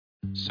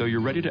So you're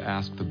ready to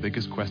ask the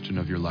biggest question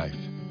of your life,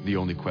 the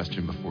only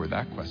question before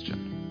that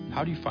question.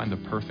 How do you find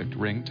the perfect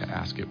ring to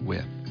ask it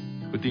with?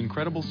 With the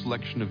incredible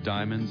selection of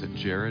diamonds at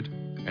Jared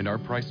and our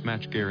price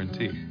match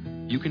guarantee,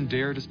 you can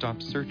dare to stop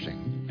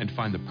searching and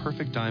find the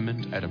perfect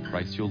diamond at a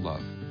price you'll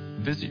love.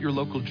 Visit your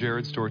local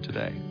Jared store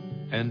today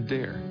and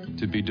dare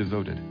to be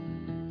devoted.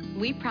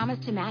 We promise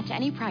to match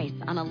any price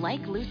on a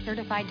like loose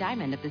certified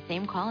diamond of the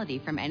same quality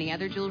from any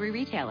other jewelry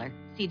retailer.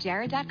 See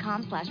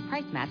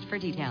jared.com/price match for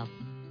details.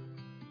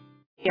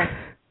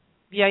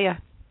 Yeah.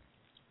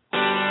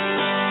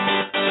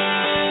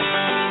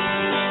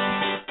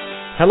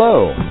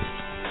 Hello,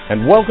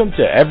 and welcome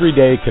to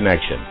Everyday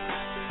Connection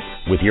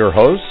with your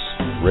hosts,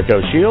 Rico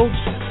Shields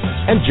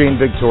and Jean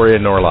Victoria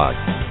Norlock,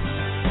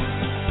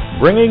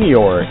 bringing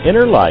your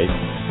inner light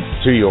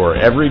to your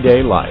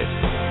everyday life.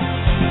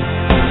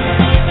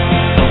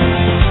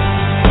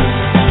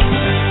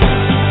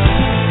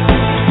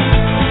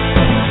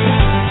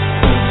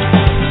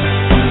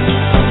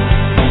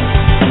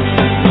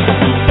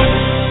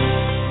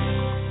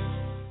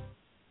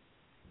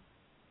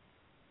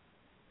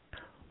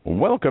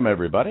 Welcome,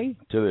 everybody,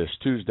 to this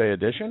Tuesday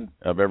edition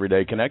of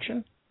Everyday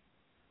Connection.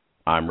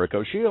 I'm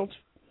Rico Shields,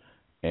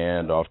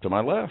 and off to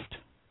my left,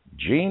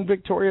 Jean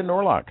Victoria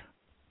Norlock.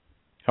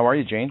 How are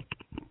you, Jean?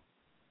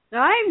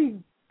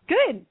 I'm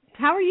good.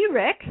 How are you,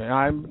 Rick?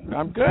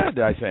 I'm good,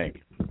 I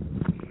think.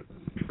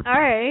 All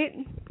right.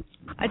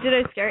 Did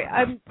I scare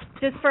you?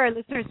 Just for our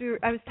listeners,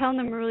 I was telling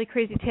them a really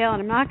crazy tale,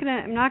 and I'm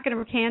not gonna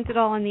recant it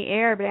all on the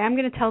air, but I am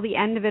gonna tell the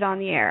end of it on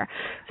the air.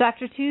 So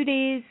after 2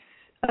 days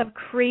of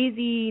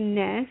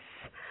craziness,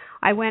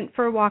 I went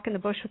for a walk in the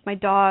bush with my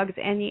dogs,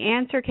 and the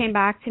answer came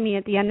back to me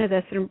at the end of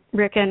this, and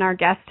Rick and our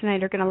guests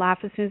tonight are going to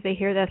laugh as soon as they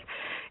hear this,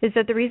 is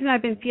that the reason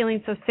I've been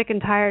feeling so sick and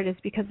tired is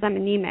because I'm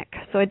anemic.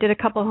 So I did a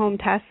couple home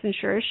tests, and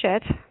sure as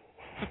shit.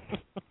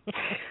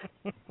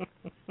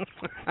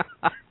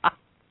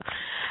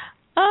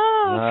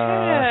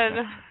 Oh,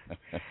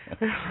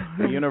 good.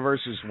 The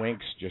universe's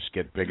winks just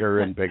get bigger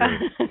and bigger.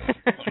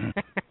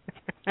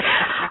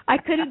 I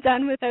could have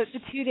done without the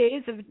 2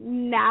 days of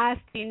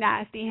nasty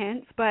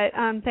hints, but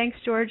thanks,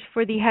 George,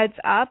 for the heads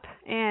up.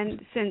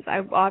 And since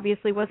I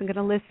obviously wasn't going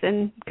to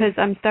listen because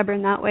I'm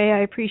stubborn that way, I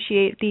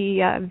appreciate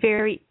the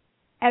very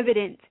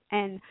evident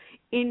and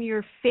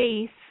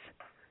in-your-face,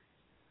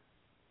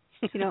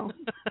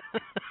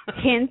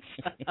 hints.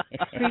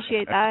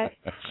 Appreciate that.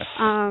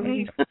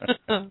 And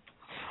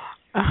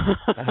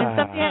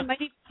something I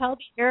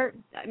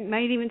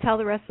might even tell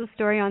the rest of the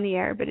story on the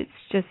air, but it's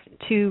just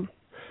too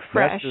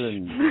fresh.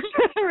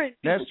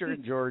 Nestor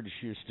and George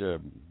used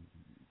to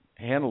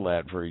handle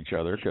that for each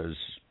other because,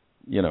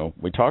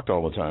 we talked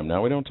all the time.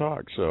 Now we don't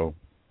talk, so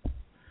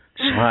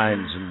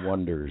signs and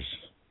wonders.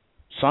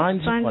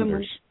 Signs and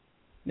wonders.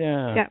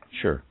 Yeah,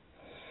 sure.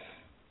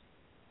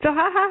 So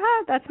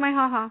ha, that's my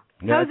ha.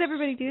 How's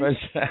everybody doing?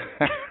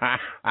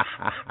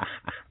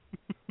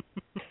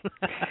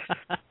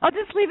 I'll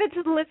just leave it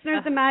to the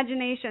listener's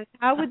imagination.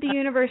 How would the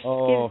universe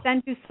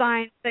send you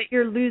signs that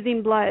you're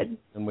losing blood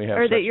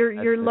or that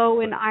you're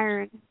low in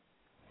iron?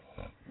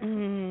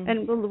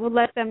 And we'll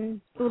let the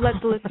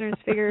listeners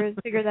figure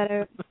that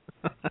out.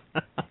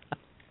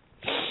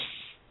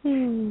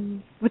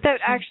 Without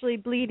actually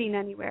bleeding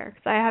anywhere,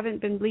 because I haven't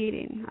been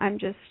bleeding. I'm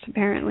just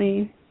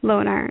apparently low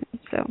in iron.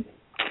 So.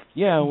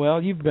 Yeah,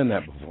 well, you've been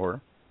that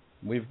before.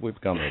 We've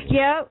gone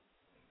there.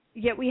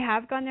 Yeah, we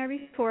have gone there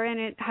before, and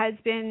it has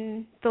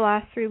been the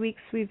last 3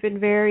 weeks. We've been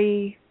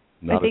we've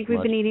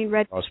been eating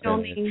red meat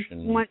only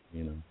once.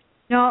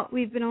 No,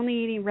 we've been only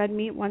eating red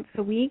meat once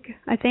a week,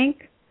 I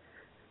think.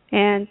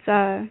 And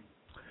I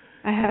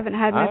haven't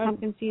had my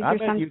pumpkin seeds or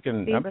something.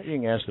 I bet you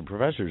can ask the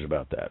professors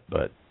about that,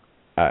 but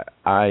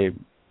I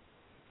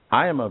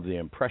am of the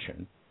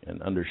impression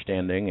and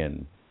understanding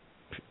and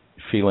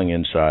feeling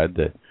inside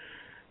that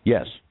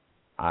yes,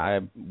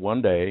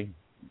 one day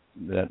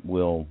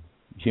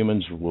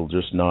humans will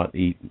just not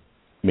eat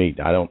meat.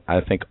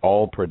 I think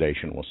all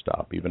predation will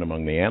stop, even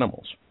among the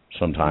animals,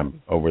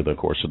 sometime over the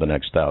course of the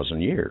next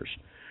 1,000 years.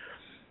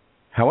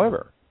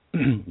 However,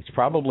 it's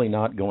probably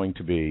not going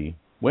to be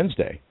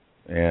Wednesday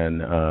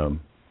and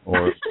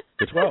or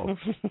the 12th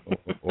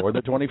or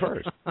the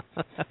 21st.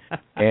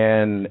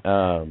 And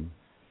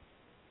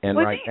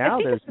right now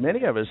there's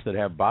many of us that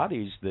have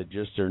bodies that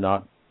just are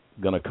not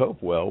going to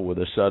cope well with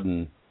a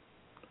sudden,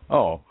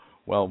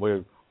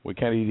 we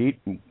can't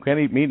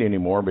eat meat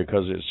anymore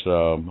because it's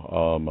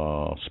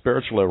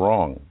spiritually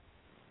wrong,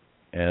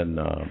 and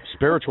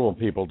spiritual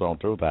people don't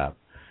do that.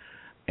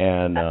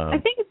 And I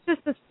think it's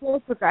just a slow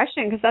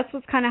progression because that's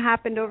what's kind of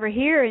happened over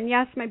here. And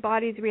yes, my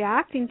body's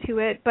reacting to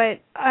it,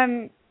 but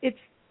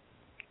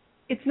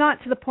it's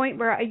not to the point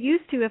where I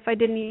used to. If I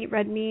didn't eat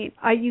red meat,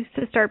 I used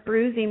to start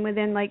bruising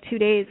within like 2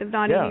 days of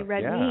not eating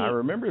red meat. Yeah, I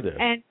remember this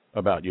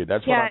about you.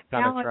 That's what I'm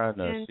kind of trying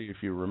to see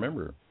if you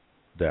remember.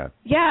 That.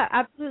 Yeah,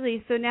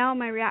 absolutely. So now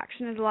my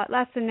reaction is a lot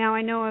less, and now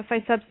I know if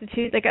I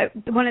substitute,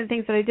 one of the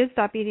things that I did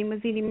stop eating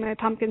was eating my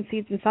pumpkin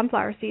seeds and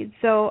sunflower seeds.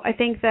 So I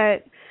think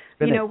that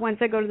once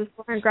I go to the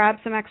store and grab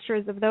some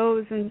extras of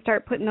those and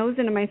start putting those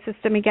into my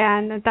system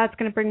again, that's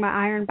going to bring my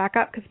iron back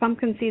up because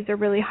pumpkin seeds are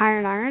really high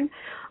in iron.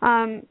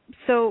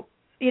 So,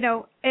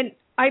 and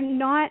I'm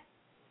not,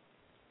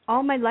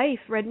 all my life,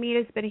 red meat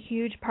has been a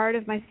huge part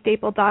of my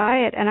staple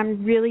diet, and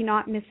I'm really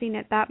not missing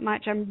it that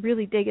much. I'm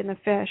really digging the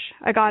fish,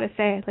 I got to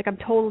say. Like, I'm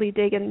totally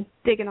digging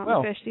on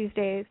the fish these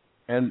days.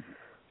 And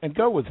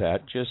go with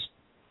that. Just,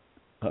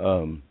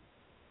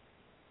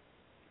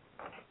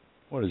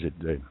 what is it,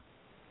 Dave?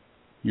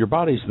 Your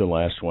body's the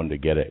last one to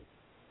get it.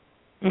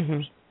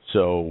 Mm-hmm.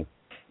 So,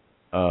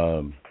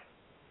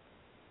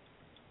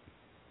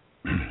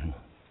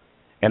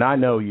 and I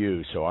know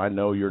you, so I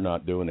know you're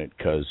not doing it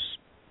because,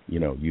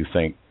 you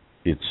think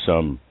it's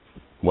I'm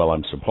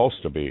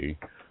supposed to be,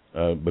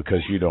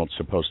 because you don't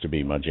supposed to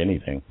be much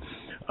anything.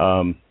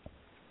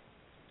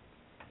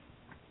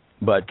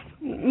 But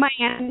my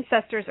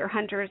ancestors are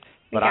hunters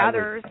and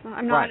gatherers.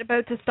 I'm not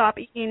about to stop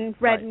eating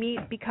red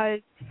meat because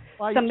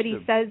somebody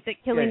says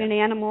that killing an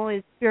animal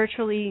is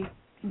spiritually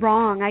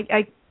wrong.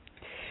 I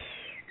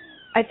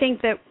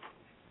think that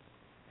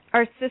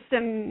our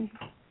system,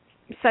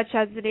 such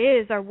as it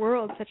is, our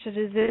world, such as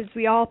it is,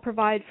 we all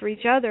provide for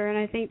each other, and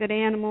I think that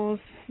animals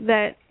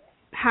that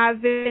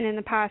have been in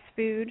the past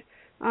food,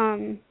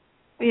 when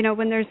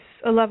there's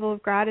a level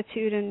of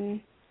gratitude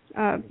and,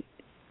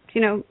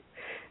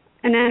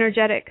 an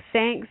energetic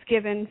thanks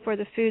given for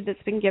the food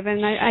that's been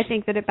given, I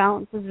think that it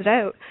balances it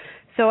out.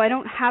 So I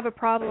don't have a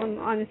problem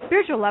on a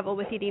spiritual level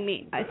with eating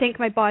meat. I think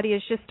my body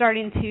is just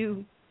starting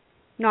to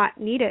not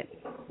need it.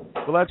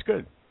 Well, that's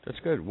good. That's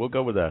good. We'll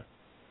go with that.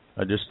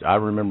 I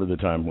remember the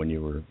time when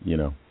you were,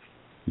 you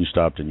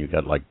stopped and you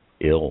got like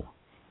ill,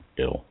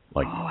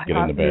 like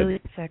getting to bed. Really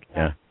sick.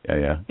 Yeah.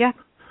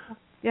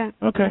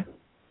 Okay.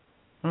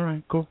 All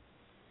right. Cool.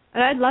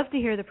 And I'd love to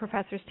hear the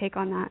professor's take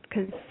on that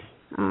because.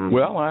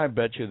 Well, I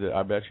bet you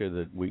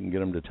that we can get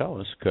them to tell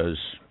us because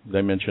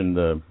they mentioned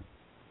the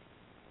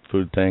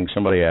food thing.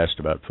 Somebody asked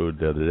about food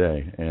the other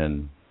day,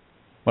 and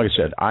like I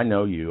said, I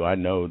know you. I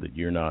know that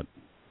you're not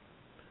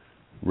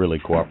really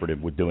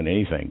cooperative with doing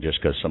anything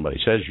just because somebody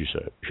says you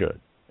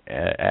should,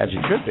 as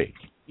it should be,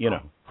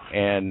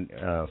 and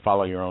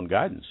follow your own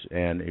guidance.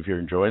 And if you're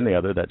enjoying the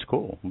other, that's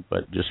cool.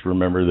 But just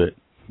remember that,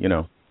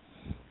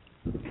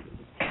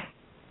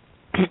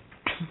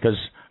 because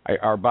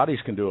our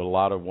bodies can do a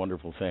lot of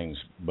wonderful things,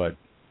 but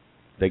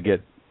they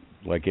get,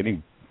 like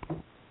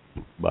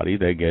anybody,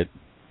 they get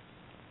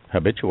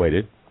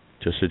habituated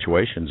to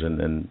situations,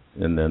 and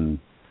then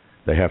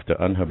they have to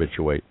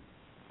unhabituate.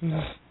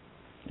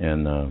 Mm-hmm.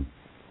 And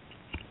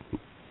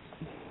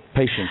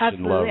patience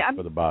and love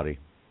for the body.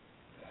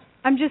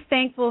 I'm just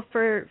thankful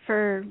for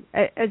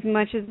as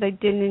much as I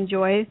didn't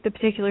enjoy the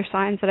particular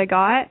signs that I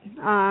got.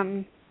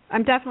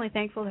 I'm definitely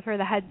thankful for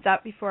the heads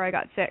up before I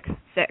got sick.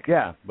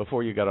 Yeah,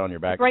 before you got on your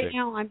back. Right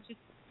now I'm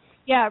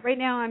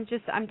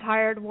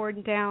tired,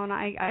 worn down.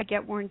 I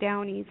get worn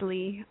down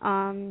easily.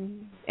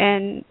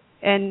 And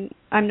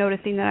I'm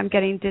noticing that I'm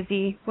getting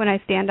dizzy when I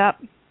stand up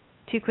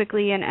too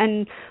quickly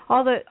and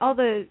all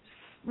the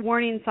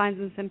warning signs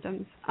and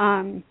symptoms.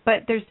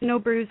 But there's no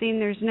bruising,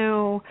 there's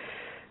no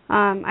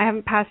I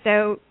haven't passed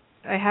out.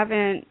 I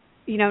haven't,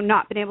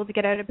 not been able to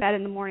get out of bed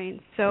in the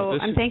morning. So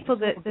I'm thankful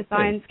that the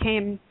signs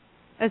came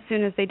as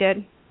soon as they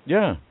did.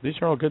 Yeah, these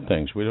are all good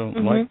things. We don't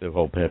like the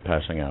whole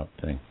passing out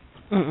thing.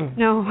 Mm-mm.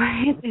 No,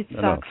 it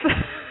sucks.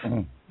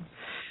 No.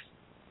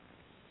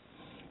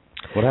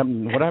 What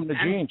happened to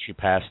Jean? She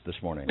passed this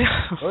morning.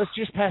 Well, it's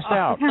just passed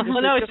out.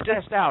 It's just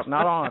passed out,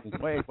 not on.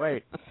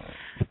 Wait.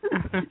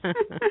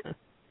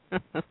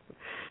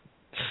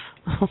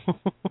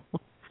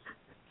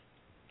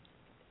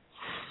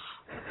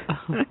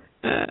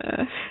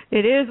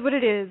 It is what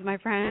it is, my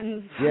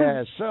friends.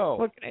 Yeah, so.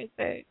 What can I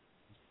say?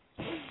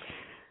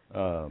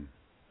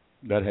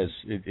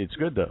 It's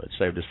good though. It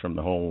saved us from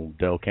the whole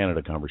Dell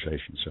Canada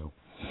conversation. So.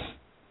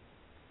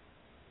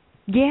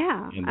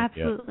 Yeah,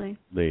 absolutely.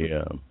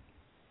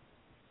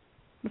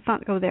 Let's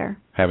not go there.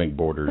 Having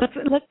borders.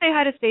 Let's say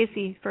hi to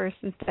Stacy first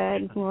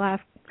instead. We'll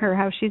ask her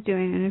how she's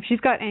doing and if she's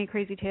got any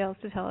crazy tales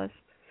to tell us.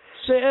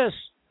 Sis,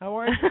 how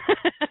are you?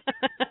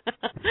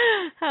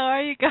 How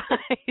are you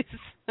guys?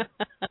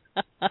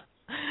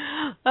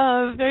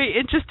 Very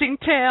interesting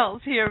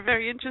tales here.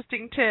 Very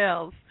interesting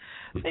tales.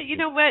 But you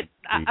know what?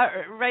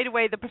 Right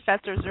away, the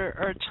professors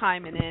are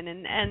chiming in,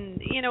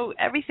 and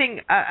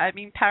everything.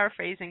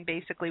 Paraphrasing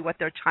basically what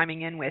they're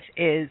chiming in with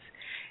is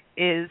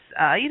there's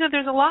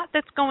a lot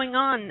that's going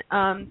on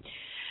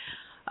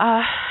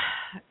a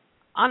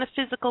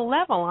physical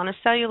level, on a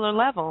cellular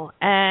level,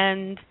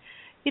 and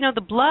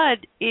the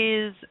blood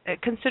is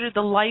considered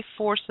the life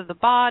force of the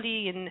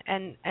body,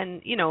 and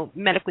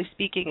medically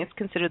speaking, it's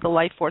considered the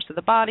life force of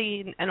the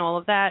body, and all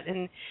of that,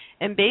 and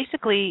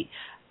basically.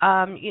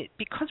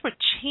 Because we're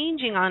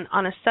changing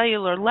on a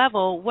cellular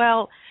level,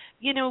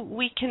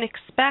 we can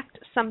expect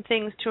some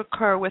things to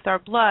occur with our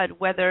blood,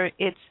 whether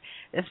it's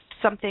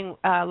something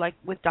like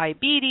with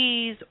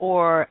diabetes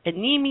or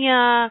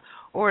anemia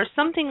or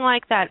something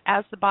like that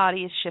as the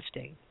body is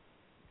shifting.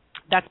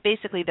 that's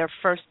basically their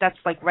first. That's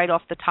like right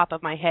off the top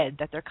of my head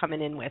that they're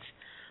coming in with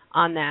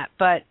on that.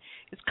 But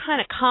it's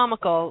kind of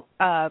comical,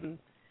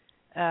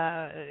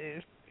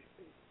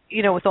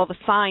 with all the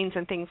signs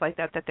and things like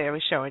that they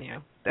were showing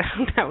you.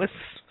 That was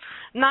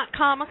not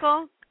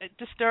comical,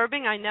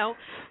 disturbing, I know,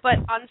 but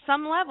on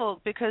some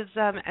level, because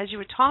as you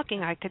were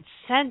talking, I could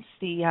sense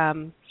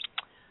the,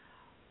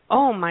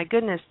 oh my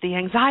goodness, the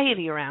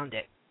anxiety around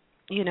it.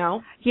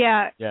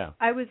 Yeah. Yeah.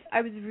 I was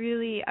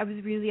really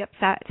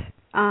upset.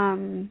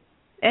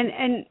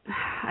 And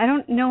I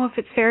don't know if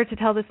it's fair to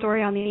tell the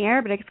story on the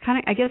air, but I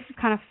guess it's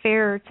kind of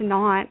fair to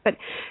not. But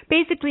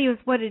basically,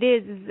 what it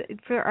is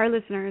for our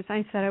listeners.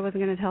 I said I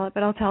wasn't going to tell it,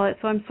 but I'll tell it.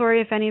 So I'm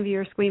sorry if any of you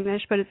are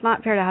squeamish, but it's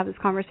not fair to have this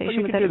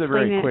conversation without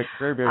explaining it.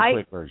 Very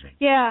quick version.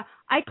 Yeah,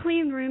 I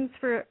clean rooms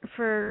for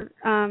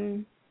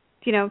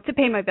to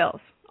pay my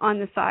bills on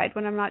the side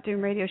when I'm not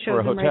doing radio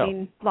shows and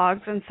writing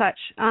blogs and such,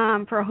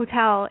 for a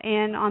hotel.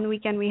 And on the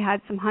weekend we had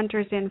some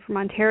hunters in from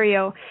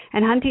Ontario,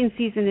 and hunting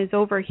season is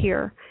over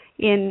here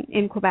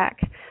in Quebec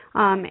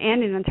and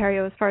in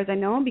Ontario as far as I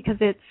know, because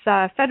it's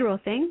a federal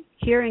thing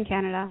here in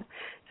Canada.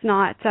 It's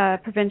not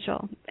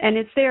provincial, and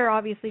it's there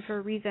obviously for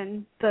a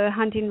reason. The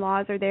hunting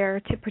laws are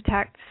there to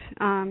protect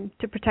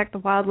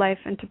the wildlife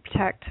and to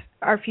protect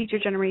our future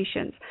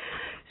generations.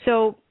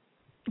 So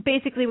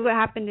basically what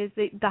happened is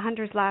the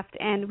hunters left,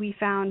 and we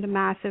found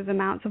massive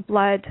amounts of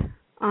blood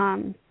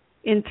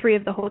in 3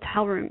 of the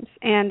hotel rooms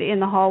and in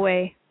the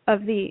hallway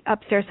of the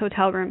upstairs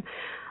hotel room.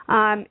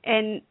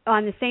 And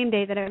on the same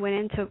day that I went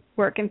into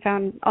work and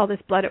found all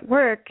this blood at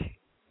work,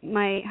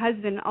 my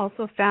husband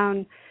also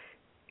found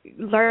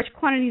large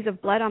quantities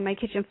of blood on my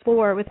kitchen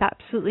floor with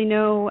absolutely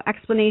no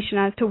explanation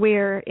as to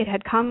where it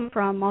had come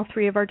from. All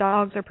 3 of our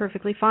dogs are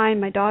perfectly fine.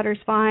 My daughter's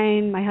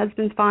fine. My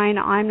husband's fine.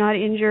 I'm not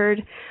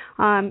injured.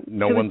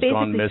 No one's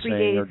gone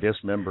missing or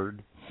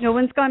dismembered. No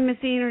one's gone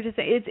missing or just.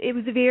 It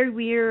was a very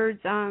weird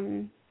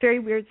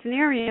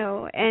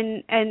scenario.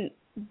 And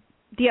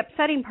the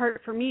upsetting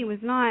part for me was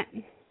not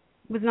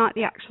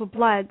the actual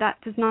blood. That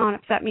does not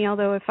upset me,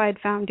 although if I had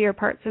found deer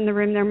parts in the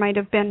room, there might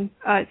have been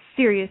a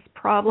serious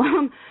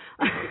problem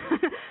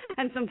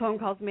and some phone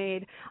calls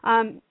made.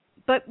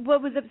 But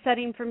what was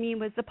upsetting for me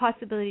was the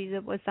possibility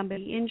that was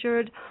somebody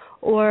injured,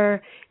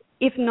 or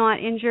if not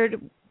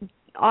injured,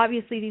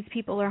 obviously these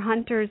people are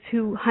hunters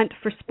who hunt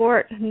for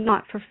sport,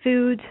 not for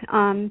food.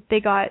 They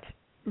got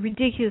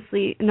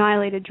ridiculously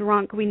annihilated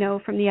drunk, we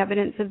know from the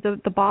evidence of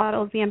the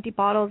bottles, the empty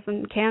bottles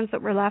and cans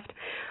that were left.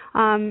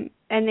 And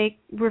they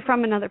were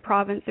from another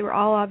province. They were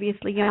all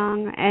obviously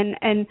young,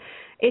 and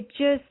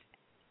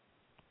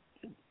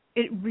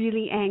it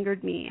really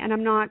angered me. And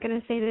I'm not going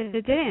to say that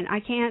it didn't.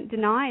 I can't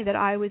deny that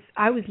I was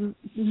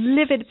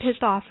livid,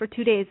 pissed off for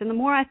 2 days. And the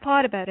more I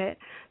thought about it,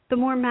 the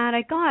more mad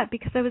I got,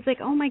 because I was like,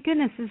 oh my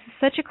goodness, this is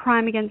such a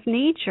crime against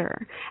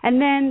nature. And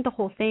then the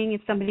whole thing,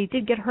 if somebody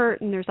did get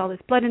hurt and there's all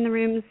this blood in the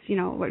rooms,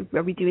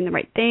 are we doing the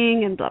right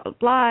thing, and blah, blah,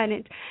 blah. And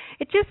it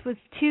just was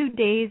 2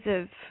 days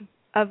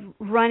of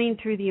running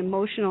through the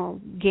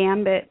emotional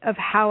gambit of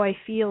how I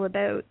feel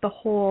about the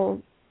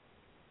whole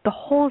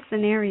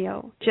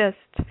scenario. Just,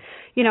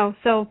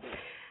 so,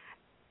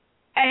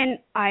 and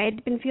I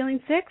had been feeling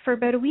sick for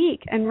about a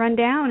week and run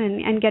down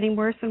and getting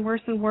worse and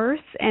worse and worse,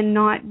 and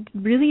not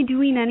really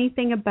doing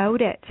anything about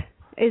it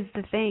is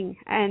the thing.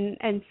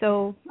 And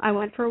so I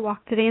went for a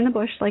walk today in the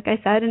bush, like I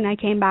said, and I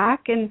came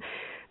back, and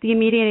the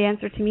immediate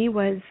answer to me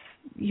was,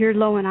 you're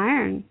low in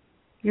iron.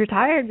 You're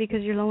tired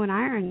because you're low in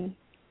iron.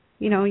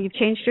 You've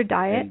changed your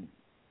diet,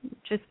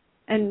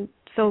 and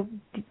so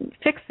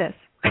fix this.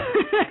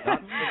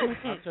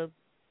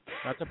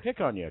 Not to pick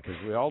on you, because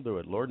we all do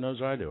it. Lord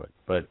knows I do it.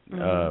 But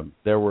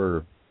there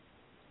were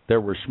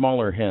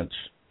smaller hints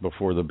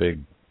before the big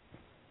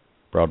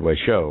Broadway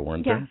show,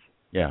 weren't there?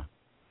 Yeah.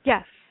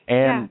 Yes.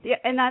 And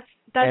that's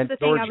the thing.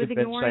 George I was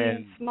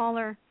ignoring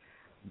smaller.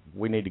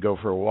 We need to go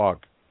for a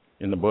walk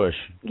in the bush.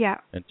 Yeah.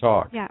 And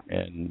talk. Yeah.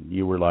 And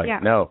you were like,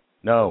 no.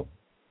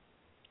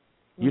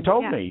 You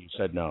told me you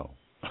said no.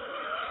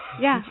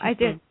 Yeah, I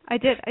did. I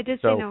did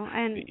say no.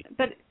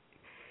 But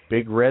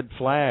big red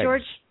flags.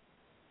 George,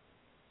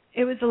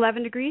 it was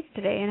 11 degrees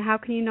today, and how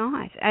can you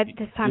not at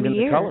this time of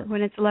year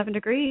when it's 11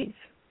 degrees?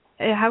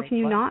 How can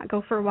you not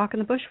go for a walk in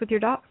the bush with your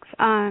dogs?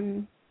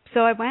 So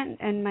I went,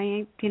 and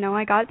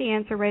I got the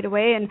answer right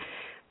away. And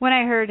when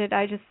I heard it,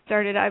 I just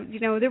started.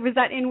 There was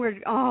that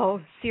inward. Oh,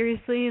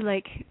 seriously,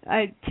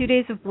 2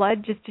 days of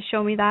blood just to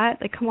show me that?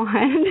 Like, come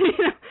on.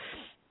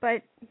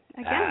 But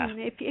again,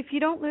 if you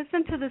don't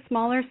listen to the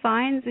smaller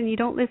signs and you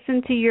don't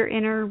listen to your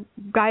inner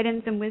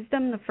guidance and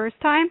wisdom the first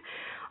time,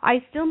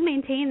 I still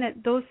maintain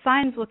that those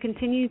signs will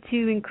continue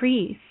to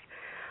increase.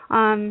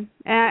 And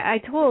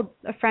I told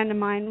a friend of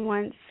mine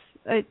once,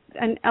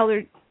 an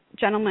elder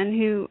gentleman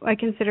who I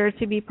consider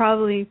to be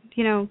probably,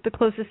 the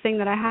closest thing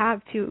that I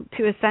have to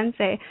a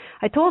sensei.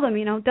 I told him,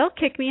 they'll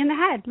kick me in the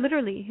head,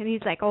 literally. And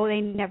he's like, oh,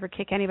 they never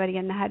kick anybody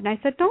in the head. And I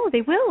said, no,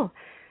 they will.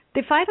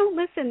 If I don't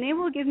listen, they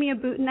will give me a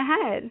boot in the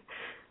head.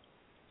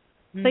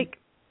 Like,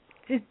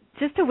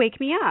 just to wake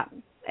me up.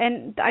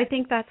 And I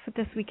think that's what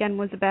this weekend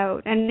was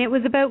about. And it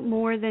was about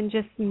more than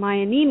just my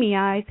anemia.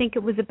 I think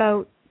it was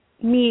about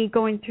me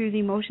going through the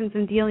emotions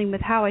and dealing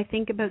with how I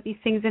think about these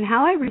things and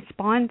how I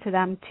respond to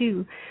them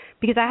too.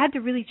 Because I had to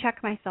really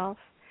check myself,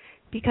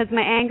 because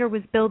my anger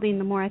was building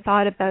the more I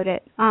thought about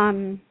it.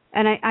 And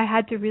I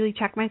had to really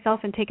check myself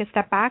and take a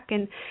step back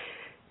and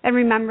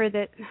remember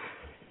that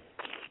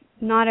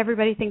not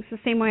everybody thinks the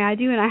same way I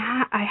do, and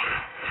I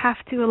have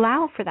to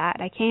allow for that.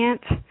 I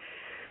can't,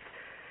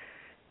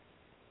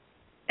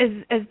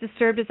 as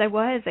disturbed as I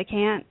was, I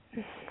can't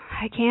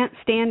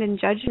stand in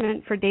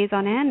judgment for days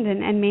on end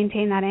and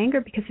maintain that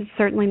anger, because it's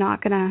certainly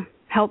not going to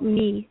help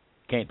me.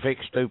 Can't fix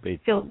stupid.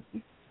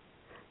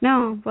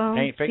 No, well,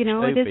 Can't fix it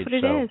is what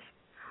it so, is.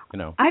 You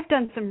know, I've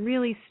done some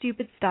really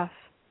stupid stuff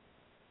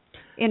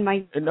in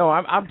my. No,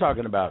 I'm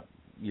talking about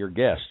your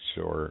guests,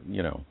 or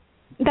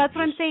That's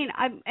what I'm saying.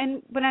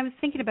 And when I was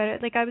thinking about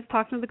it, like, I was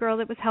talking to the girl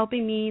that was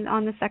helping me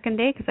on the second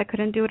day because I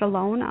couldn't do it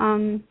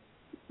alone.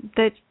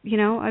 That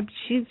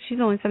she's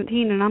only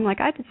 17, and I'm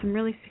like, I did some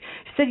really.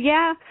 She said,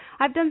 yeah,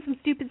 I've done some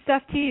stupid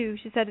stuff too.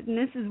 She said, and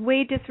this is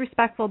way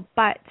disrespectful,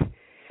 but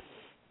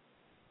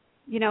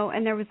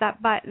and there was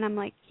that but, and I'm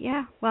like,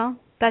 yeah, well,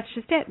 that's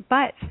just it.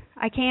 But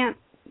I can't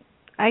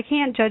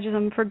judge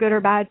them for good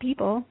or bad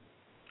people.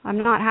 I'm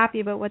not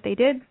happy about what they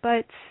did,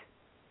 but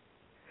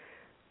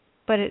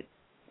it.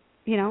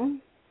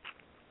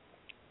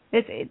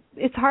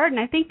 It's hard, and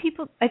I think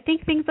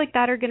things like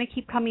that are going to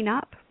keep coming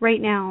up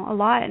right now a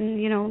lot, and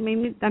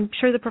maybe I'm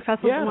sure the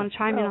professors will want to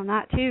chime in on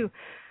that too.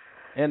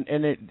 And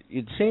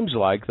it seems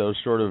like those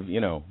sort of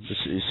this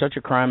is such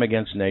a crime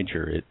against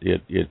nature.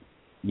 It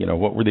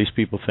what were these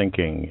people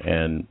thinking?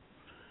 And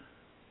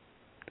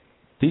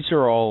these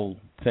are all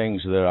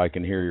things that I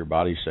can hear your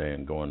body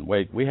saying, going,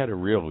 wait, we had a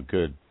real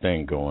good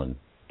thing going,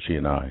 she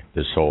and I,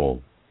 this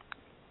whole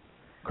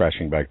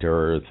crashing back to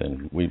earth,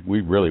 and we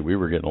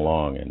were getting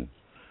along, and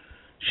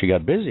she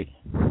got busy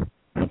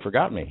and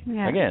forgot me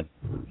again.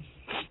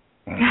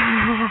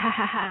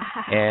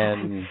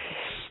 And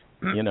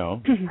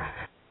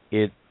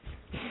it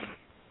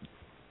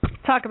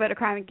talk about a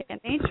crime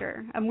against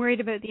nature. I'm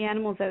worried about the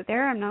animals out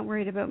there. I'm not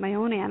worried about my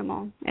own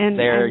animal. And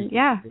there you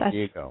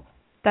go.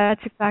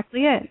 That's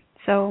exactly it.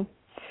 So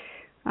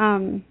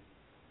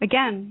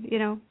again,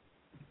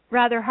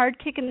 rather hard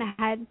kick in the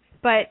head,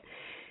 but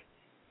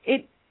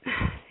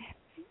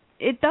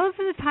those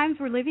are the times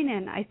we're living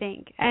in, I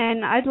think.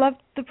 And I'd love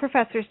the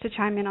professors to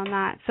chime in on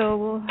that. So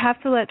we'll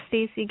have to let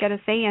Stacey get a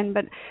say in.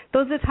 But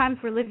those are the times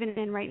we're living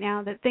in right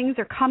now, that things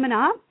are coming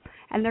up,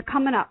 and they're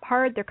coming up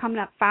hard, they're coming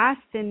up fast,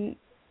 and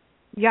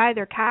you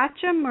either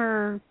catch them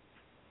or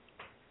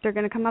they're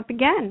going to come up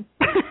again.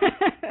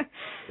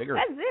 Bigger.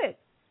 That's it.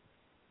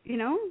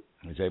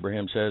 As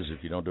Abraham says,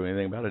 if you don't do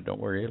anything about it, don't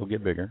worry, it'll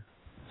get bigger.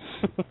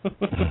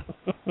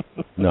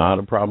 Not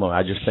a problem.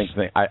 I just think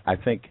I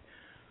think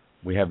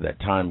we have that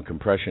time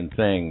compression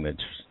thing.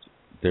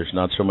 There's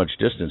not so much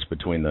distance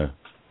between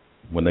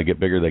when they get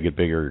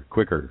bigger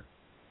quicker,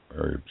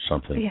 or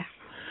something. Yeah.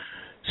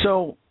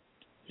 So,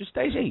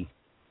 Stacey.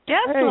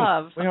 Yes, hey,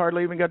 love. We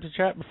hardly even got to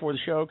chat before the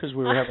show because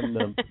we were having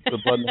the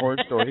blood and horror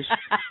stories.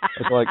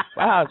 It's like,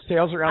 wow, it's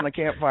tales around the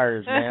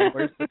campfires, man.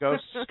 Where's the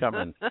ghosts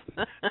coming?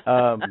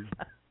 All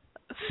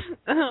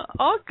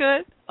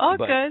good.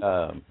 Good.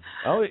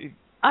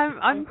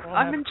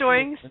 I'm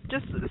enjoying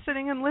just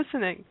sitting and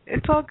listening.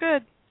 It's all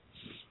good.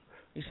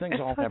 These things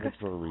all happen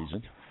for a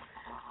reason,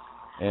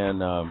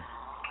 and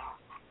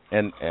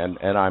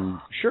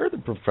I'm sure the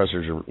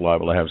professors are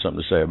liable to have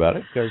something to say about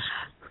it, because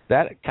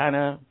that kind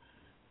of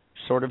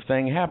sort of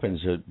thing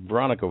happens.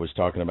 Veronica was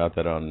talking about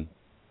that on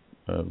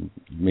a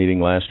meeting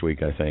last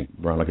week, I think.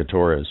 Veronica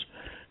Torres.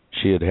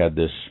 She had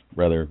this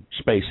rather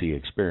spacey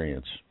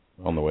experience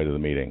on the way to the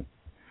meeting,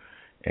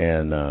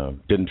 and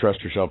didn't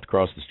trust herself to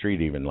cross the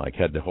street even,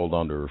 had to hold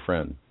on to her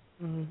friend.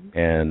 Mm-hmm.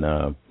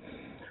 And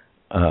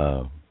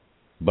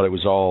but it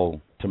was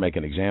all to make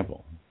an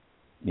example,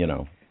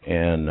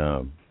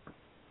 and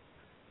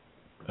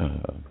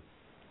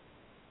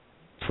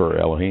for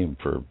Elohim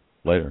for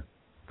later.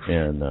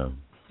 And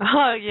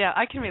oh yeah,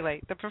 I can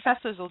relate. The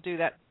professors will do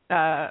that.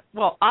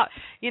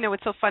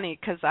 It's so funny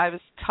because I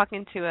was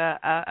talking to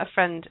a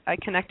friend. I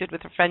connected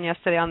with a friend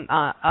yesterday on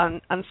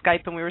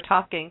Skype, and we were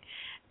talking,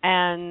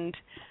 and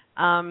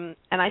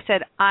I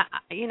said,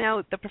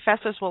 the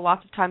professors will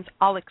lots of times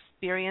I'll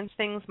experience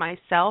things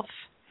myself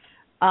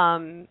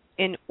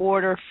in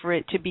order for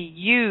it to be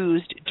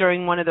used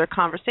during one of their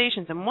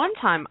conversations. And one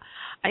time,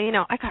 I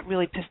got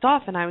really pissed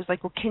off, and I was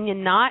like, well, can you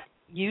not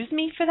use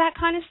me for that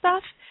kind of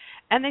stuff?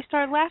 And they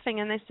started laughing,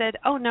 and they said,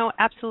 oh, no,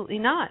 absolutely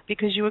not,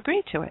 because you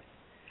agreed to it.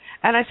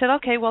 And I said,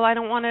 okay, well, I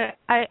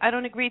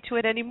don't agree to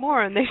it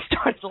anymore. And they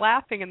started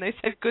laughing, and they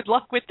said, good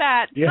luck with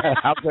that. Yeah,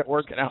 how's that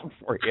working out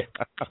for you?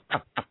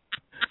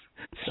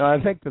 No,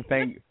 I think the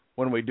thing,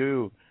 when we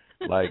do,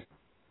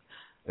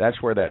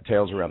 that's where that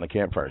Tales Around the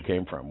Campfire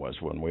came from, was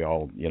when we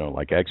all,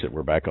 exit,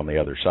 we're back on the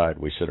other side.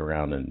 We sit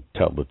around and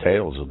tell the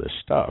tales of this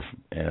stuff,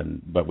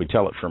 but we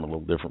tell it from a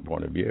little different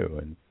point of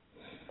view.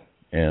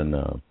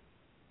 And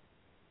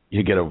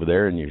you get over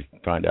there and you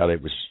find out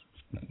it was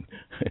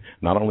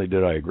not only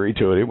did I agree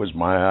to it, it was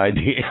my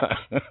idea.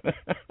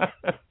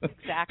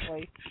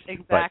 Exactly.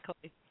 But,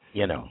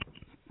 you know.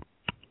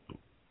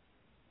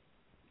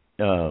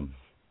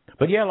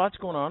 But yeah, lots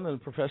going on, and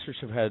the professors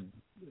have had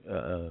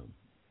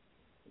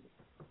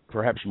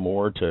perhaps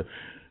more to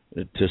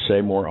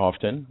say more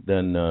often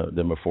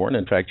than before. And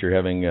in fact, you're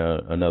having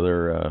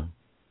another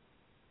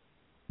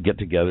get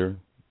together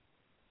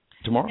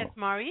tomorrow. Yeah,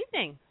 tomorrow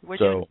evening. We're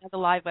doing another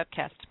live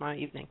webcast tomorrow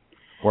evening.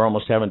 We're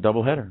almost having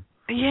doubleheader.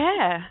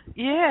 Yeah.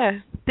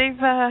 They've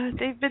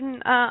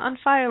been on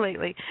fire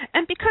lately,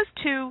 and because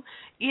too,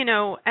 you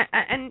know,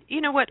 and you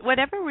know what,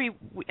 whatever we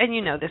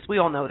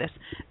all know this,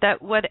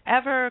 that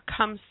whatever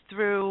comes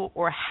through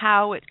or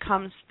how it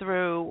comes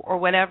through or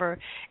whatever,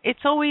 it's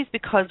always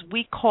because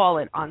we call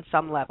it on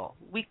some level.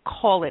 We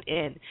call it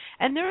in,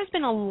 and there has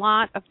been a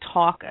lot of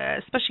talk,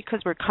 especially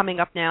because we're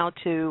coming up now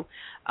to,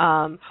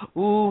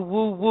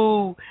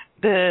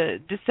 the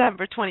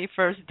December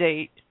 21st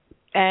date.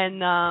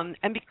 And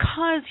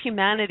because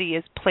humanity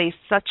has placed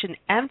such an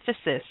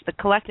emphasis, the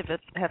collective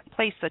have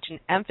placed such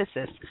an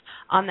emphasis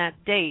on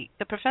that date,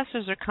 the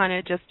professors are kind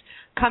of just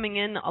coming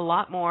in a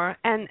lot more.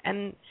 And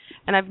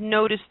I've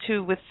noticed,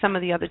 too, with some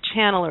of the other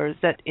channelers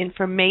that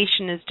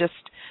information is just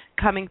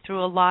coming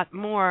through a lot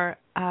more.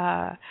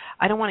 I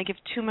don't want to give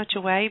too much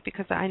away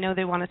because I know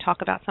they want to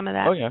talk about some of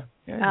that. Oh, yeah.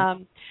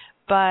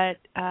 But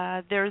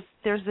there's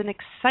an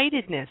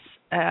excitedness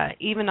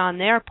even on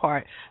their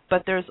part,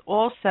 but there's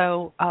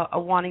also a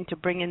wanting to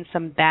bring in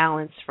some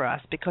balance for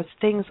us because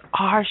things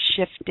are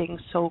shifting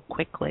so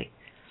quickly.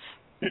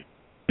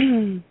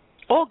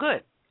 All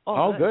good.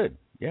 All good.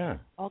 Yeah.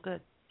 All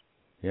good.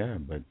 Yeah,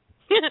 but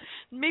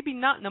maybe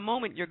not in the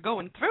moment you're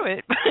going through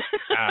it.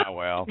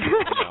 Well,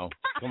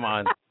 come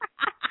on.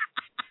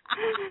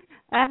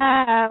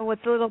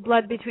 What's a little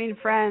blood between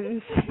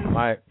friends?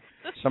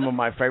 Some of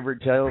my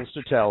favorite tales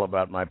to tell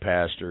about my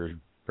past are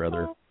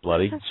rather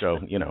bloody, so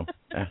it's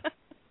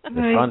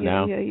fun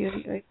now.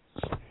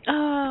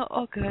 Oh,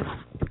 all good.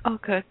 Oh,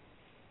 good.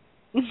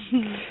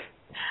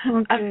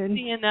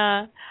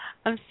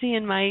 I'm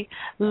seeing my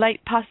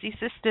light posse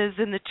sisters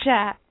in the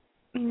chat.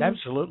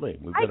 Absolutely.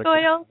 We've Hi, got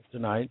Goyle.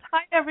 Tonight.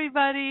 Hi,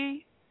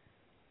 everybody.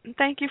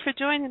 Thank you for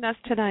joining us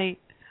tonight.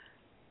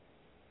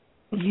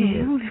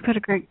 Yeah, we've got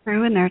a great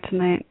crew in there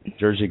tonight.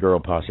 Jersey Girl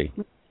Posse.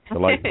 The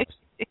light posse.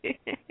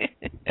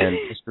 And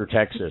Mr.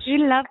 Texas. We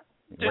love.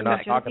 We're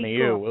not talking to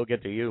you. We'll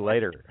get to you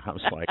later. I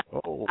was like,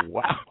 oh,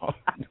 wow.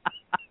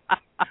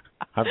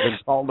 I've been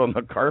called on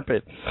the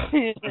carpet.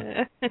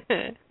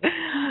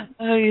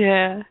 Oh,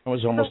 yeah. I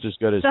was almost as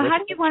good as. So how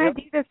do you want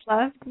to do this,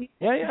 love?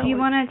 Yeah. Do you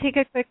want to take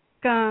a quick?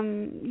 You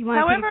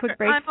want to take a quick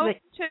break?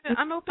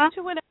 I'm open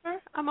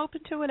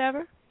to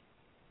whatever.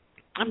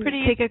 I'm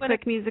pretty. Take a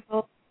quick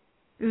musical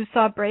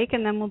USA break,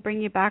 and then we'll bring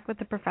you back with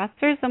the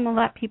professors, and we'll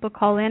let people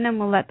call in, and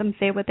we'll let them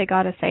say what they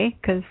got to say,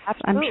 because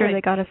I'm sure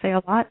they got to say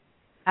a lot.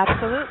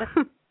 Absolutely.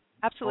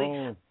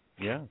 Oh,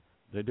 yeah,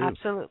 they do.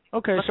 Absolutely.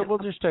 Okay, so we'll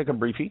just take a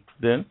briefie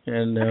then,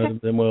 and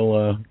then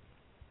we'll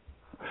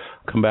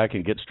come back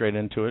and get straight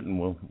into it, and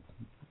we'll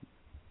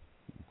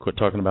quit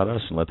talking about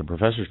us and let the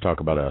professors talk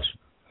about us.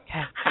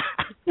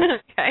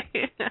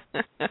 Okay.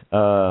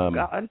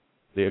 God.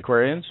 The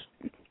Aquarians?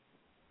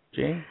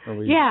 Jane?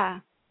 Yeah.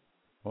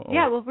 Uh-oh.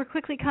 Yeah, well, we're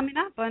quickly coming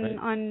up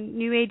on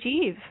New Age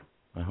Eve.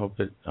 I hope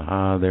that...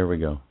 there we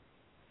go.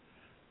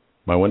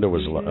 My window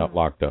was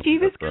locked up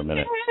for a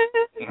minute.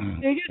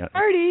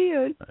 Party.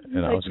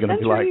 And I was going to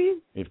be like,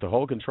 if the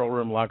whole control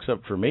room locks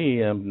up for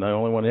me, I'm the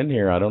only one in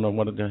here. I don't know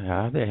what to do.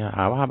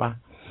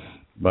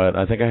 But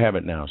I think I have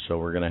it now. So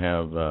we're going to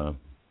have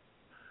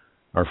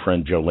our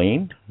friend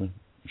Jolene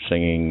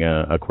singing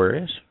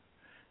Aquarius.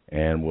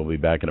 And we'll be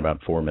back in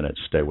about 4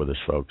 minutes. Stay with us,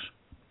 folks.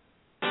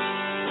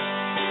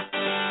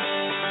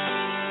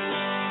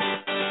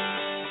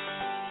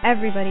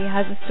 Everybody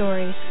has a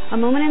story, a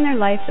moment in their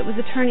life that was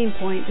a turning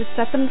point that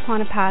set them upon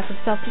a path of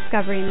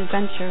self-discovery and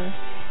adventure.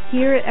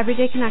 Here at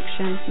Everyday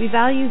Connection, we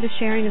value the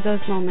sharing of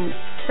those moments,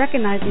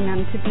 recognizing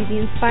them to be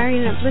the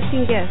inspiring and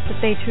uplifting gifts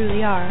that they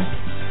truly are.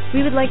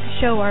 We would like to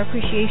show our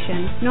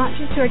appreciation, not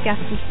just to our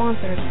guests and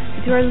sponsors,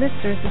 but to our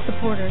listeners and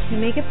supporters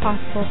who make it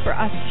possible for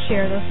us to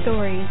share those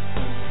stories.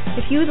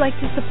 If you would like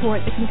to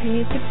support the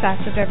continued success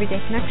of Everyday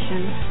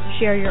Connection,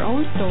 share your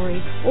own story,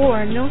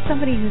 or know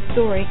somebody whose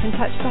story can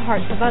touch the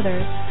hearts of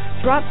others,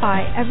 drop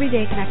by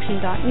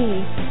everydayconnection.me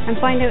and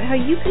find out how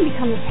you can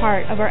become a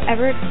part of our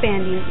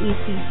ever-expanding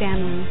EC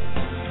family.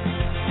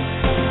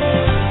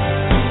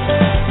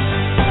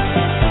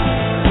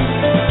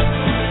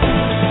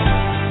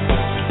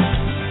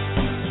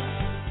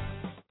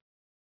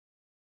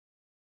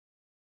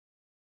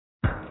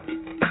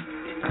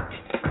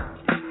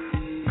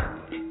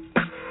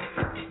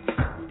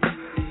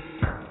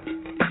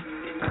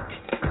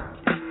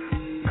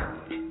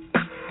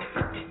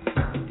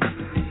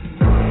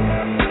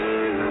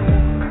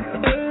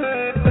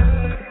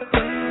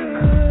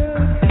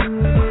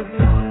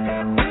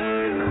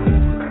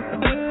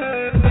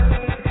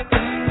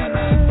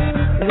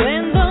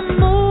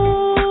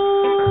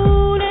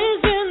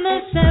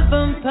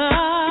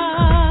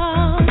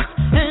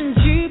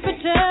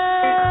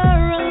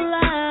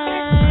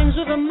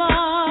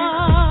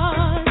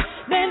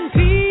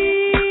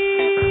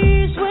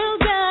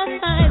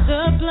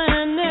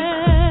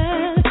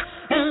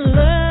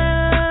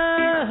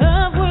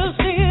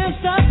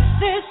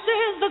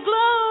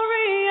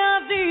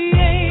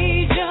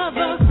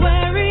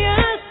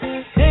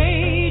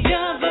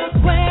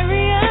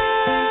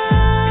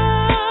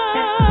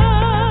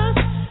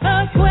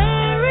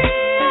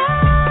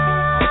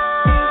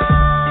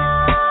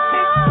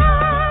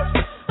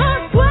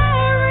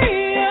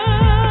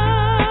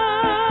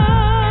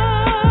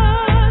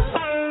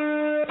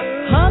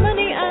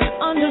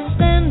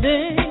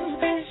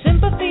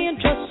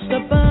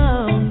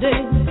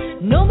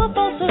 No more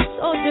falsehoods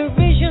or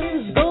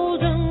derisions,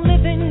 golden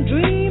living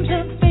dreams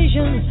of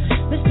vision,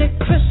 mystic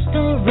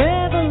crystal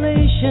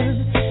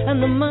revelation,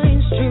 and the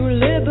mind's true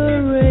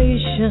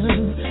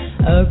liberation.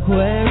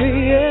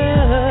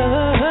 Aquarius.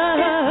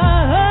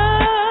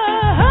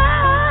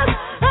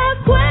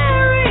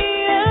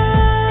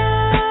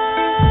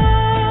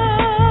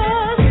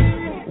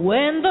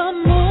 When the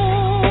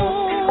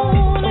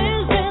moon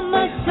is in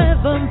the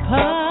seventh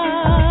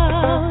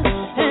house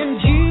and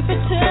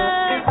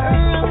Jupiter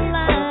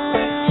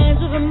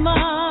aligns with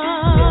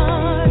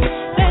Mars,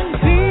 then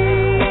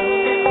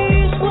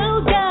peace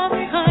will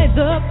guide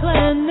the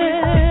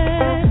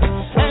planet,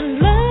 and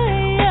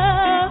Leia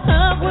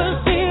will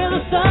see the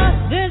stars.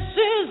 This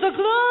is the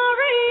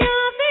glory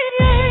of the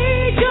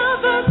age of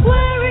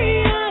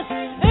Aquarius,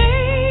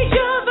 age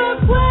of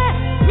Aquarius.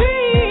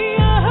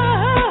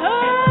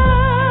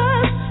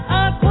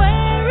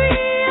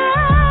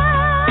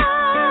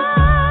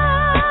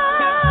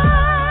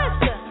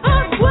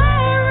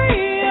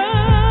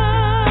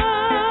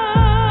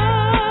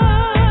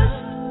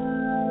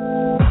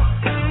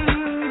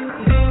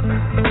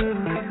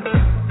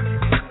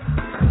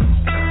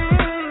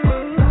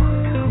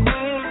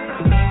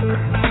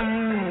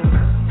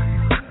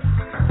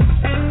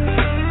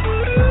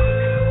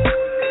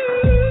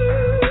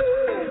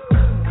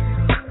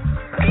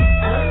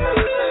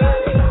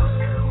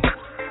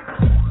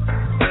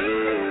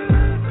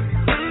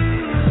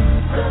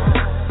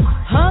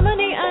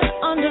 Harmony and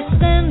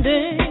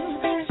understanding,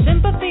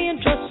 sympathy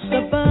and trust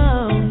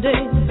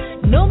abounding.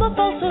 No more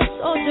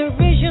falsehoods or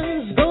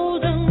derisions,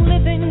 golden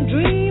living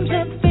dreams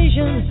of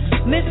vision,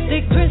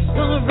 mystic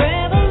crystal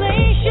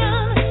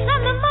revelation,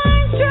 and the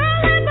mind's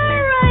true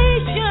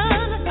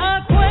liberation.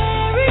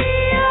 Aquarius,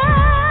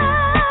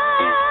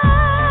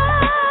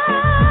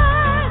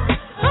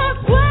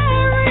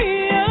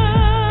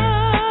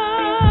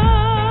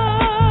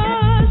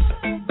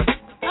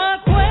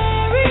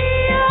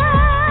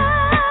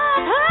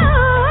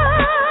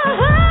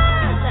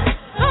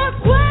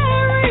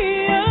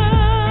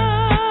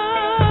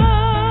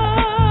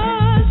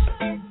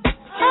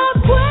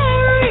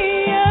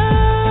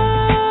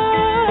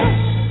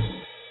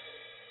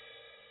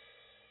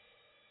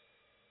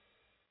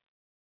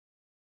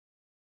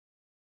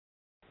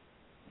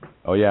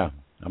 Oh yeah,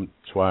 that's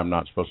why I'm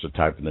not supposed to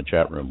type in the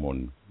chat room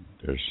when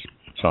there's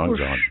songs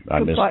on. I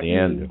missed the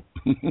end.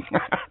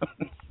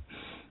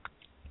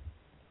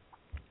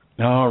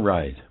 All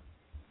right.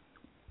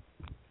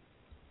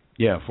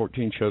 Yeah,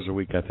 14 shows a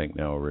week, I think,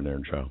 now over in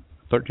Inner Child.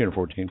 13 or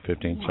 14,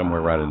 15,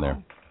 somewhere right in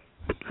there.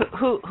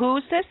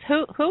 Who's this?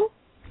 Who?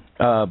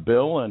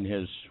 Bill and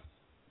his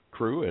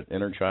crew at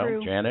Inner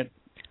Child, Janet.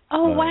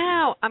 Oh,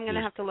 wow. I'm going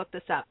to have to look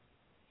this up.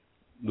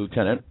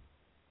 Lieutenant.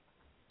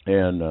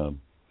 And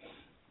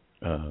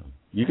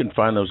you can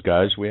find those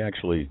guys. We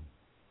actually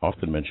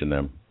often mention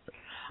them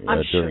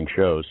during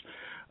shows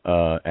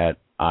at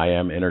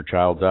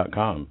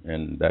IamInnerChild.com,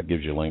 and that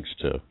gives you links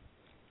to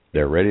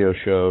their radio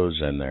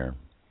shows and their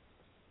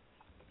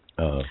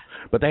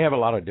but they have a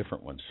lot of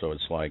different ones. So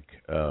it's like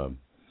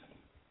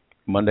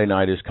Monday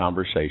night is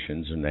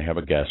Conversations, and they have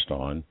a guest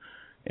on,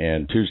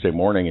 and Tuesday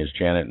morning is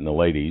Janet and the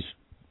ladies,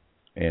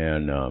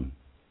 and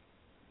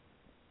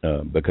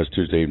because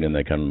Tuesday evening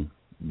they come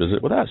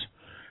visit with us,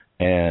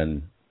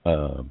 and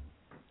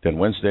then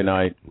Wednesday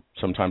night,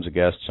 sometimes a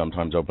guest,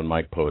 sometimes open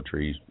mic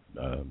poetry,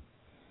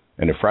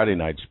 and a Friday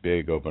night's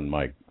big open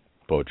mic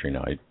poetry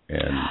night,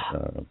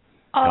 and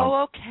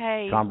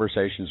okay.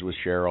 Conversations with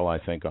Cheryl, I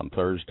think, on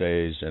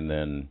Thursdays, and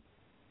then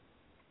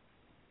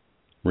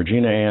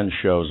Regina Ann's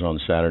shows on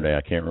Saturday.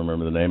 I can't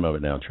remember the name of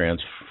it now.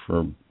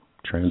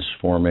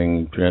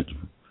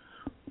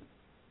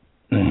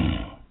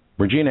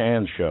 Regina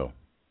Ann's show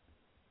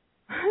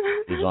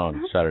is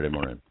on Saturday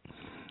morning.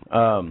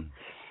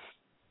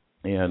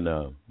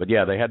 But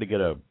yeah, they had to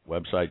get a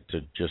website to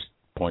just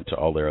point to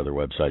all their other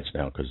websites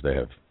now because they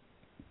have.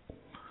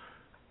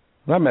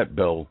 When I met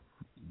Bill,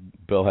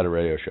 Bill had a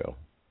radio show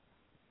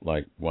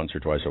like once or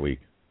twice a week,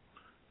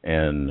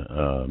 and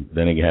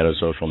then he had a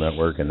social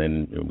network, and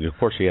then of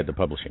course he had the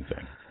publishing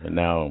thing, and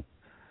now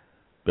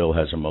Bill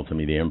has a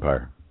multimedia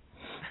empire.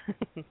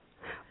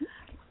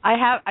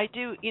 I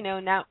do,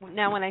 now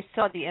when I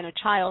saw the Inner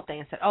Child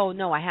thing, I said, oh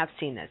no, I have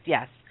seen this,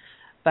 yes.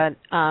 But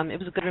it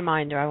was a good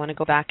reminder. I want to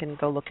go back and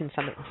go look in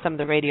some of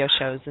the radio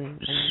shows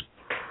and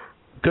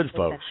good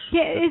folks.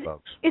 Yeah,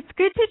 it's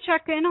good to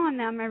check in on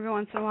them every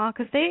once in a while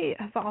because they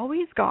have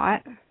always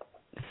got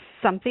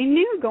something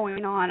new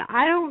going on.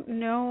 I don't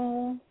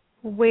know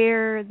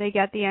where they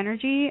get the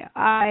energy. Yes,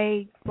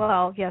 I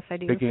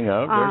do. Speaking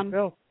of, there's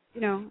Bill.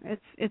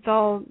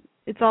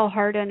 It's all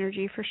hard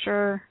energy for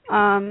sure.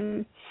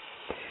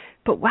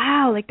 But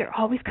wow, like they're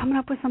always coming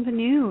up with something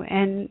new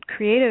and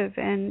creative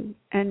and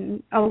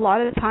a lot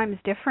of the time is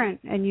different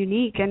and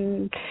unique,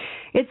 and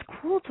it's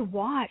cool to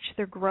watch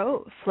their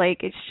growth.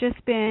 Like it's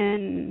just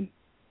been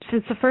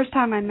since the first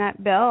time I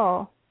met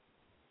Bill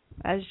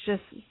as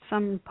just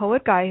some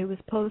poet guy who was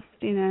posting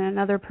in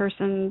another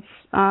person's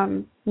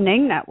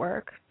Ning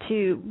network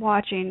to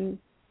watching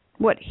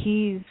what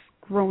he's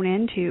grown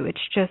into.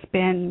 It's just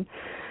been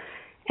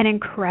an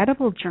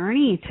incredible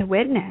journey to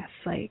witness.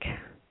 Like,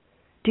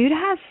 dude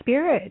has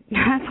spirit.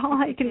 That's all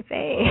I can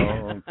say.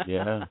 Oh,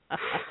 yeah.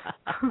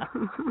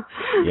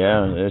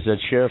 Yeah, there's that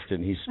shift,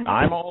 and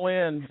I'm all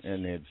in,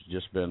 and it's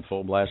just been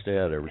full blast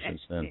ahead ever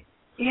since then.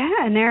 Yeah,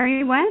 and there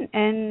he went,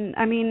 and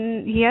I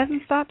mean, he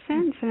hasn't stopped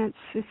since, and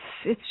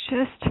it's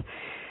just,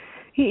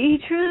 he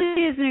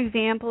truly is an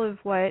example of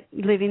what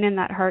living in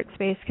that heart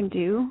space can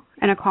do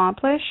and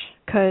accomplish.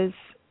 Because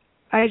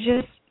I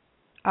don't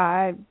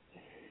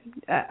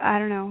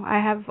know, I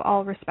have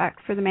all respect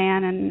for the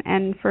man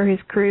and for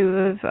his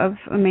crew of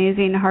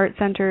amazing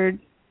heart-centered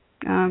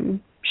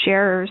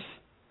sharers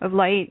of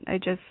light.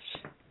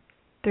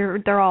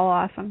 They're all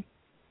awesome.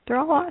 They're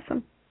all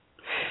awesome.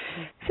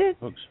 That's it.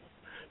 Folks.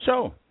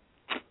 So,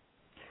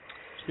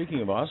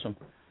 speaking of awesome,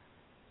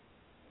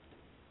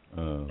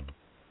 how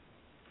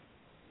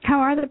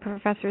are the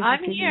professors?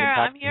 I'm here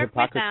with them.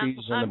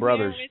 Hippocrates and the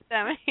brothers.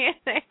 I'm here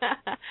with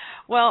them.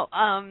 Well,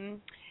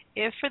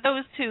 if for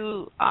those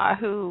who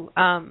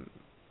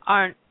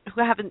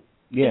haven't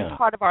been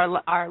part of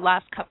our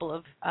last couple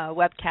of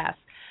webcasts,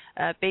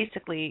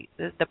 basically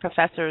the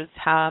professors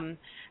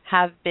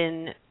have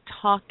been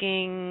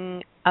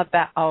talking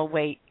about. Oh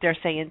wait, they're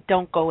saying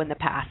don't go in the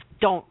past.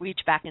 Don't reach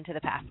back into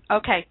the past.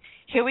 Okay,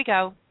 here we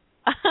go.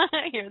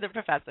 Here are the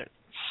professors.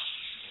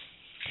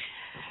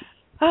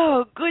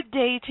 Oh, good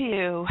day to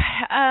you.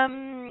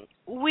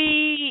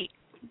 We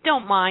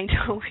don't mind.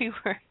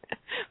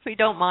 We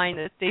don't mind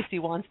that Stacy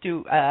wants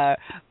to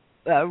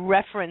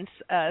reference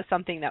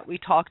something that we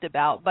talked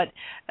about, but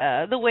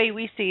the way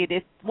we see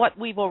it, what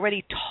we've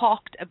already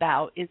talked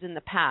about is in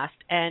the past,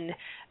 and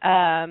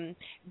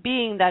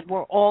being that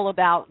we're all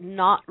about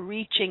not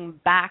reaching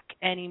back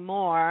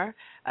anymore,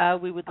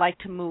 we would like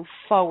to move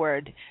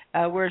forward.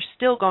 We're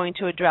still going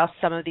to address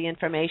some of the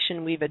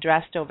information we've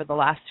addressed over the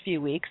last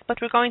few weeks, but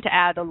we're going to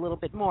add a little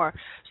bit more.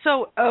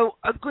 So,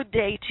 a good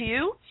day to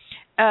you.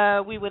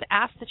 We would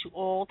ask that you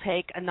all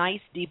take a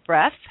nice deep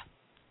breath.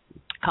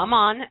 Come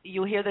on,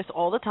 you hear this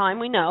all the time,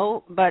 we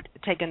know, but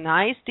take a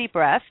nice deep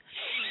breath.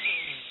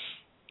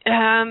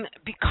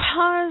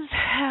 Because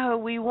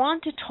we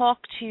want to talk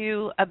to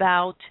you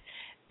about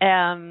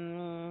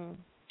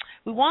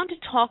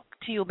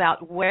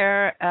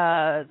where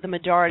the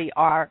majority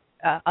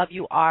of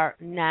you are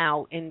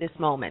now in this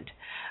moment.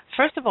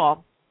 First of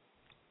all,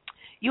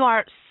 you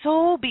are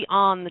so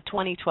beyond the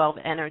 2012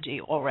 energy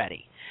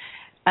already.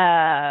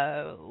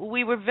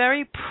 We were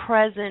very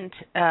present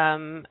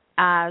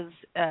as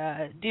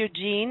dear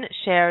Jean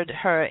shared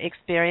her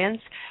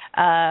experience.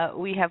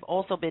 We have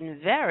also been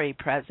very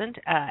present,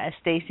 as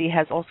Stacy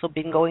has also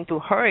been going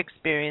through her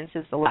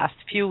experiences the last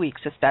few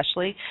weeks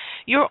especially.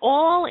 You're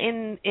all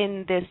in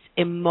this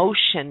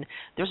emotion.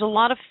 There's a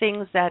lot of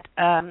things that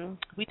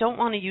we don't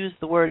want to use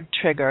the word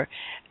trigger.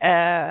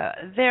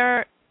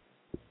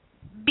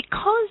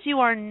 Because you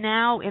are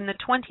now in the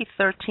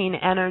 2013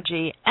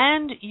 energy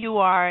and you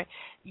are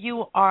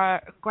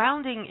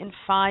grounding in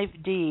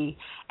 5D,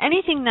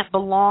 anything that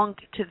belonged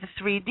to the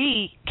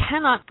 3D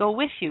cannot go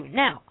with you.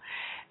 Now,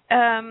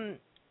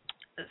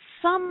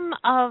 some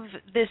of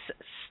this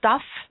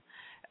stuff,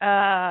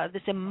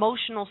 this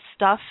emotional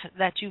stuff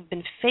that you've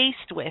been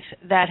faced with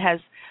that has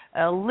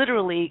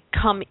literally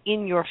come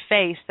in your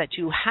face that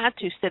you had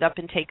to sit up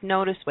and take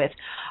notice with,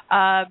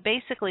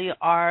 basically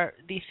are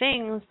the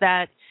things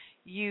that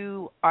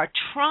you are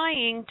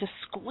trying to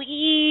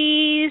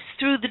squeeze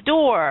through the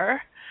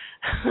door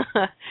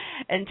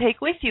and take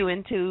with you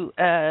into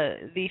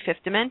the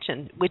fifth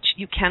dimension, which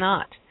you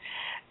cannot.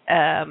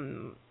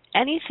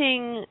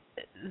 Anything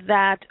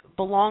that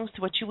belongs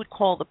to what you would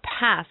call the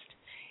past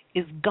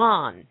is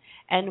gone.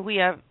 And we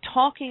are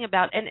talking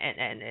about, and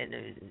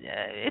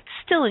it's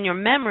still in your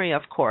memory,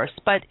 of course,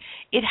 but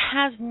it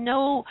has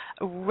no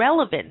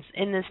relevance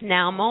in this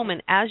now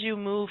moment as you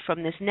move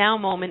from this now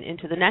moment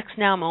into the next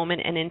now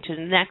moment and into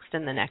the next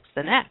and the next,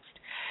 the next.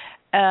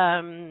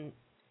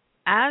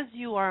 As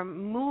you are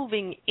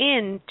moving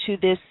into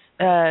this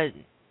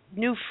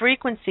new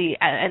frequency,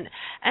 and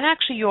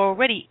actually you're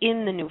already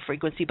in the new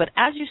frequency, but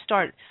as you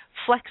start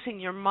flexing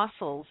your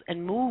muscles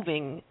and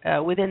moving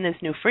within this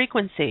new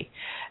frequency,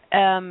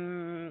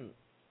 there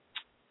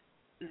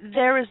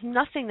is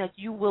nothing that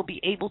you will be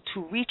able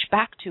to reach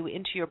back to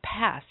into your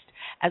past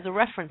as a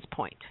reference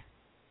point.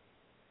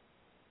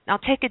 Now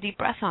take a deep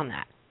breath on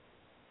that,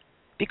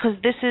 because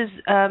this is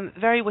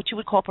very what you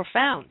would call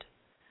profound.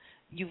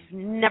 You've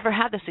never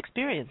had this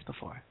experience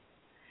before.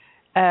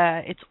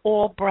 It's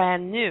all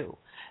brand new.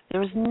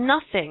 There is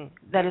nothing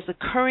that is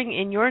occurring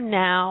in your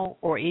now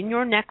or in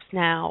your next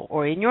now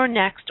or in your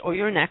next or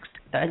your next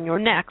and your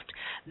next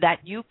that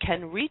you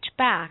can reach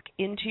back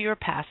into your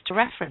past to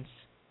reference.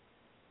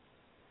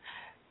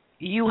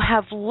 You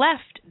have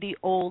left the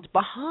old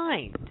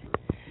behind.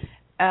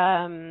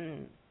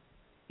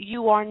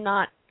 You are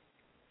not,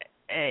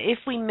 if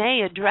we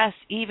may address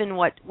even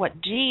what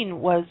Jean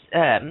was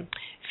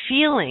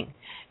feeling,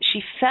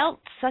 she felt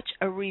such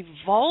a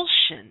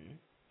revulsion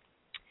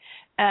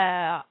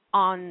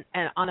on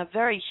a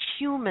very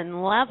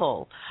human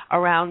level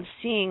around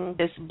seeing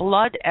this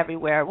blood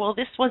everywhere. Well,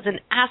 this was an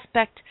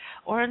aspect,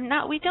 or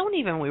not. We don't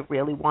even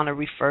really want to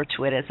refer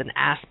to it as an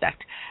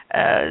aspect.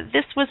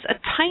 This was a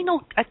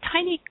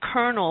tiny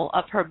kernel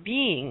of her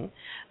being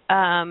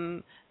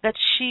that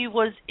she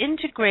was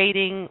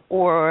integrating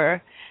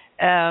or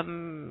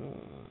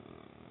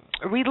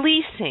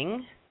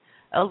releasing,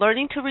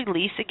 learning to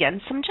release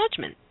against some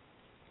judgment.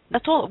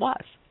 That's all it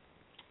was.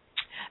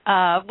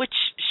 Which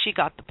she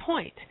got the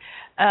point.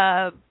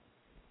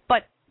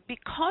 But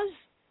because,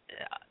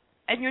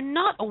 and you're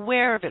not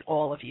aware of it,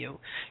 all of you,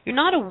 you're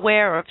not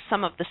aware of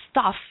some of the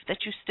stuff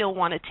that you still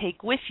want to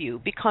take with you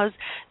because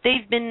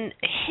they've been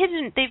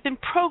hidden, they've been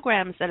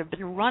programs that have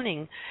been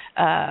running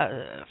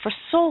for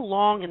so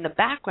long in the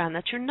background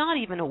that you're not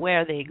even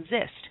aware they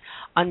exist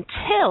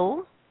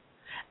until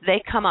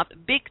they come up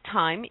big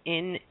time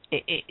in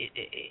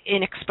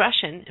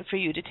expression for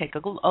you to take a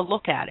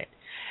look at it.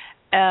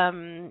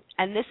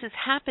 And this is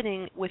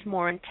happening with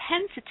more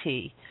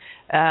intensity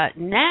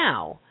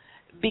now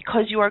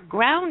because you are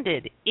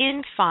grounded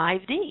in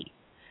 5D,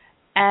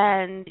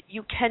 and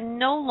you can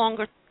no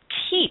longer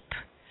keep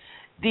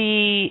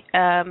the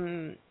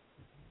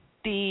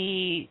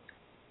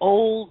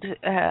old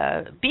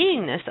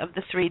beingness of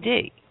the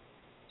 3D,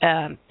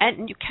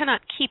 and you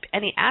cannot keep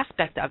any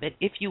aspect of it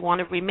if you want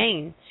to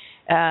remain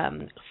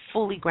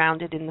fully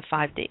grounded in the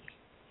 5D.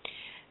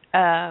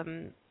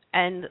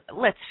 And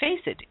let's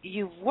face it,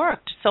 you've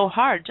worked so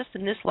hard just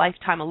in this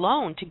lifetime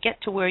alone to get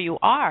to where you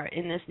are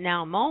in this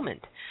now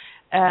moment.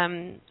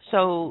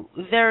 So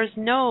there's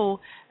no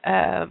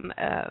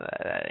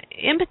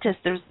impetus.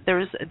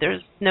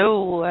 There's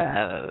no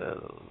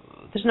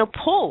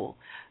pull.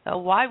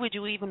 Why would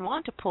you even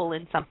want to pull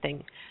in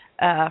something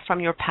from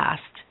your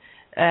past?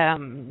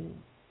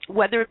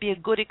 Whether it be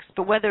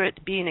whether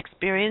it be an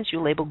experience you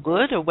label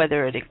good, or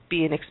whether it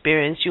be an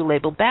experience you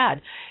label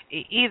bad,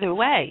 either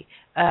way,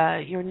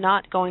 you're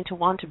not going to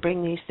want to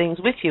bring these things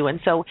with you. And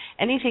so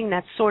anything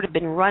that's sort of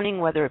been running,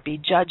 whether it be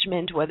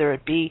judgment, whether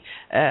it be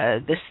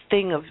this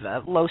thing of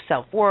low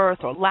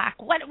self-worth or lack,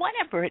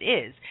 whatever it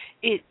is,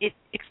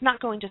 it's not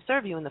going to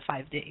serve you in the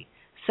 5D.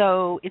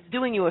 So it's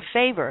doing you a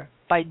favor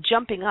by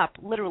jumping up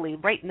literally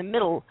right in the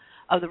middle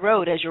of the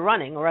road as you're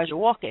running or as you're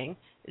walking.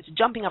 It's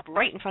jumping up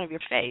right in front of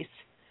your face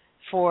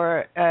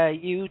for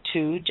you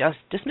to just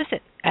dismiss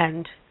it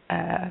and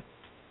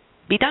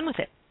be done with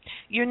it.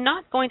 You're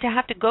not going to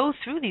have to go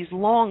through these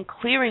long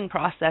clearing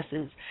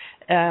processes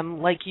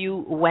like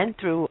you went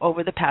through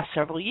over the past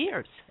several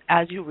years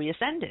as you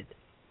reascended.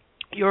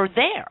 You're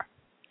there.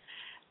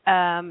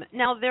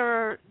 Now,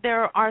 there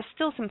are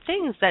still some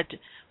things that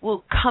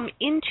will come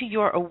into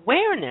your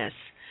awareness.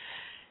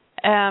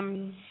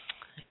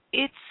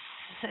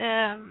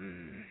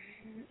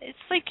 It's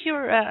like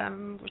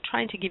we're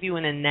trying to give you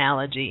an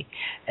analogy.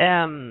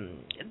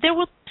 There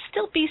will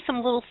still be some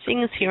little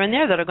things here and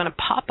there that are going to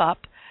pop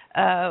up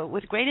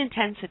with great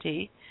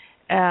intensity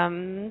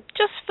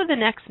just for the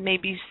next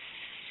maybe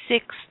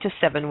 6 to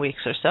 7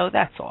 weeks or so.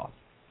 That's all.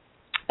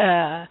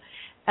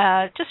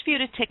 Just for you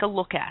to take a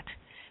look at,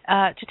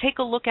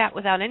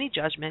 without any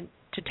judgment,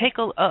 to take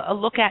a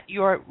look at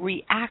your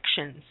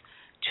reactions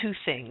to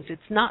things.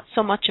 It's not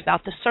so much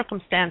about the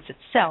circumstance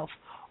itself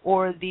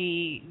or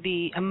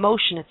the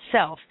emotion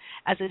itself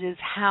as it is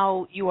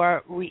how you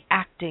are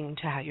reacting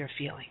to how you're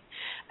feeling.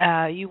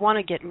 You want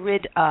to get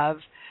rid of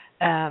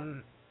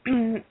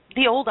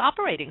the old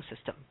operating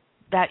system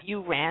that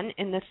you ran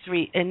in the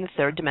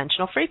third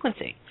dimensional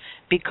frequency,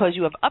 because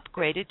you have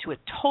upgraded to a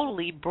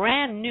totally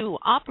brand new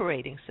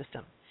operating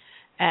system.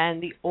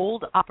 And the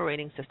old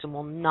operating system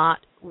will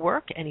not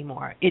work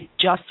anymore. It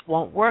just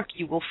won't work.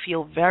 You will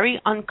feel very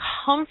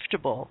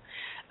uncomfortable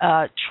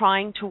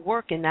trying to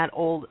work in that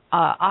old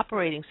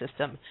operating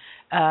system.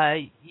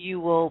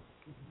 You will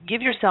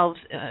give yourselves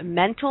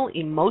mental,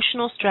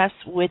 emotional stress,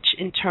 which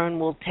in turn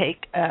will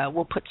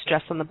put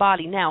stress on the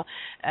body. Now,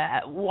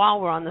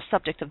 while we're on the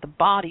subject of the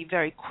body,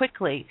 very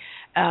quickly,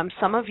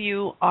 some of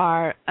you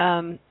are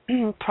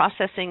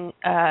processing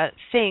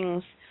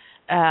things.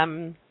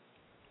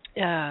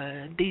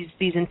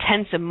 These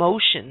intense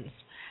emotions,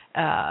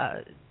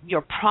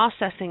 you're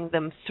processing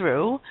them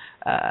through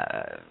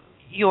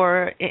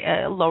your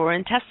lower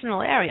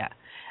intestinal area.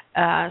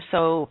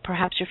 So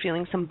perhaps you're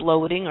feeling some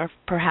bloating, or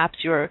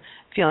perhaps you're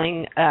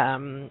feeling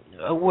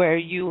where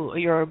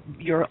you're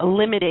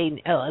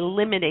eliminating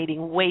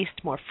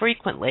waste more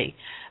frequently.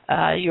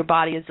 Your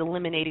body is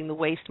eliminating the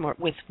waste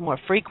with more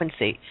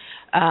frequency.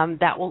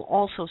 That will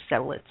also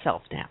settle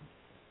itself down.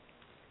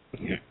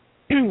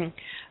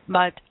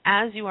 But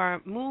as you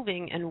are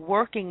moving and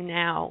working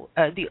now,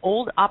 the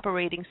old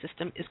operating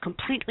system is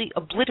completely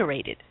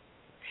obliterated.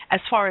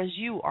 As far as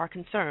you are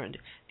concerned,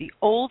 the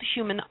old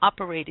human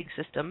operating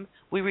system,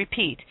 we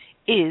repeat,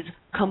 is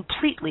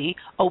completely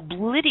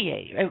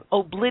obliterated.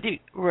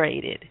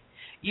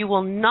 You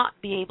will not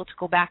be able to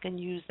go back and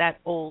use that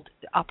old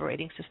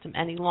operating system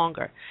any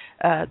longer.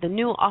 The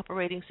new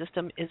operating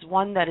system is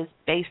one that is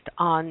based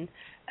on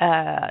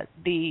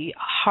the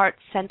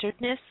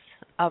heart-centeredness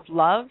of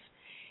love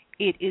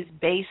It is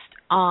based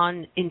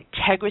on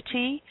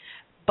integrity,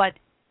 but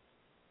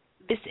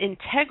this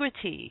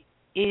integrity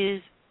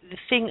is the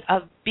thing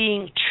of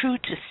being true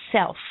to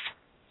self,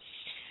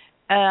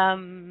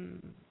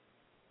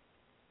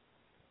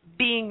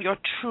 being your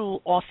true,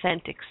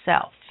 authentic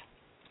self.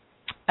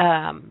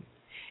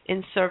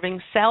 In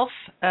serving self,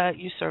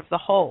 you serve the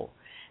whole.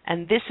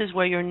 And this is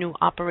where your new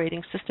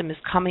operating system is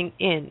coming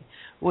in.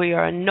 We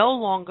are no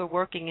longer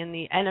working in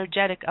the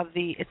energetic of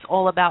the it's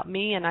all about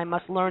me and I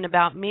must learn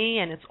about me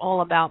and it's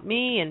all about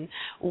me and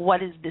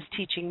what is this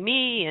teaching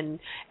me and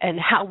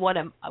how what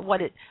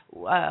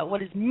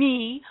is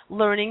me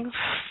learning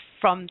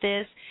from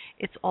this.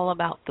 It's all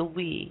about the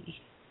we.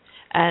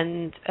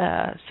 And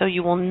so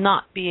you will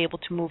not be able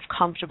to move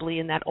comfortably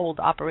in that old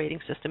operating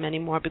system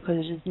anymore because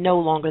it is no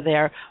longer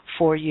there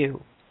for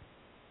you.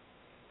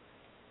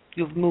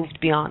 You've moved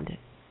beyond it.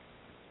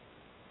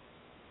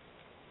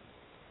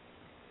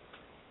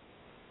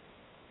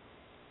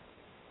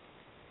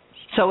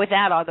 So with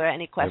that, are there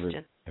any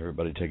questions?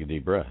 Everybody take a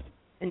deep breath.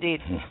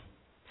 Indeed.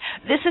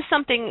 This is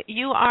something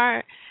you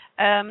are...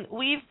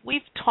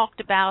 we've talked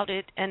about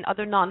it, and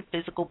other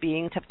non-physical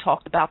beings have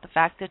talked about the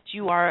fact that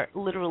you are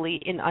literally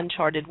in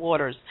uncharted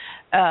waters,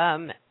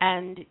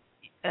 and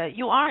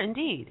you are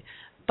indeed.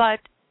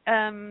 But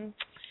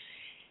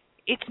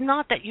it's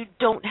not that you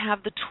don't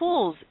have the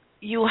tools.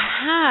 You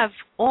have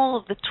all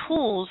of the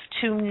tools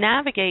to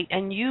navigate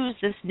and use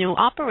this new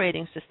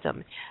operating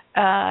system.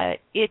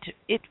 It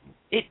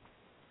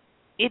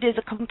is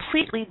a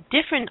completely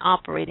different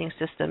operating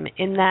system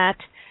in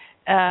that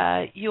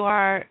you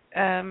are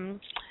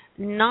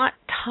not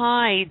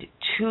tied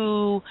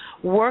to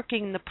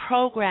working the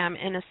program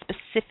in a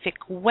specific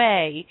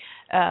way,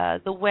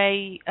 the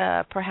way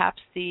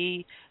perhaps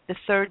the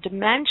third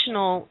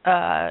dimensional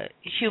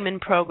human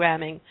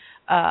programming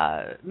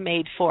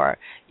made for.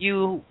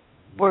 You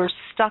were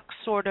stuck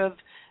sort of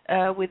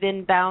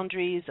within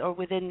boundaries or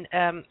within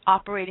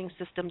operating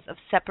systems of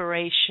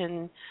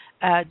separation,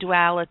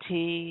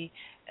 duality,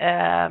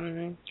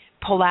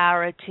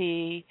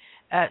 polarity,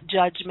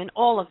 judgment,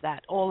 all of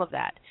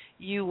that.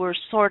 You were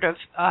sort of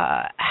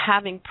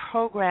having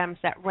programs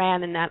that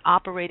ran in that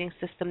operating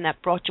system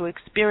that brought you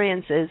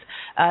experiences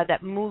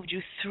that moved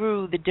you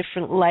through the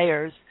different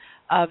layers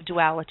of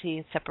duality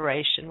and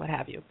separation, what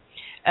have you.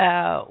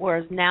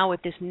 Whereas now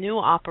with this new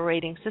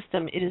operating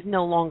system, it is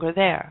no longer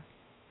there.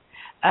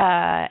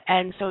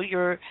 And so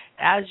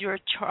as you're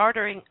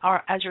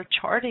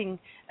charting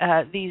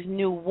these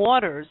new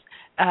waters,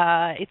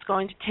 it's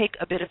going to take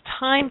a bit of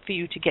time for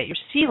you to get your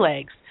sea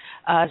legs.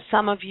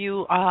 Some of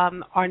you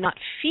are not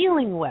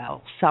feeling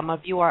well. Some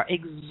of you are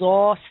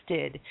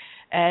exhausted,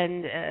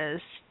 and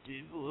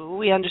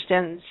we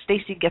understand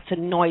Stacy gets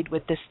annoyed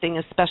with this thing,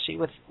 especially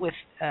with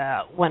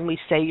when we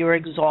say you're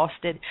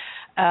exhausted,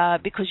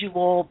 because you've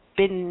all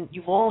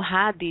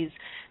had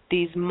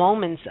these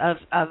moments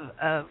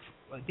of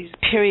these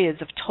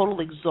periods of total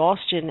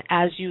exhaustion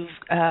as you've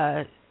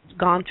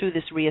gone through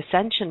this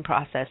reascension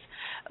process.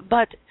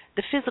 But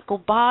the physical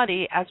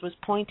body, as was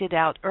pointed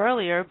out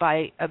earlier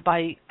by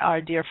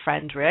our dear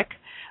friend Rick,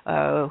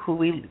 who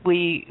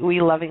we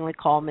lovingly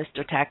call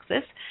Mr.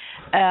 Texas,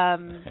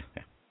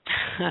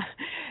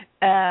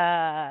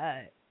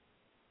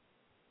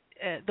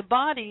 the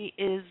body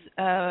is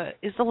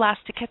the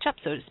last to catch up,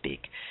 so to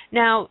speak.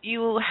 Now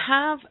you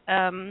have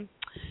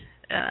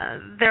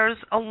there's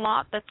a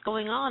lot that's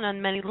going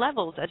on many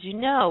levels. As you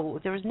know,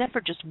 there is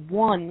never just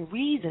one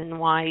reason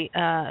why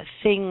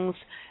things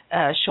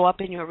show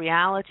up in your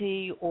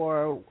reality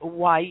or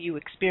why you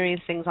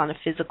experience things on a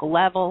physical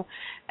level.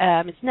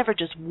 It's never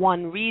just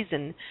one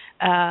reason.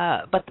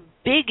 But the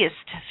biggest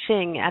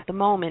thing at the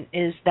moment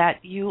is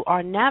that you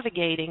are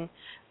navigating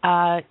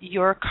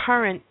your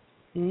current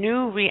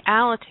new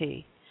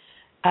reality,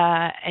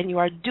 and you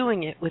are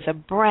doing it with a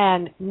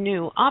brand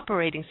new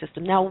operating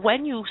system. Now,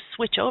 when you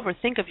switch over,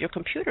 think of your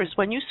computers.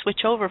 When you switch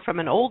over from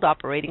an old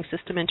operating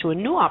system into a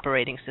new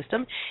operating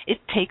system, it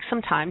takes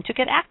some time to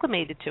get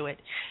acclimated to it.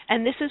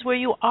 And this is where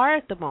you are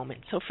at the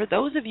moment. So for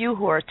those of you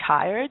who are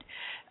tired,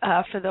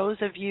 for those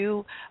of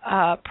you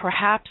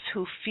perhaps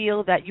who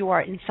feel that you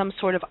are in some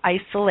sort of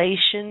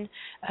isolation,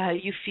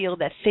 you feel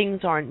that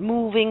things aren't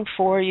moving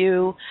for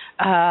you,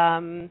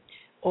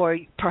 or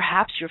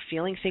perhaps you're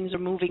feeling things are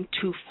moving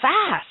too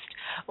fast.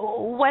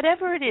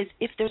 Whatever it is,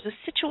 if there's a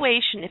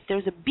situation, if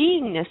there's a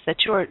beingness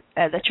that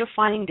you're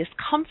finding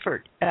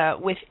discomfort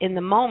with in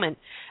the moment,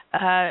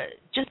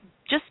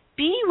 just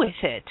be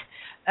with it,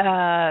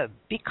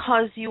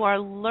 because you are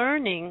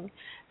learning.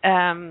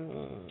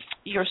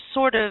 You're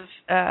sort of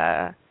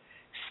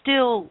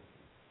still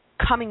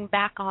coming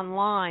back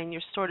online.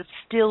 You're sort of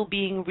still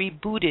being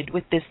rebooted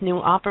with this new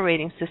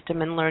operating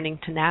system and learning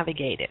to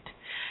navigate it.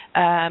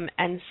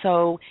 And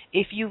so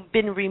if you've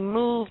been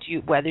removed,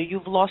 whether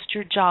you've lost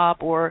your job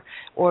or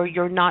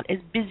you're not as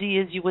busy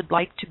as you would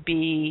like to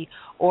be,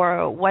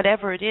 or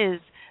whatever it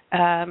is,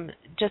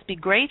 just be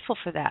grateful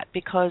for that,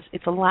 because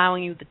it's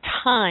allowing you the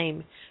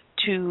time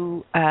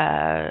to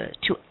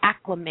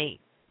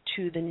acclimate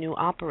to the new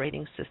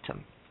operating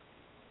system.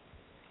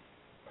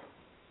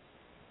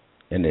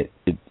 and it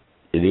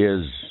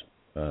is.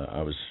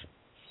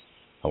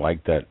 I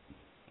like that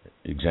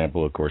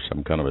example. Of course,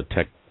 I'm kind of a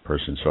tech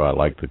person, so I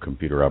like the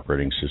computer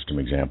operating system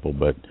example.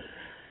 But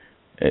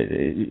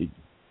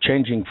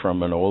changing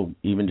from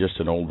even just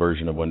an old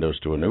version of Windows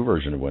to a new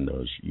version of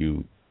Windows,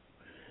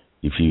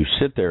 if you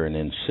sit there and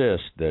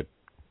insist that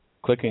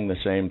clicking the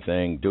same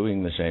thing,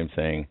 doing the same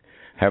thing,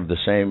 have the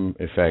same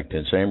effect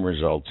and same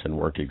results and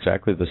work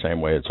exactly the same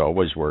way it's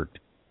always worked,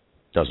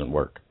 doesn't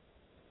work.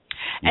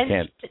 You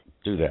can't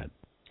do that.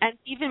 And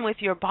even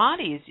with your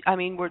bodies, I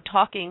mean, we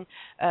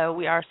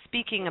are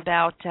speaking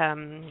about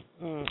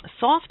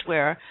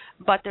software,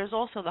 but there's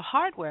also the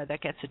hardware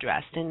that gets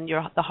addressed. And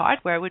the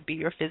hardware would be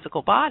your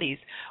physical bodies,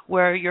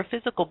 where your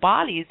physical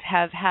bodies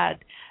have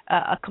had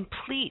a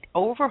complete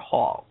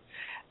overhaul.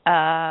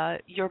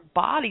 Your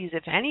bodies,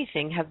 if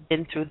anything, have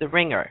been through the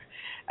ringer.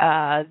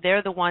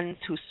 They're the ones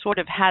who sort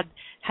of had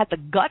the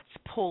guts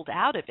pulled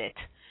out of it,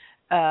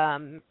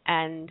 and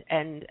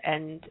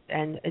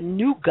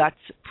new guts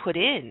put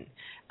in.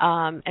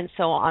 And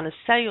so on a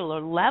cellular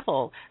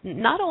level,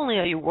 not only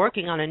are you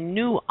working on a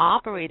new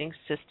operating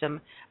system,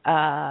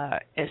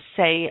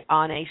 say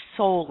on a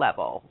soul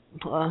level,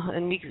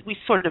 and we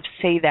sort of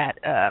say that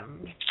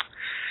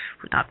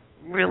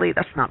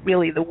that's not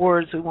really the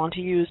words we want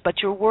to use, but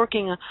you're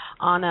working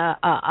on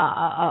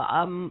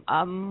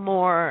a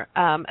more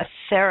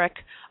etheric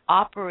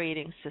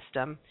operating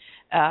system,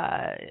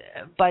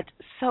 but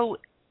so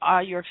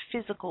are your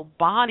physical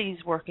bodies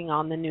working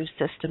on the new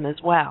system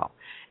as well.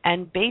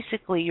 And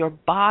basically your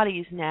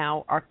bodies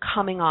now are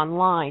coming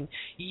online.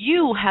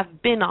 You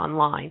have been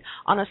online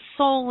on a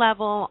soul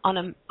level,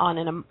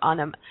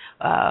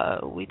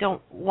 we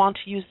don't want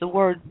to use the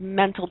word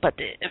mental, but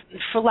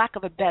for lack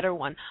of a better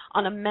one,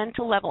 on a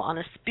mental level, on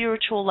a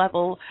spiritual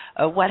level,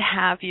 what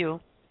have you.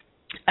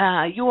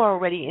 You are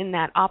already in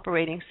that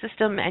operating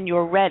system, and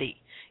you're ready.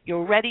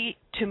 You're ready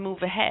to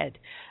move ahead.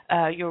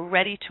 You're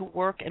ready to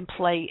work and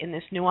play in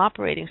this new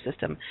operating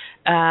system.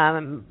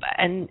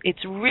 And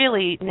it's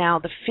really now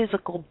the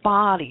physical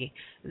body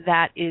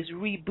that is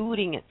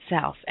rebooting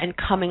itself and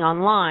coming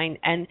online.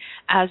 And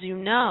as you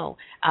know,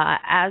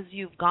 as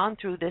you've gone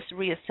through this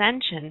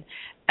reascension,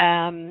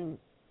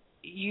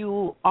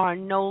 you are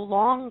no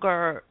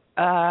longer,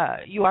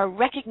 you are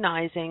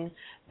recognizing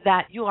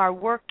that you are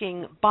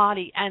working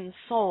body and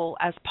soul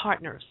as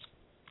partners.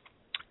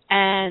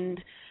 And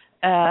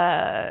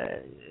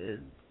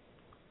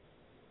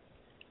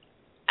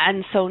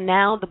so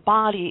now the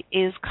body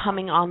is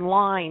coming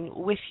online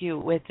with you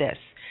with this.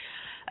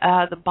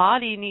 The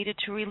body needed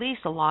to release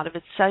a lot of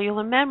its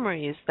cellular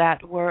memories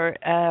that were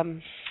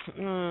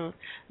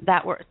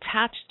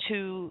attached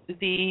to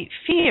the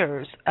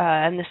fears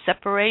and the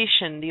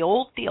separation, the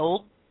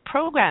old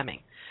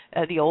programming,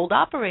 the old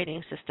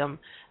operating system.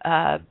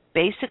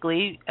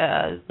 Basically,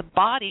 the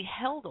body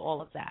held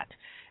all of that.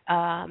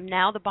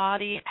 Now the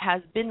body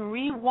has been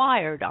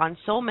rewired on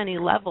so many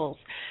levels.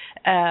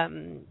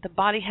 The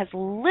body has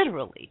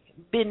literally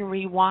been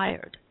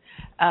rewired.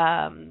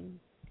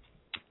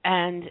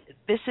 And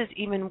this is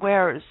even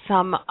where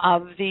some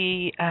of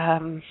the,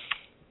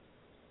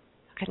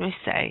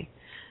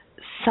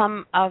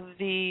 some of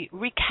the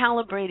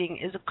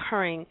recalibrating is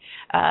occurring.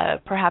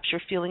 Perhaps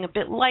you're feeling a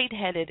bit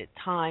lightheaded at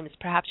times.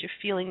 Perhaps you're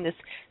feeling this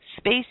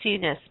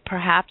spaciness.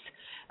 Perhaps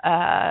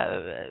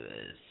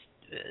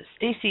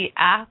Stacy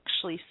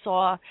actually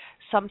saw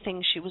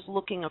something. She was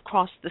looking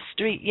across the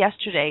street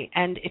yesterday,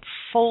 and it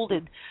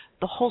folded,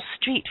 the whole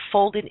street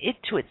folded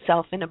into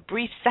itself in a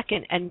brief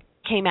second and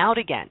came out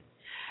again.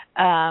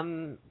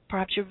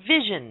 Perhaps your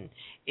vision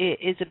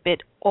is a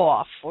bit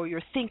off, or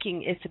your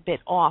thinking is a bit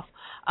off.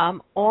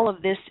 All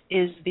of this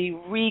is the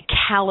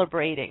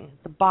recalibrating,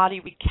 the body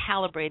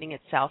recalibrating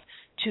itself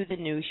to the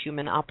new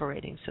human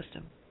operating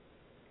system.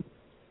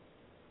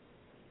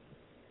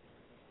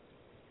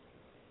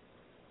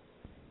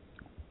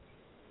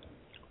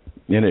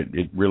 And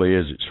it really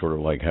is. It's sort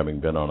of like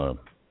having been on a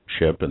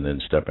ship and then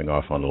stepping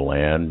off onto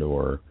land,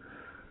 or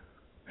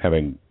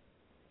having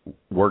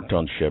worked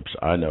on ships.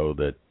 I know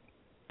that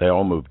they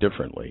all move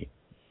differently,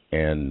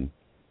 and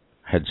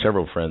had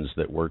several friends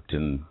that worked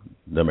in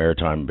the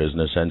maritime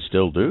business and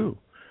still do,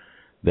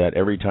 that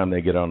every time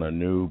they get on a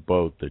new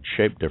boat that's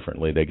shaped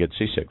differently, they get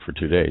seasick for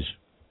 2 days.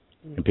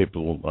 Mm-hmm. And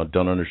people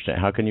don't understand,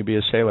 how can you be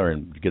a sailor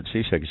and get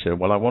seasick? I said,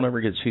 well, I won't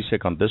ever get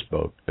seasick on this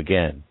boat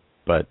again,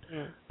 but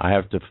I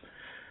have to...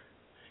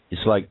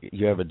 It's like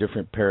you have a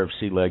different pair of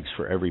sea legs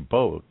for every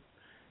boat,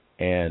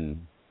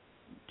 and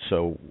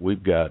so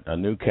we've got a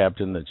new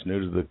captain that's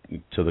new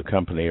to the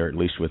company, or at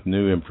least with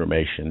new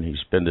information.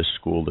 He's been to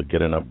school to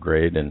get an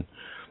upgrade, and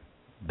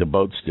the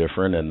boat's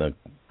different, and the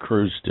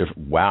crew's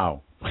different.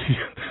 Wow.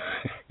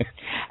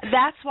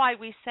 That's why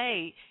we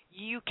say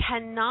you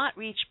cannot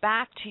reach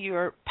back to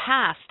your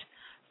past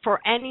for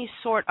any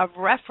sort of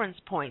reference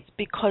points,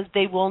 because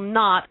they will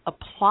not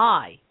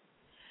apply.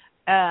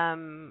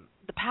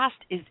 The past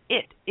is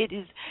it. It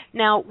is.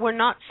 Now, we're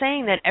not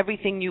saying that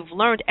everything you've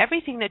learned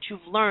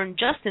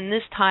just in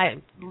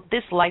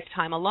this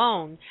lifetime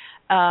alone,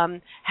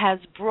 has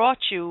brought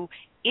you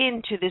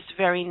into this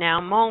very now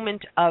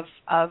moment of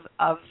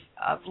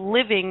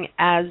living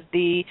as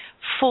the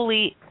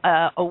fully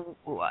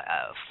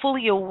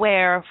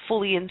aware,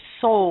 fully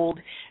ensouled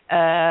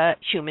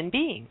human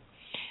being.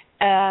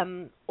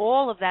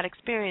 All of that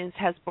experience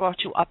has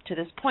brought you up to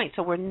this point.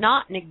 So we're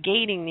not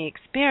negating the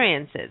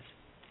experiences,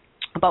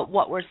 but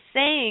what we're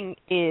saying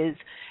is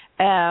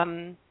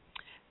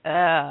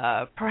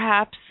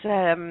perhaps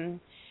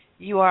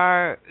you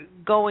are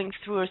going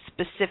through a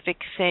specific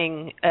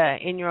thing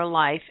in your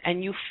life,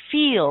 and you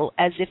feel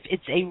as if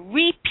it's a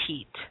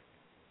repeat,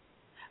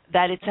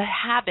 that it's a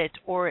habit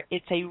or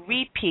it's a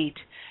repeat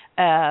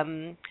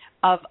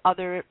of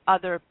other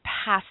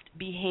past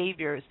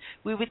behaviors.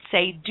 We would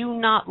say do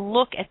not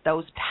look at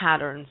those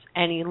patterns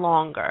any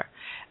longer.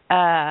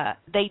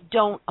 They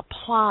don't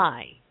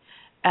apply.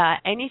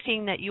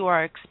 Anything that you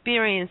are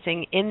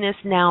experiencing in this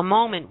now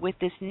moment with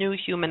this new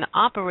human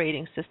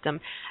operating system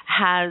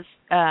has,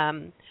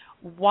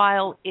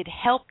 while it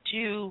helped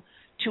you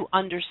to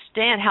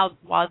understand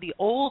while the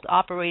old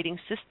operating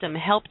system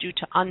helped you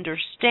to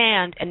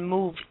understand and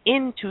move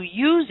into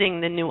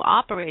using the new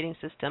operating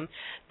system,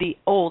 the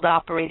old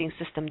operating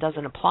system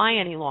doesn't apply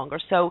any longer.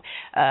 So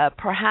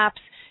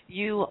perhaps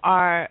you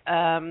have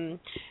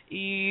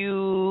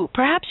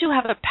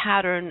a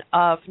pattern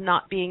of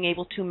not being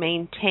able to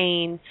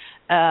maintain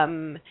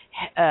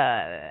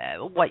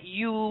what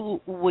you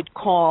would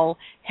call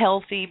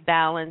healthy,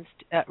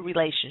 balanced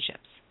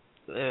relationships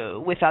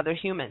with other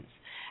humans.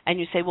 And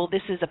you say, well,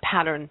 this is a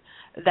pattern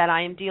that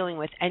I am dealing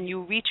with. And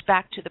you reach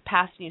back to the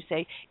past and you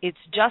say, it's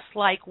just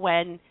like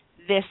when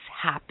this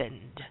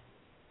happened.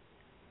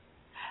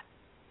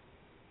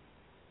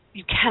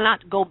 You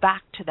cannot go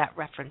back to that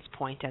reference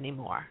point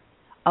anymore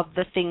of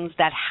the things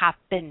that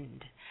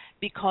happened,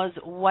 because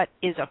what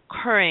is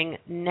occurring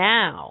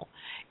now,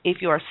 if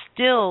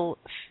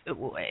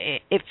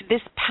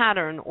this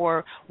pattern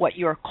or what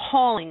you're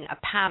calling a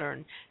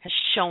pattern has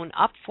shown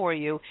up for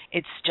you,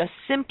 it's just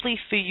simply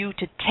for you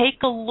to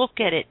take a look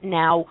at it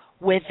now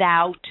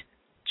without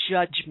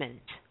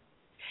judgment.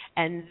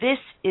 And this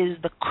is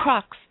the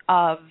crux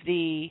of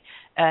the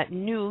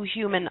new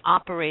human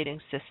operating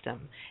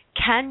system.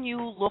 Can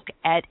you look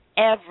at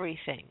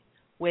everything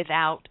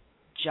without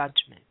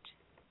judgment?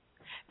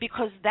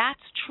 Because that's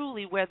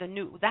truly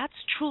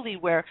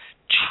where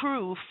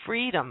true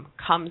freedom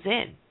comes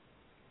in.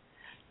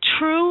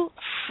 True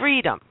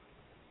freedom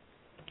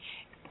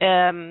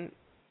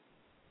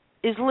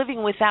is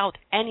living without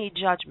any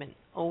judgment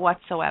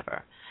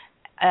whatsoever.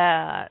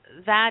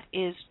 That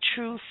is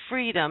true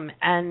freedom,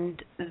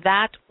 and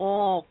that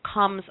all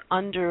comes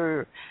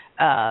under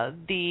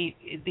the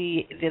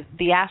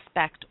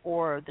aspect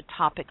or the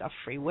topic of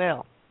free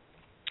will.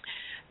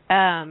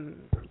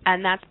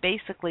 And that's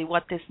basically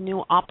what this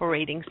new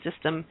operating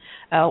system,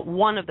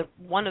 one of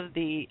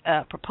the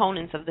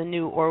proponents of the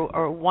new,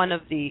 or one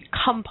of the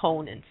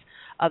components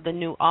of the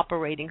new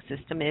operating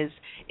system is,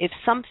 if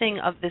something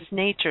of this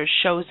nature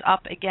shows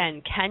up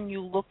again, can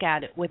you look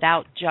at it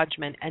without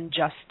judgment and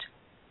just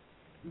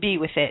be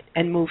with it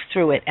and move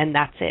through it, and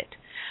that's it,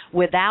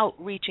 without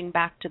reaching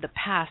back to the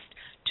past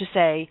to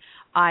say,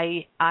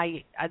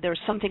 there's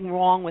something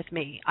wrong with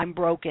me, I'm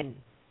broken.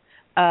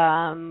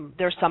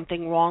 There's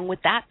something wrong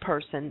with that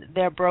person,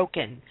 they're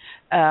broken.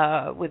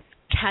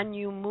 Can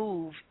you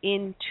move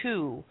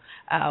into,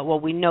 well,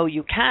 we know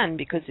you can,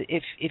 because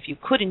if you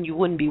couldn't, you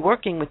wouldn't be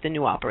working with the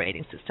new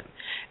operating system.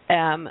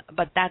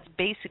 But that's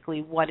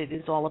basically what it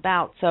is all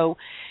about. So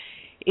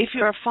if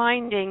you're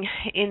finding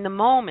in the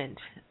moment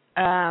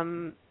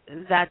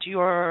that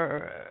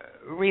your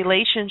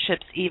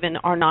relationships even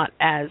are not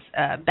as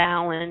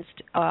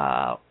balanced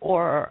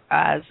or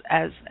as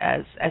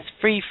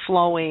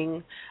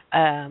free-flowing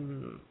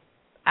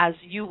as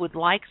you would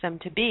like them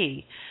to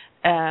be,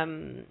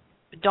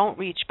 don't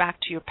reach back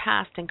to your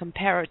past and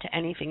compare it to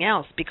anything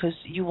else, because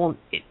you won't.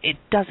 It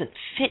doesn't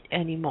fit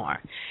anymore.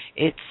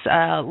 It's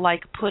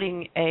like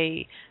putting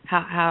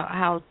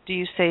how do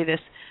you say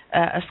this?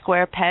 A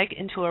square peg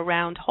into a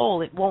round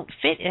hole. It won't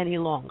fit any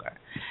longer.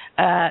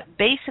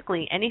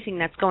 Basically, anything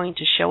that's going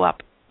to show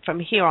up from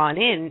here on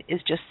in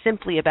is just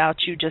simply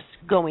about you just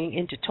going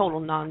into total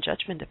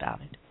non-judgment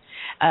about it.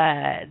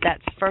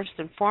 That's first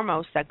and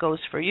foremost. That goes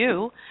for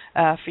you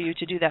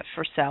to do that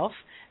for self.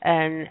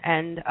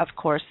 And of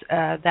course,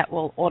 that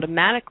will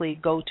automatically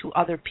go to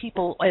other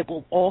people. It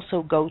will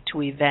also go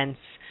to events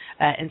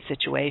and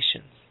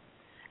situations.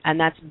 And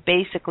that's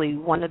basically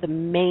one of the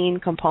main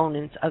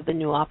components of the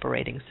new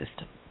operating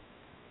system.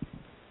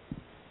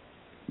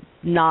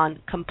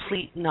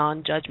 Complete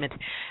non-judgment.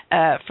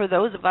 For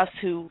those of us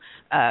who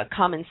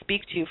come and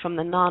speak to you from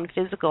the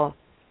non-physical,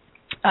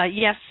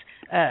 yes,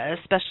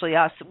 especially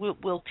us,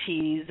 we'll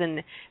tease,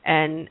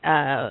 and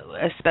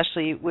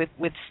especially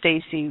with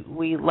Stacy,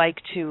 we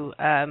like to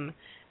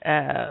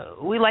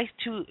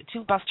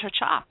bust her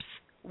chops.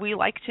 We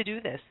like to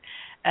do this,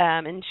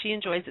 and she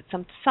enjoys it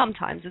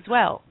sometimes as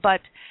well.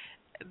 But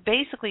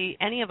basically,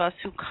 any of us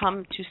who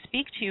come to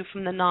speak to you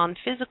from the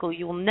non-physical,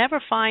 you will never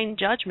find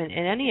judgment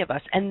in any of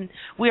us, and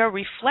we are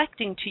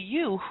reflecting to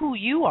you who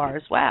you are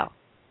as well.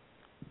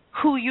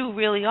 who you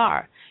really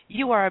are.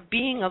 You are a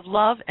being of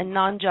love and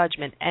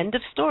non-judgment. End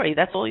of story.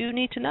 That's all you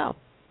need to know.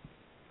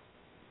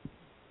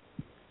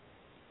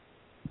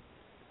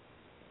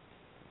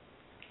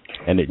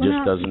 And it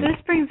just doesn't this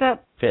brings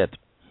up fit.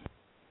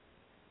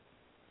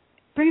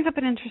 Brings up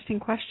an interesting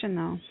question,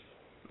 though.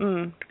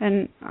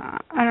 And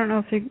I don't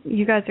know if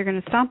you guys are going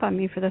to stomp on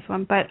me for this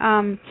one, but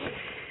I'm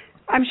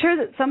sure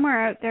that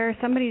somewhere out there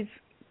somebody's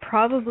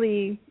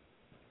probably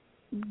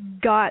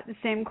got the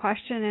same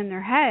question in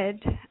their head,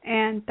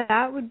 and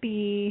that would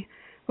be,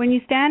 when you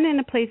stand in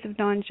a place of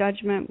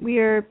non-judgment, we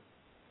are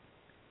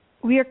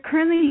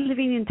currently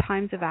living in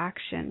times of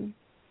action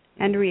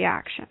and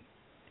reaction,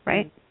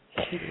 right?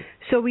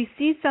 So we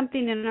see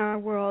something in our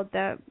world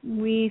that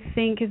we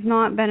think is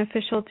not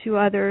beneficial to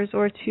others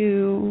or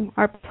to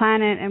our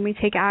planet, and we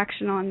take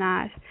action on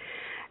that.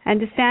 And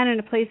to stand in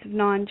a place of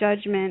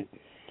non-judgment,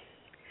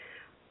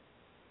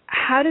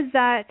 how does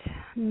that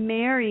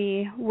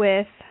marry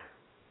with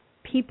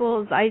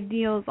people's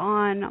ideals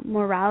on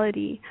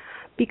morality?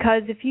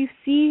 Because if you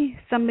see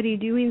somebody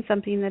doing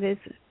something that is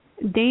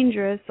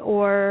dangerous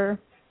or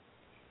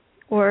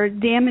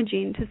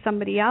damaging to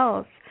somebody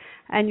else,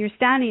 and you're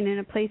standing in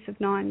a place of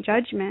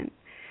non-judgment,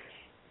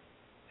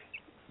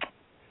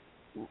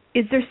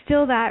 is there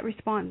still that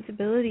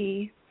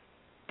responsibility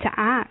to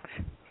act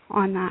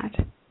on that?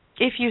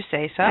 If you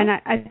say so. And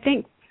I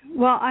think,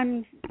 well,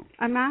 I'm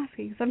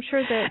asking because I'm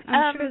sure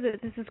that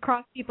this has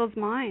crossed people's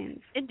minds.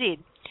 Indeed.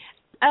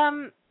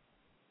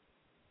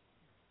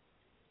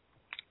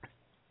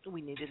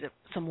 We needed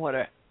some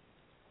water.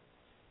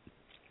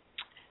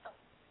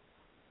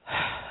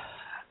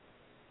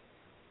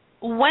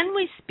 When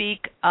we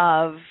speak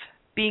of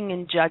being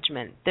in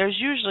judgment, there's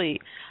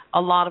usually a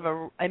lot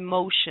of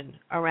emotion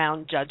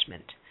around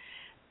judgment.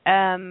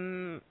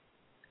 And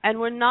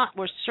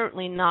we're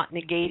certainly not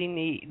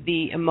negating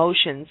the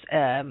emotions.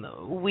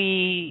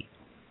 We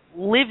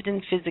lived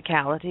in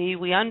physicality.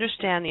 We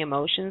understand the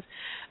emotions.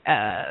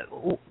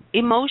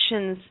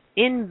 Emotions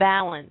in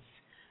balance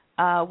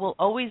will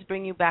always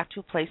bring you back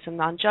to a place of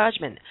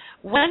non-judgment.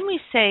 When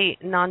we say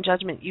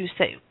non-judgment, you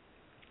say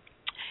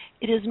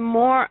it is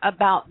more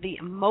about the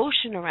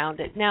emotion around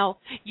it. Now,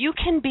 you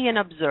can be an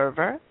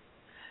observer.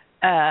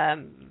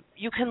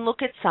 You can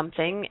look at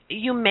something.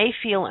 You may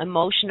feel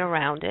emotion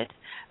around it,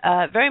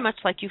 very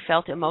much like you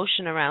felt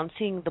emotion around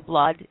seeing the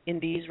blood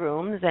in these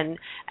rooms,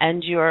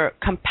 and your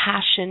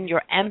compassion,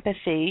 your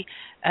empathy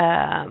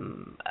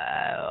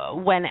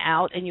went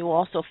out, and you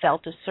also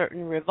felt a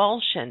certain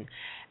revulsion.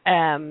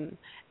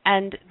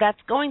 And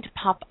that's going to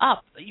pop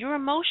up. Your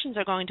emotions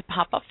are going to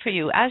pop up for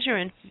you as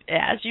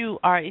you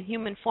are in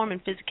human form and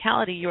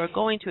physicality. You are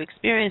going to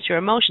experience your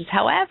emotions.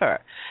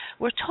 However,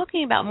 we're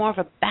talking about more of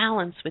a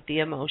balance with the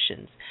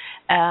emotions.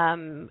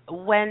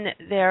 When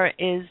there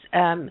is,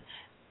 and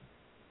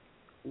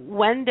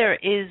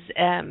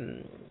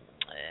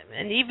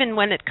even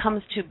when it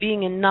comes to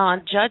being in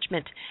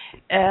non-judgment,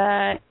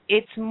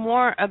 it's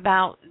more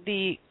about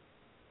the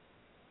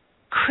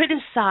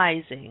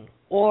criticizing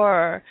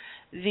or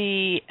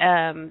the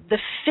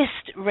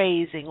fist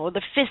raising or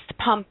the fist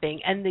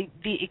pumping and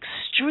the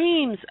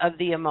extremes of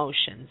the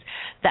emotions.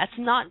 That's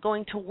not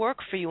going to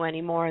work for you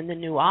anymore in the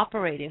new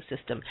operating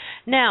system.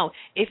 Now,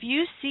 if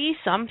you see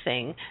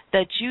something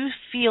that you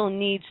feel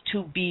needs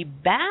to be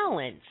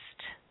balanced,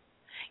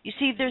 you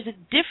see, there's a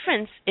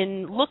difference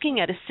in looking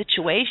at a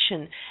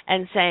situation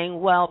and saying,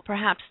 well,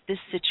 perhaps this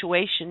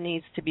situation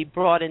needs to be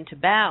brought into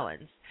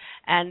balance.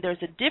 And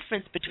there's a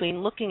difference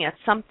between looking at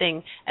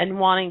something and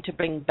wanting to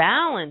bring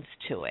balance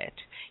to it.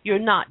 You're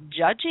not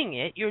judging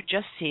it. You're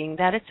just seeing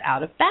that it's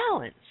out of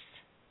balance.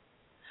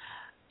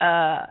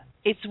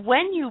 It's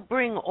when you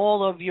bring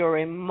all of your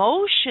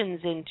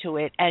emotions into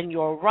it, and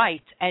you're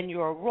right and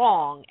you're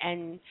wrong,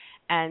 and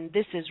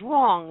this is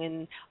wrong,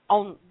 and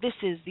this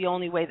is the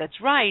only way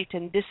that's right,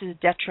 and this is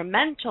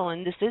detrimental,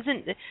 and this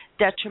isn't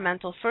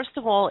detrimental. First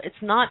of all,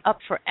 it's not up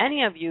for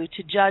any of you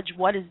to judge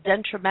what is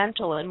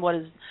detrimental and what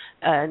is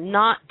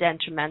not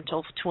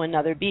detrimental to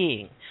another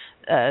being.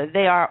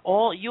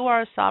 You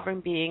are a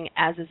sovereign being,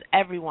 as is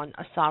everyone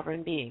a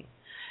sovereign being.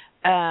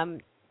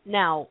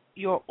 Now,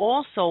 you're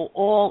also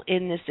all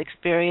in this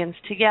experience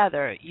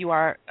together. You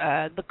are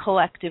the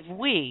collective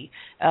we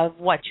of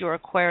what your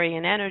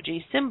Aquarian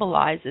energy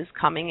symbolizes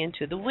coming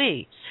into the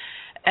we.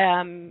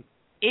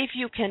 If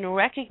you can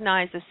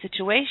recognize a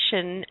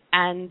situation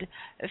and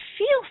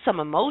feel some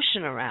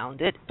emotion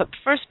around it, but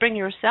first bring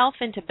yourself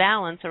into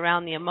balance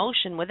around the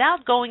emotion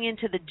without going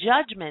into the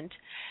judgment.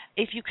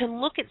 If you can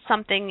look at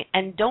something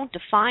and don't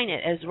define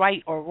it as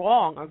right or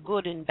wrong or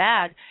good and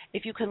bad,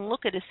 if you can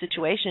look at a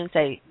situation and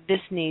say,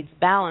 this needs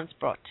balance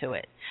brought to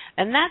it.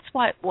 And that's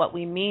what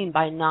we mean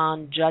by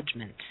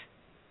non-judgment.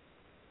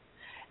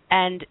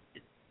 And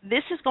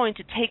this is going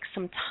to take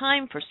some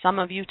time for some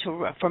of you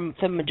from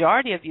the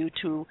majority of you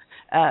to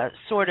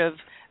sort of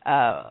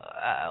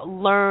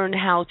learn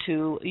how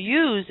to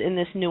use in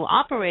this new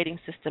operating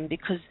system,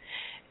 because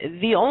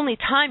the only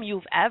time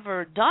you've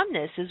ever done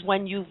this is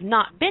when you've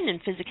not been in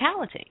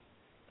physicality.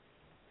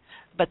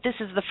 But this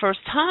is the first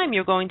time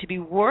you're going to be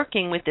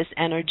working with this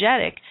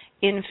energetic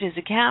in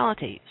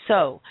physicality.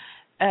 So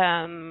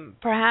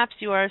perhaps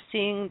you are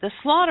seeing the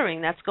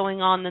slaughtering that's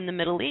going on in the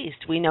Middle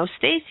East. We know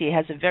Stacy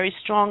has a very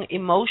strong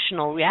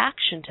emotional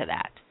reaction to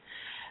that.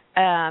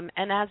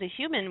 And as a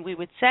human, we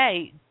would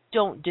say,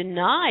 don't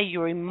deny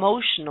your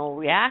emotional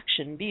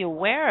reaction. Be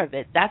aware of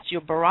it. That's your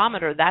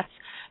barometer. That's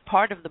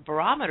part of the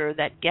barometer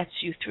that gets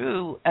you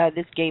through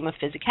this game of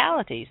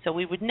physicality. So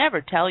we would never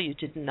tell you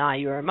to deny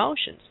your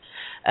emotions.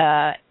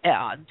 To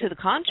the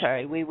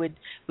contrary, we would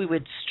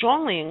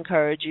strongly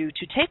encourage you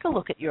to take a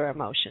look at your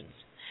emotions.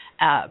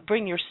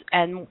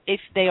 And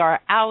if they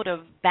are out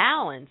of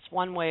balance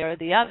one way or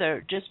the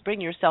other, just bring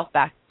yourself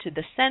back to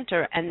the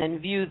center and then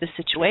view the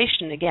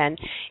situation again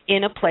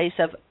in a place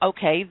of,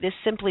 okay, this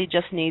simply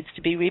just needs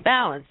to be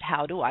rebalanced.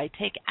 How do I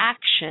take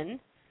action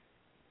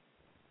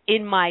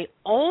in my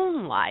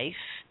own life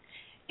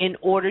in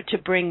order to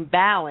bring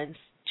balance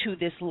to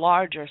this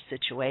larger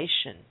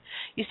situation?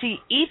 You see,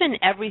 even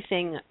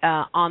everything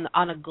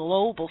on a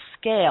global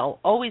scale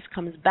always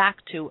comes back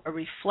to a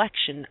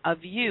reflection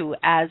of you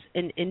as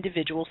an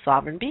individual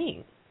sovereign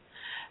being.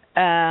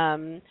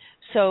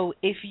 So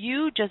if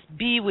you just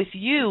be with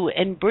you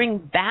and bring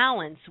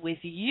balance with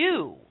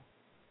you,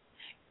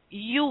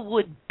 you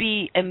would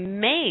be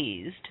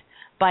amazed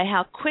by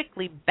how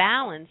quickly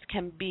balance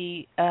can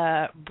be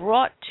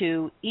brought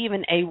to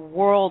even a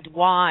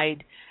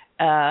worldwide,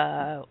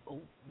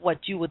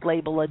 what you would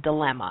label a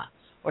dilemma,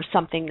 or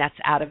something that's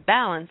out of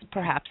balance,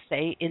 perhaps,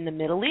 say, in the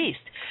Middle East.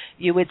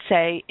 You would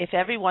say, if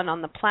everyone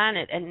on the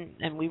planet,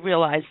 and we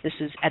realize this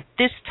is at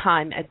this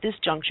time, at this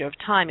juncture of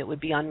time, it would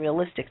be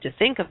unrealistic to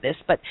think of this,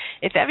 but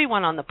if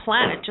everyone on the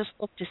planet just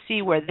looked to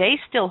see where they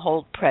still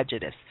hold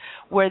prejudice,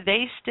 where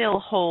they still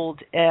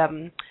hold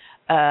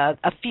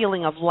a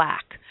feeling of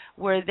lack,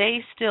 where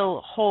they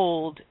still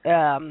hold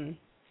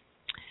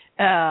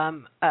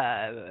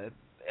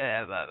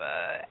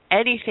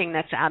anything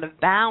that's out of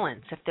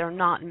balance, if they're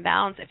not in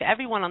balance, if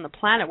everyone on the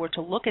planet were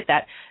to look at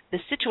that, the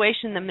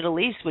situation in the Middle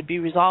East would be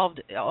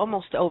resolved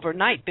almost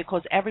overnight,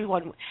 because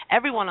everyone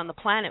on the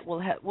planet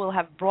will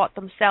have brought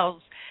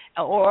themselves,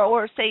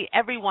 or say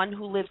everyone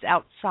who lives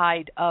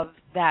outside of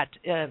that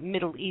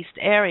Middle East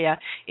area,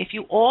 if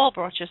you all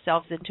brought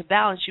yourselves into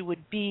balance, you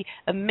would be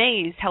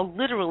amazed how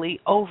literally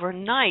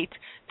overnight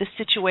the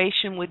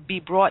situation would be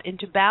brought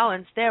into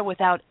balance there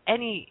without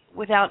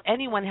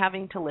anyone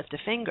having to lift a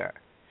finger.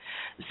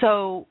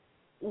 So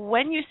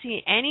when you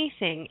see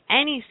anything,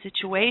 any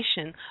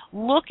situation,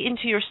 look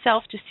into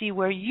yourself to see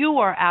where you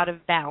are out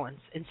of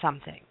balance in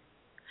something.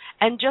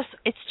 And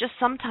it's just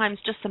sometimes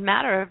just a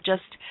matter of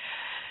just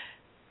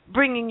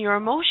bringing your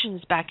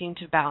emotions back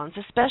into balance,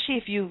 especially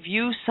if you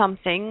view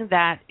something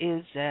that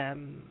is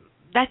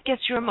that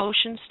gets your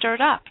emotions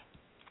stirred up.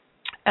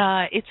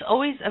 It's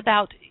always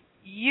about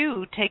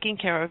you taking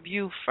care of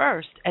you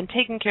first, and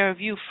taking care of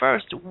you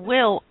first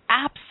will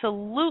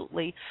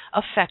absolutely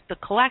affect the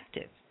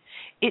collective.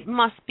 It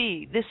must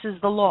be. This is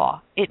the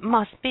law. It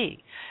must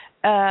be.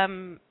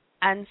 And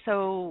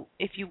so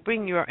if you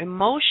bring your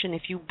emotion,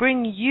 if you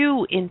bring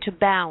you into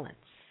balance,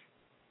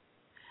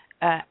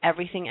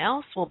 everything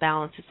else will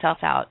balance itself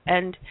out.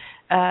 And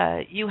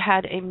you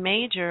had a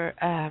major,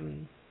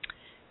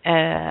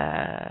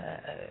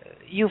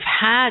 you've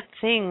had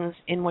things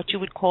in what you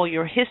would call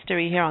your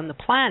history here on the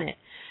planet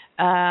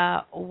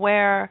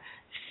where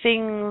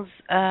things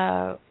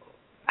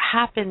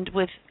happened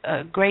with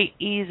great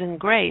ease and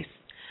grace,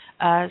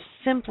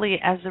 simply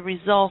as a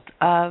result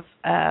of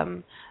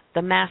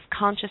the mass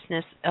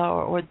consciousness,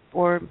 the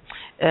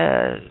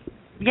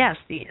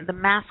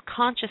mass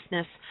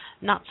consciousness,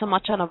 not so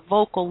much on a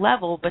vocal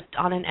level, but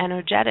on an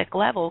energetic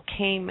level,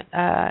 came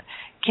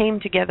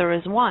together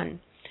as one,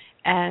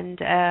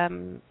 and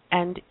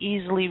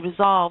easily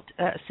resolved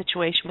a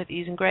situation with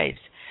ease and grace.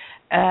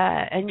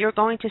 And you're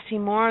going to see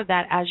more of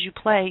that as you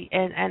play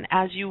and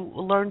as you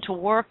learn to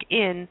work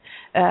in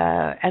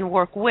and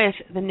work with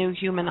the new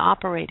human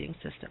operating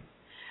system.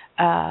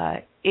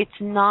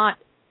 It's not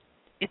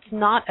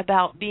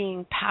about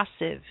being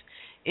passive.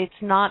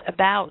 It's not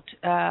about,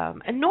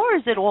 and nor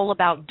is it all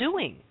about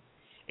doing.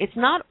 It's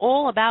not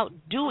all about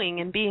doing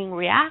and being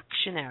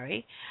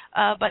reactionary,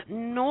 but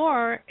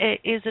nor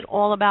is it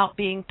all about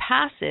being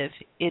passive.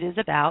 It is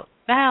about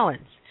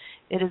balance.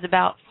 It is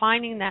about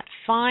finding that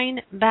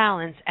fine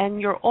balance, and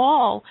you're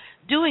all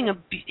doing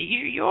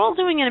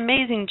an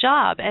amazing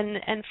job.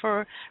 And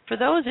for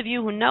those of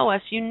you who know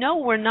us, you know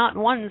we're not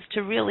ones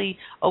to really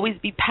always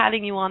be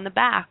patting you on the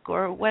back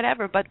or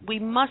whatever, but we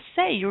must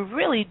say you're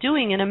really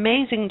doing an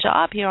amazing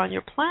job here on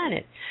your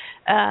planet.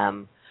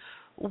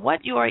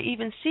 What you are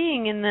even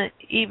seeing in the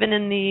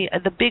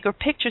bigger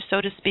picture, so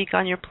to speak,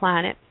 on your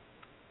planet,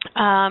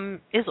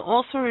 is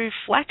also a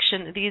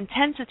reflection, the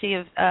intensity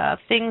of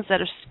things that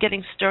are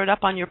getting stirred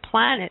up on your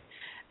planet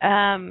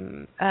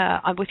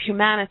with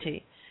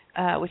humanity.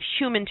 with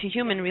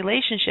human-to-human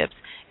relationships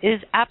is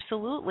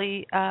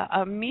absolutely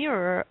a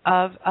mirror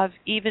of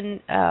even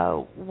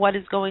what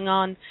is going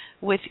on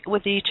with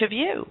each of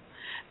you.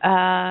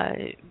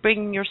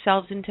 Bringing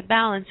yourselves into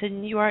balance,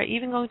 and you are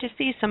even going to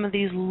see some of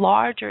these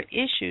larger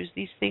issues,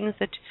 these things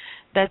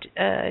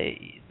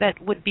that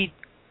would be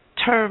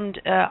termed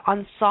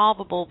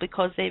unsolvable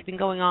because they've been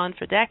going on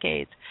for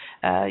decades.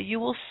 You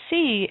will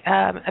see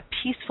a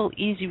peaceful,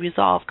 easy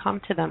resolve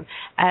come to them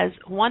as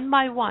one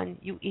by one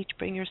you each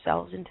bring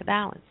yourselves into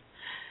balance.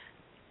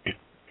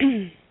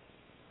 And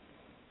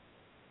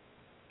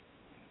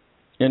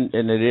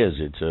it is.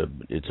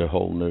 It's a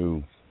whole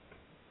new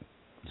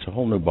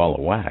ball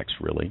of wax,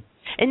 really.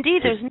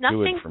 Indeed, there's nothing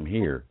do it from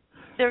here.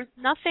 There's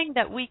nothing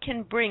that we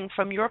can bring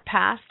from your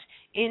past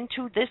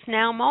into this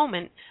now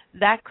moment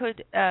that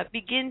could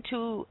begin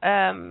to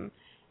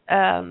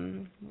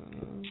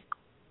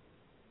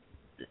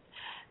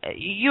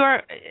you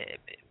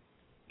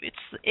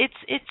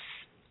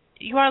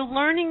are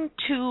learning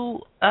to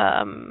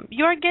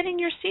you are getting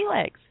your sea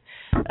legs.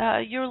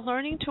 You're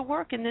learning to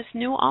work in this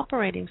new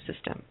operating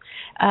system,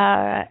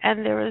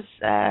 and there is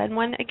and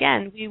when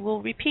again we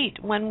will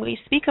repeat, when we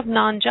speak of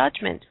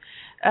non-judgment,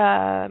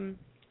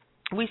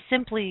 we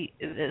simply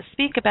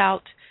speak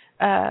about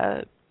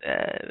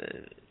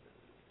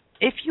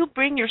if you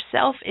bring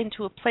yourself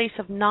into a place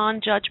of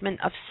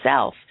non-judgment of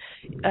self,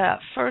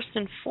 first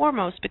and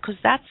foremost, because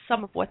that's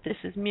some of what this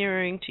is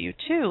mirroring to you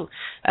too.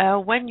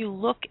 When you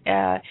look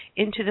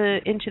into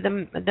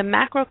the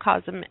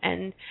macrocosm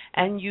and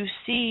you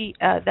see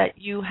that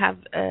you have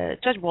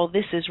judged, well,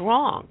 this is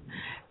wrong.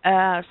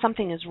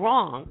 Something is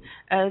wrong.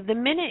 The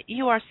minute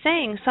you are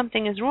saying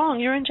something is wrong,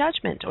 you're in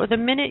judgment. Or the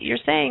minute you're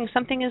saying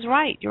something is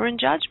right, you're in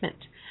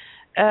judgment.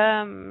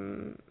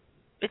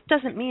 It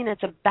doesn't mean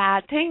it's a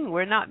bad thing.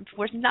 We're not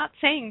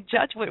saying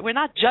judge. We're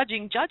not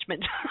judging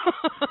judgment.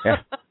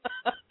 Yeah.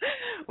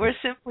 We're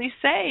simply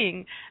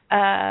saying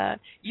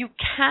you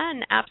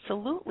can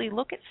absolutely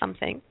look at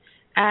something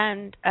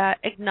and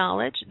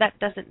acknowledge that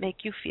doesn't make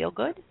you feel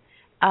good.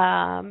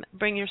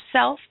 Bring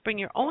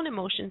your own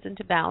emotions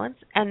into balance,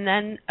 and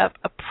then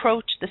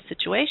approach the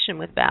situation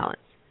with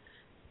balance.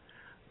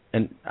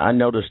 And I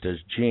noticed as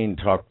Jean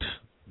talked,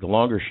 the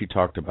longer she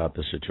talked about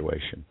the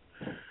situation,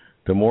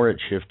 the more it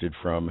shifted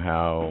from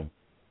how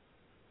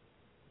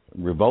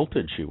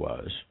revolted she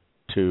was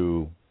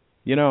to,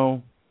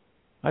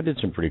 I did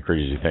some pretty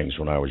crazy things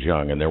when I was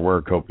young, and there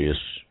were copious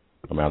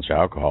amounts of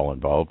alcohol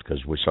involved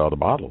because we saw the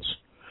bottles,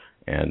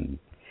 and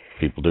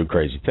people do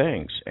crazy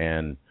things.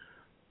 And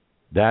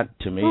that,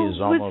 to me,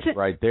 is almost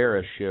right there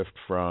a shift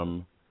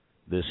from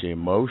this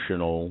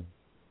emotional,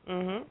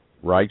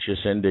 righteous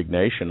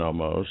indignation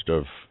almost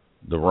of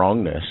the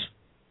wrongness,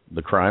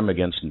 the crime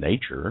against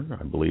nature,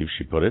 I believe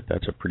she put it.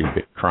 That's a pretty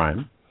big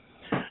crime.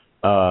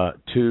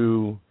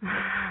 To,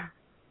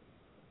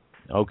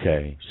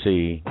 okay,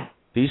 see,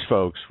 these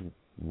folks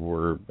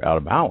were out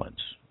of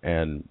balance.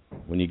 And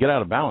when you get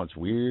out of balance,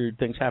 weird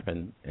things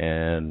happen.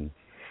 And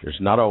there's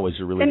not always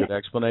a really good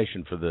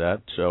explanation for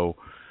that. So,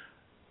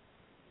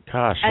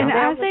 gosh. And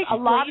there was a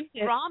lot of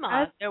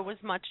drama. There was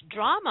much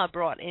drama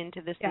brought into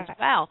this as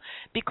well,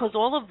 because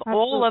all of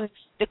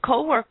the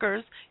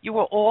coworkers, you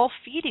were all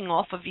feeding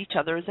off of each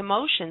other's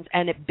emotions,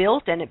 and it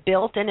built and it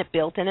built and it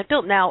built and it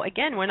built. Now,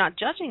 again, we're not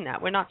judging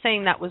that. We're not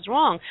saying that was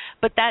wrong,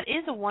 but that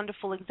is a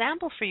wonderful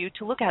example for you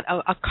to look at,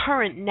 a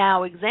current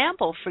now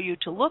example for you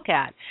to look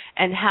at,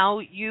 and how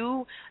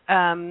you.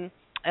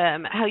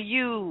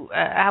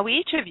 How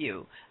each of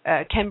you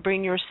can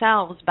bring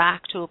yourselves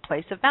back to a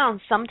place of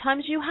balance.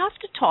 Sometimes you have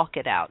to talk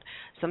it out.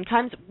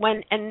 Sometimes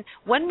when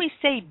we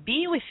say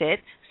be with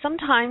it,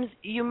 sometimes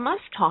you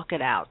must talk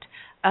it out.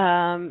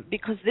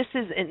 Because this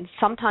is, and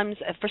sometimes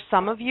for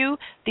some of you,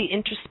 the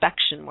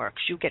introspection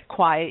works. You get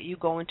quiet, you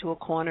go into a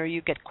corner,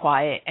 you get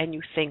quiet, and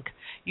you think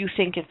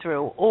it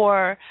through.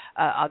 Or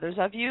others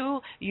of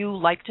you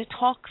like to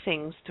talk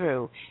things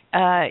through.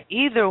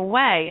 Either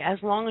way,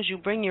 as long as you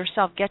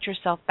get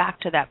yourself back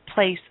to that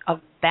place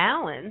of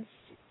balance,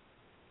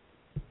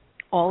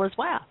 all is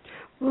well.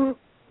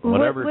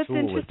 Whatever what's tool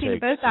interesting it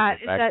takes about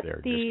that to is get that back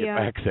there, just get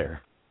back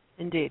there.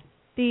 Indeed.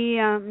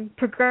 The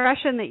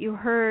progression that you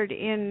heard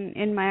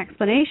in my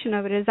explanation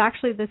of it is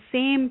actually the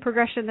same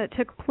progression that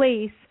took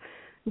place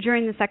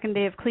during the second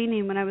day of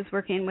cleaning when I was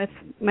working with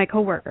my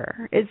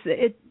coworker.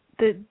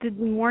 The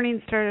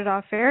morning started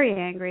off very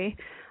angry,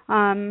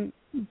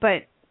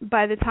 but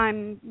by the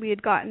time we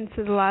had gotten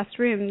to the last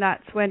room,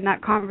 that's when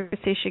that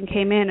conversation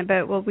came in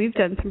about, well, we've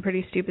done some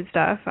pretty stupid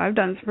stuff. I've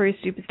done some pretty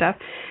stupid stuff,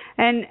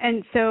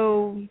 and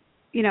so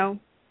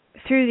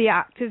through the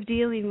act of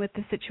dealing with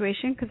the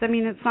situation, because,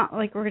 it's not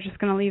like we're just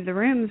going to leave the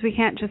rooms. We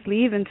can't just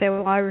leave and say,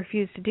 well, I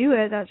refuse to do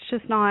it. That's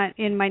just not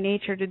in my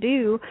nature to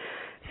do.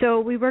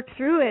 So we worked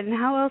through it, and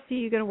how else are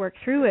you going to work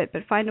through it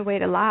but find a way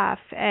to laugh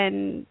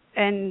and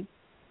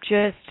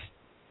just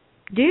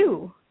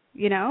do,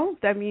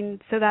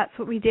 So that's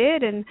what we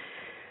did, and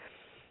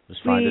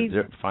just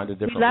find a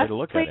different way to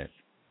look at it.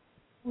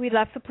 we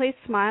left the place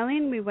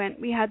smiling.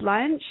 We had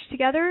lunch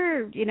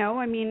together.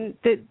 I mean,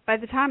 by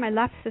the time I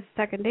left the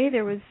second day,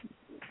 there was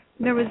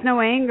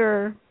no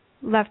anger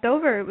left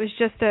over. It was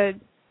just a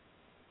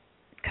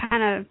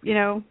kind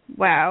of,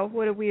 wow,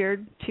 what a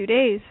weird 2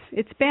 days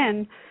it's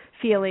been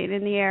feeling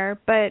in the air.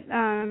 But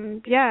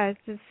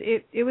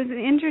it was an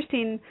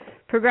interesting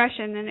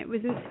progression, and it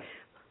was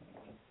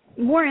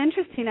more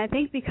interesting, I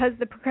think, because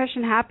the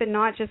progression happened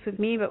not just with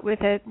me, but with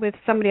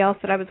somebody else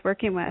that I was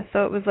working with.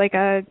 So it was like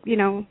there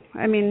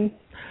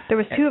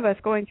was two of us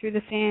going through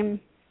the same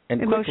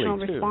emotional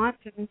response.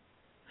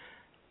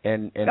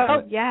 And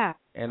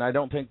I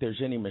don't think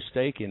there's any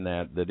mistake in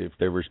that if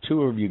there was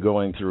two of you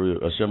going through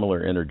a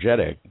similar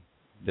energetic,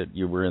 that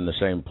you were in the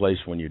same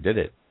place when you did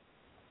it.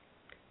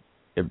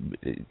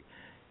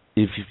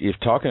 If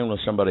talking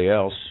with somebody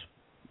else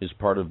is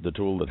part of the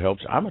tool that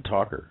helps, I'm a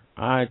talker.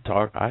 I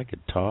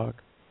could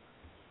talk.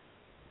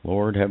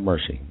 Lord have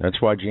mercy.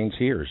 That's why Gene's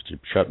here, is to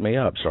shut me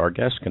up so our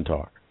guests can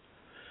talk.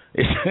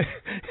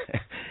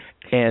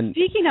 And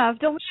speaking of,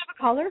 don't we have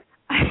a caller?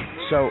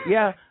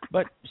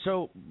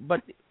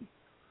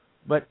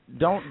 But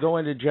don't go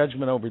into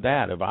judgment over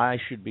that. If I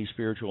should be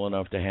spiritual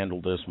enough to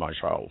handle this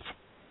myself.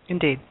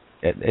 Indeed.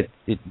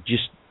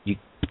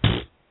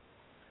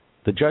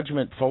 The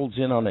judgment folds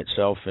in on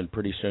itself, and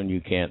pretty soon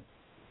you can't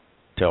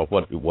tell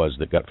what it was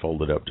that got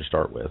folded up to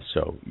start with.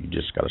 So you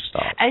just got to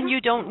stop. And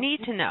you don't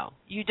need to know.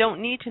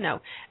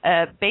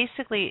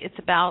 Basically, it's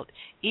about,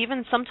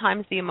 even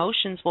sometimes the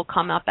emotions will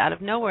come up out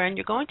of nowhere, and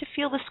you're going to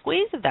feel the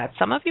squeeze of that.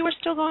 Some of you are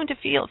still going to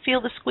feel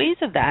the squeeze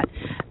of that,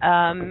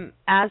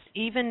 as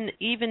even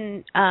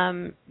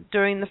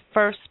during the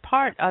first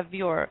part of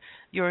your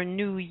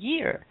new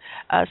year.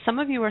 Some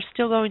of you are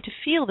still going to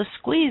feel the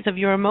squeeze of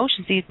your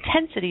emotions, the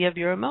intensity of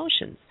your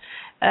emotions.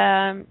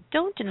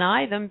 Don't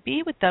deny them.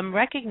 Be with them.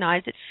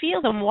 Recognize it.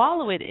 Feel them.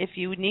 Wallow it if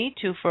you need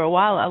to for a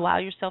while. Allow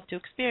yourself to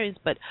experience.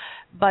 But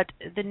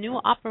the new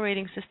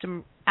operating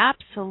system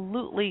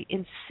absolutely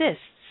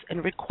insists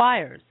and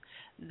requires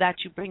that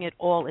you bring it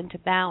all into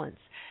balance.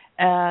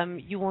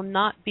 You will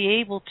not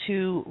be able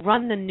to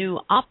run the new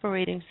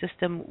operating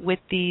system with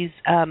these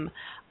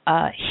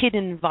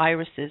hidden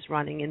viruses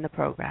running in the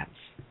programs.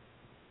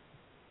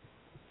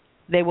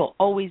 They will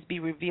always be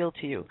revealed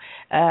to you.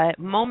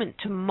 Moment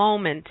to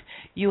moment,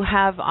 you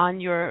have on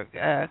your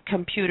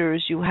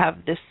computers, you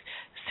have this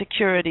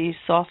security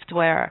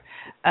software,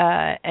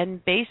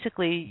 and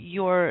basically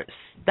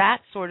that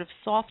sort of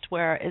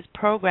software is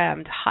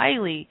programmed,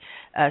 highly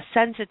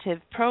sensitive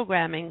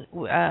programming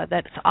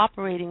that's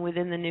operating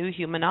within the new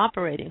human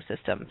operating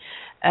system.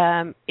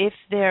 If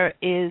there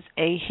is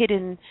a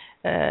hidden,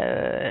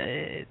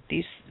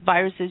 these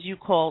viruses you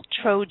call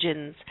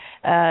Trojans,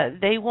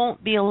 they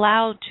won't be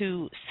allowed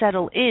to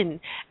settle in.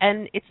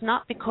 And it's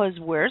not because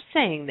we're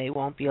saying they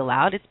won't be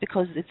allowed, it's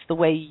because it's the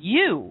way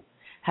you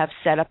have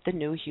set up the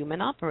new human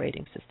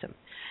operating system.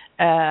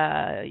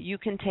 You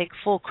can take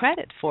full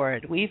credit for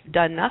it. We've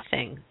done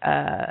nothing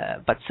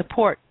but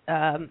support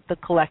the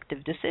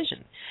collective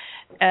decision.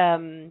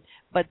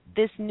 But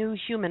this new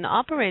human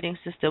operating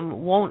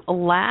system won't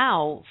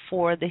allow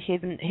for the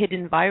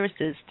hidden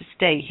viruses to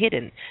stay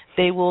hidden.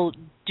 They will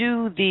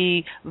do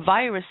the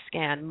virus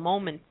scan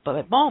moment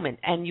by moment,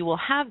 and you will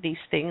have these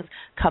things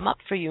come up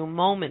for you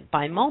moment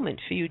by moment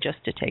for you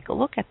just to take a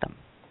look at them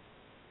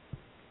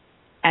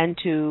and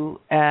to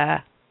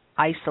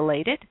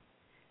isolate it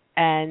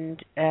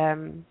and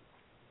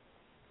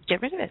get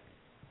rid of it.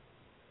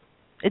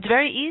 It's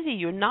very easy.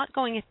 You're not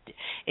going.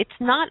 It's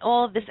not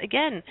all of this.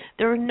 Again,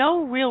 there are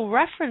no real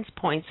reference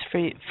points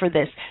for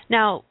this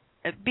now,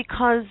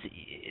 because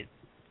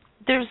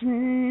there's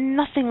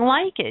nothing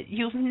like it.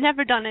 You've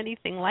never done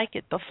anything like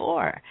it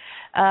before.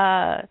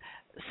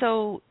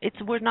 So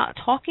we're not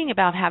talking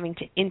about having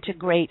to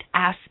integrate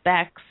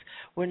aspects.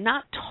 We're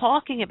not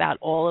talking about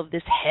all of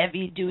this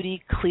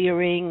heavy-duty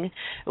clearing.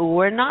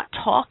 We're not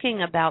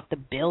talking about the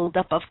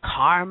buildup of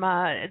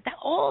karma.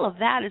 All of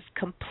that is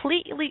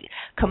completely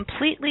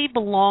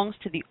belongs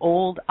to the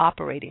old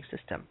operating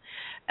system.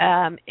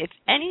 If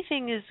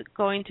anything is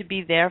going to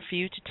be there for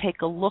you to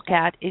take a look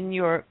at in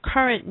your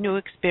current new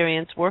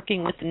experience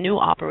working with the new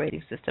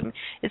operating system,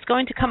 it's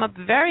going to come up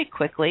very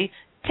quickly.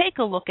 Take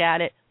a look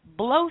at it,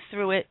 blow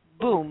through it,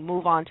 boom,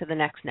 move on to the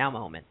next now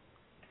moment.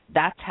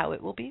 That's how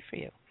it will be for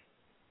you.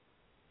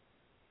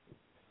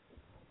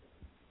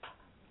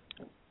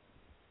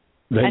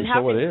 And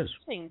how it is.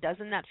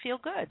 Doesn't that feel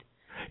good?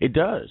 It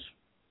does.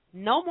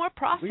 No more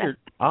processing. Weird,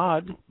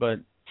 odd, but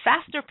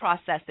faster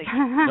processing.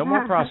 No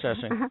more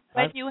processing.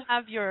 When you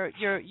have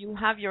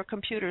your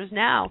computers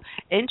now,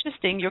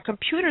 interesting. Your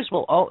computers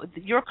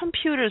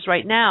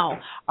right now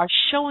are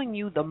showing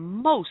you the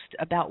most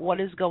about what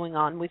is going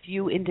on with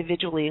you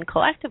individually and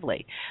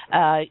collectively.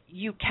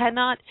 Your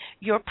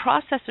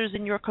processors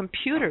in your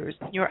computers,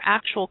 your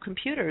actual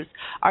computers,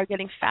 are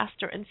getting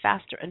faster and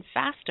faster and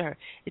faster.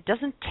 It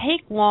doesn't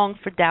take long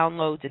for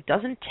downloads. It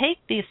doesn't take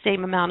the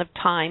same amount of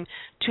time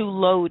to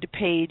load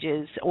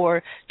pages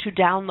or to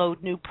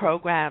download new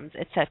programs,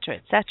 etc.,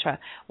 etc.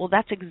 Well,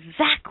 that's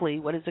exactly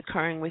what is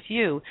occurring with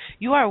you.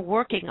 You are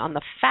working on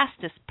the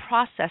fastest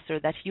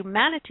processor that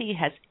humanity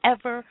has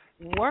ever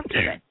worked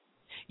with.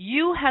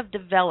 You have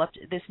developed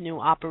this new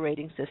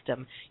operating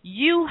system.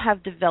 You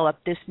have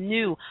developed this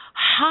new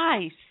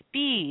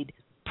high-speed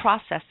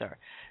processor.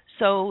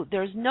 So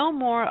there's no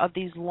more of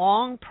these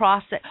long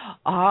process.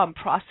 Oh, I'm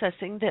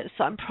processing this.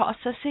 I'm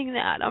processing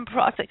that.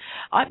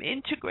 I'm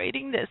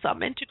integrating this.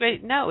 I'm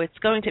integrating. No, it's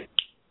going to,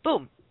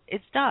 boom,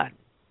 it's done.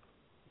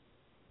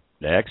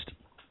 Next.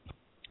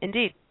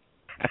 Indeed.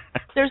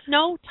 There's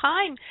no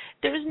time.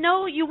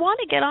 You want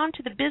to get on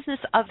to the business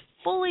of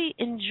fully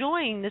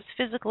enjoying this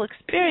physical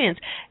experience.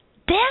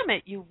 Damn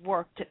it, you've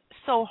worked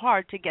so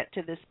hard to get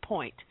to this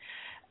point.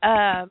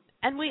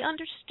 And we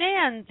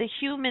understand the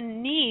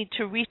human need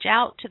to reach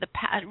back to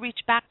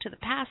the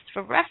past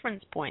for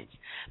reference points,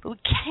 but we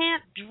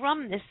can't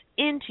drum this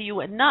into you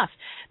enough.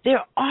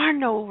 There are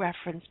no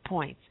reference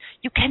points.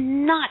 You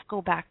cannot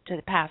go back to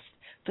the past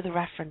for the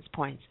reference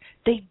points.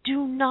 They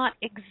do not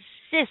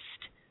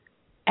exist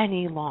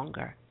any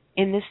longer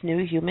in this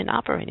new human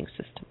operating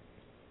system.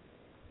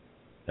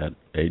 That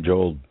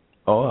age-old,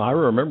 I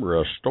remember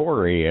a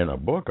story in a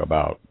book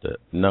about that.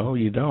 No,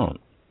 you don't.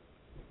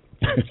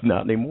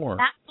 Not anymore.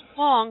 That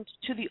belonged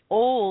to the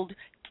old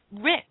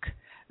Rick.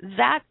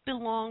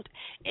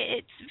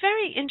 It's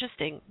very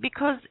interesting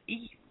because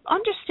you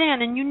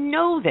understand, and you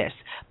know this,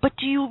 but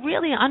do you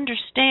really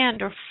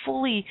understand or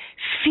fully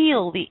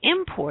feel the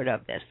import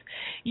of this?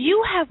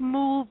 You have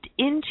moved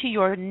into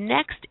your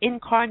next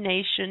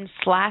incarnation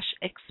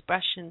 /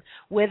 expression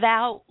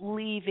without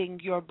leaving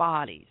your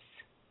bodies.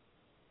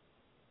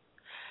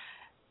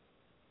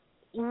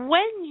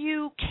 When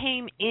you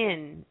came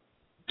in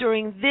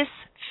during this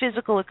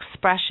physical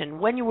expression,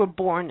 when you were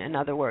born, in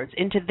other words,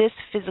 into this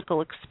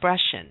physical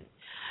expression,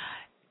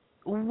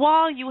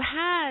 while you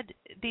had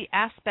the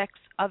aspects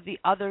of the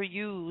other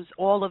yous,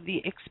 all of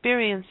the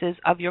experiences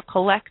of your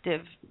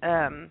collective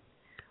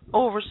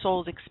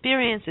oversouled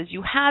experiences,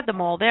 you had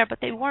them all there, but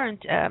they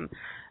weren't,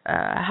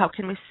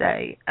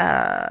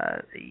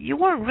 you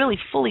weren't really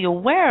fully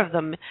aware of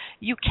them.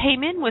 You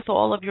came in with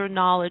all of your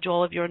knowledge,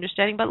 all of your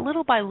understanding, but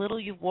little by little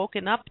you've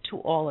woken up to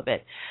all of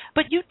it.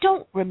 But you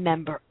don't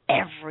remember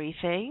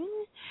everything.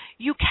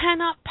 You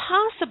cannot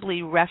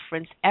possibly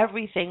reference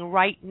everything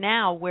right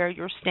now where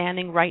you're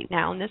standing right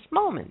now in this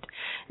moment.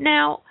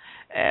 Now,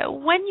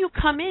 when you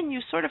come in,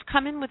 you sort of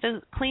come in with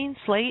a clean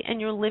slate and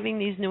you're living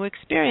these new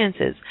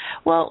experiences.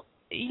 Well,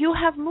 you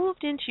have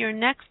moved into your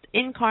next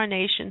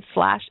incarnation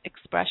 /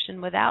 expression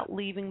without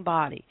leaving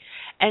body.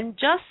 And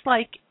just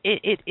like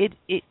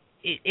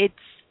it's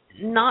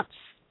not,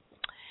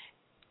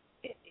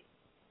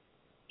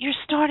 you're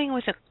starting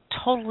with a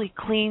totally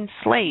clean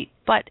slate.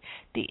 But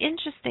the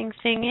interesting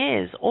thing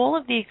is, all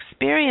of the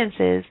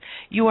experiences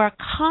you are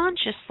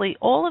consciously,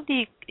 all of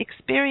the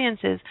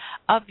experiences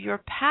of your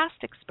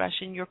past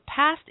expression, your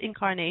past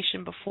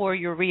incarnation before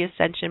your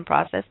reascension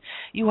process,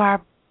 you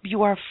are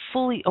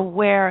fully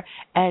aware,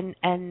 and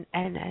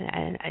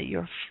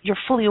you're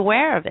fully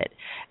aware of it,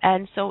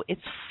 and so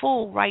it's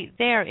full right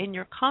there in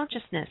your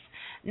consciousness.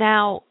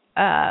 Now,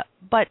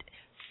 but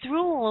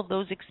through all of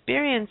those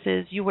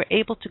experiences, you were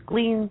able to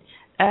glean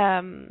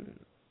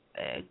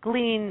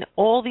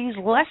all these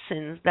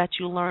lessons that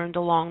you learned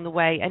along the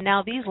way, and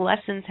now these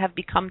lessons have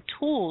become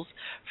tools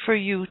for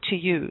you to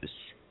use.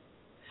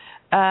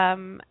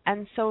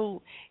 And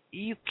so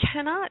you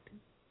cannot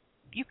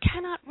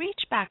reach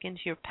back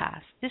into your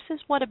past. This is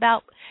what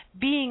about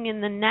being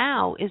in the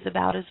now is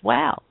about as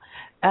well.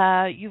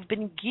 You've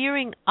been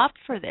gearing up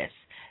for this.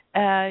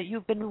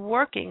 You've been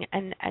working,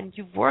 and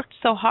you've worked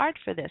so hard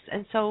for this.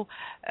 And so,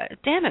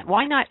 damn it,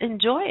 why not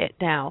enjoy it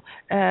now?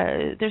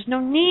 There's no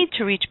need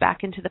to reach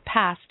back into the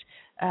past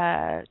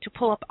to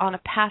pull up on a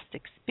past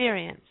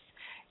experience.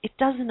 It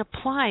doesn't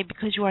apply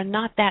because you are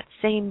not that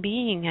same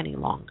being any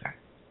longer.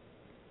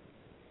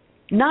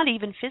 Not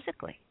even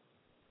physically.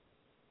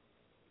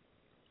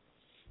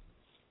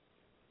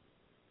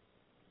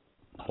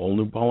 Whole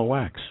new ball of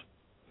wax.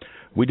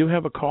 We do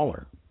have a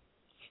caller.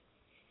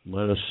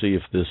 Let us see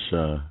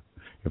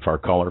if our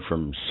caller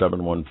from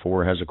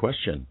 714 has a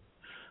question.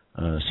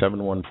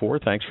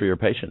 714, thanks for your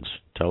patience.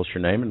 Tell us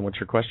your name and what's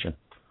your question.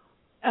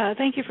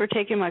 Thank you for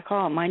taking my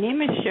call. My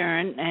name is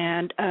Sharon,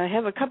 and I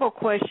have a couple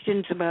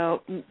questions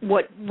about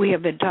what we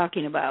have been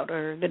talking about,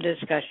 or the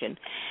discussion.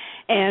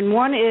 And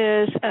one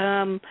is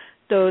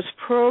those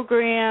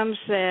programs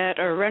that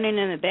are running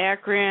in the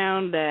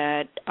background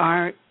that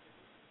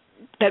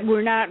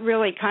we're not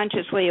really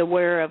consciously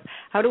aware of.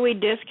 How do we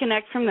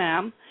disconnect from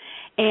them?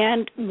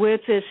 And with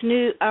this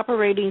new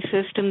operating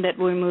system that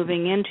we're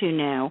moving into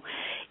now,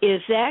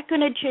 is that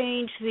going to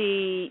change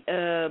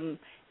the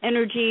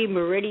energy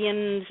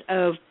meridians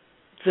of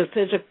the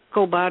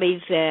physical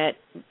bodies that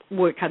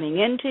we're coming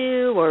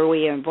into, or are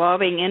we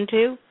evolving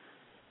into?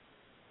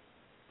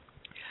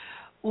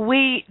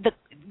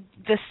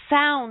 The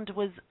sound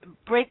was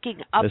breaking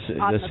up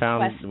on the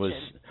sound question. was.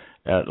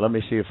 Let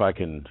me see if I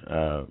can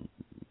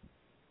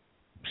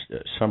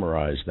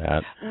summarize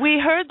that. We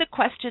heard the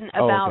question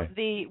about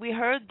okay. we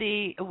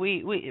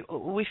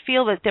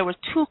feel that there were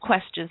two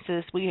questions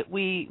to this.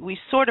 We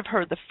sort of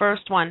heard the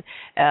first one.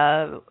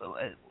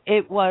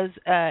 It was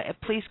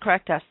please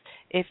correct us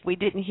if we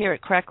didn't hear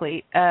it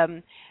correctly.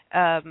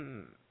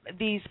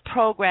 These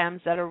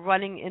programs that are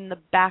running in the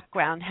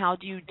background, how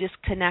do you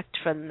disconnect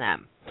from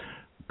them?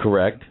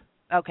 Correct.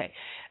 Okay.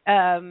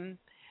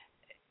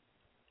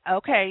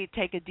 Okay,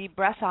 take a deep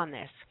breath on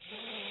this.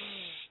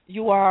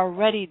 You are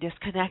already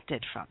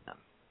disconnected from them.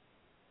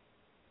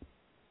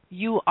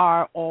 You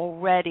are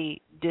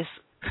already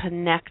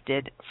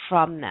disconnected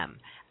from them.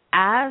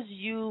 As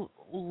you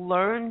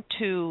learn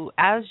to,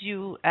 as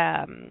you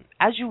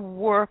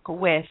work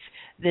with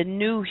the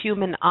new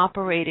human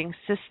operating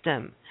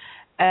system,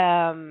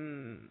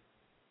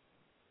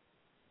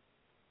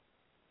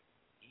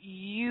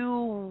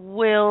 you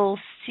will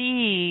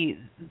see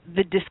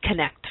the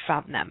disconnect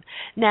from them.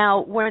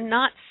 Now, we're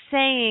not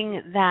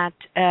saying that,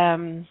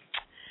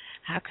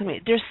 how can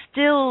we, there's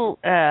still,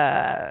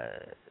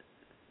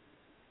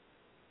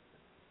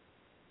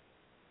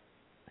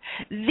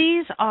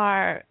 these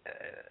are,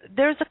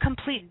 there's a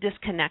complete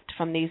disconnect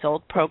from these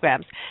old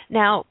programs.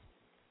 Now,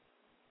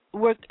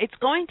 it's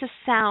going to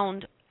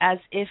sound as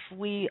if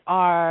we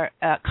are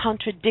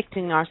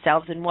contradicting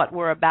ourselves in what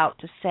we're about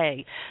to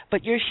say.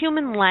 But the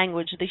human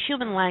language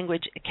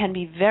can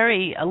be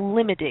very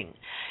limiting.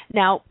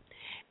 Now,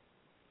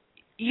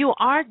 you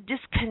are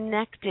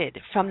disconnected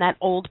from that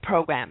old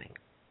programming.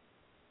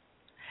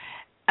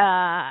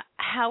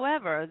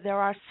 However, there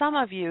are some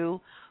of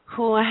you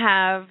who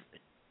have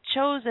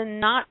chosen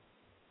not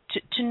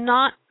to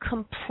not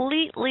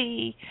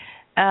completely,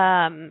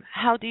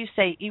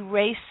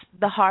 erase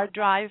the hard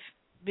drive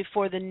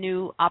before the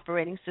new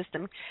operating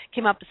system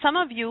came up. Some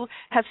of you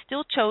have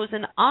still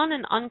chosen on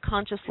an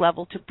unconscious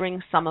level to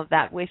bring some of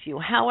that with you.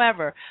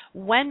 However,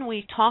 when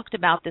we talked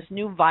about this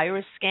new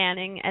virus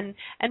scanning, and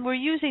we're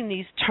using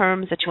these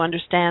terms that you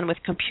understand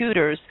with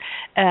computers,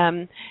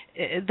 the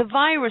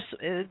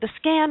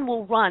scan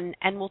will run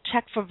and will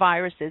check for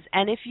viruses.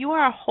 And if you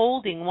are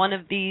holding one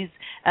of these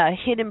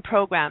hidden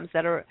programs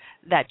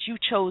that you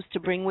chose to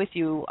bring with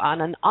you on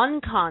an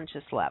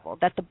unconscious level,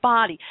 that the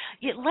body,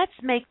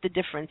 let's make the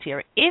difference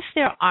here. If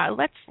there are,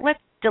 let's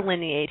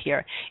delineate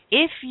here.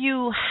 If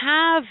you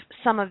have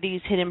some of these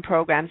hidden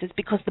programs, it's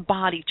because the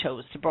body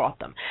chose to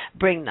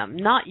bring them,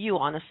 not you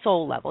on a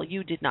soul level.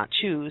 You did not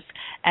choose,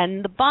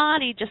 and the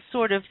body just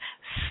sort of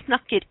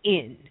snuck it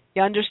in.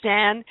 You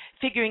understand?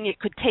 Figuring it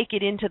could take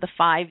it into the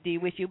 5D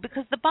with you,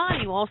 because the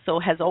body also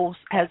has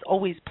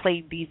always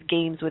played these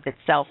games with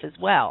itself as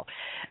well.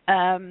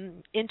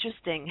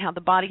 Interesting how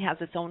the body has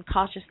its own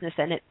consciousness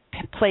and it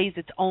plays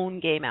its own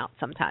game out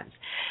sometimes.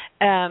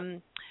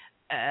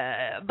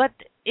 But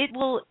it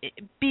will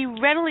be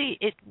readily,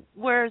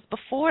 whereas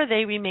before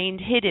they remained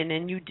hidden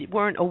and you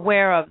weren't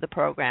aware of the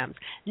programs.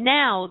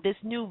 Now, this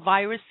new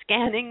virus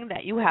scanning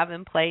that you have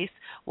in place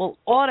will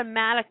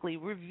automatically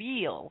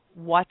reveal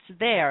what's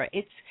there.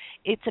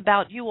 It's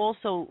about you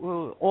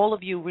also, all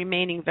of you,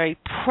 remaining very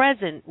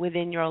present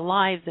within your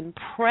lives and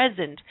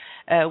present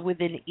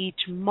within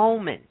each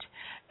moment.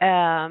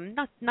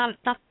 Not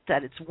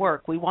that it's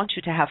work. We want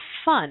you to have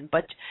fun,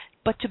 but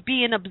to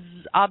be in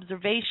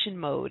observation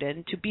mode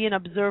and to be in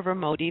observer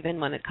mode even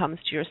when it comes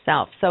to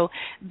yourself. So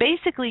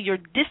basically, you're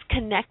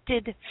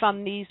disconnected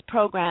from these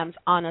programs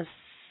on a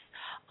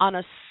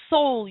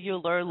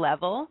cellular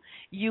level.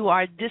 You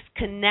are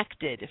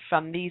disconnected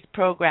from these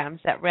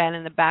programs that ran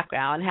in the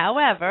background.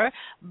 However,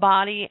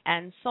 body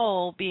and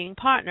soul being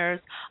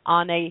partners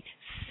on a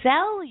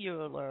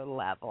cellular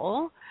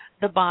level,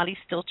 the body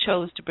still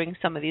chose to bring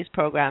some of these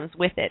programs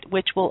with it,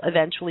 which will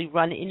eventually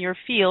run in your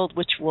field,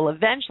 which will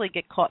eventually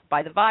get caught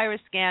by the virus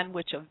scan,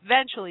 which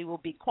eventually will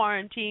be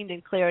quarantined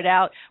and cleared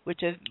out, which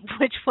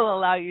will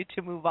allow you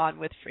to move on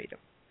with freedom.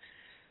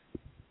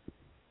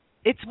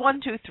 It's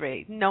 1, 2,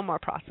 3. No more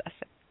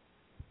processing.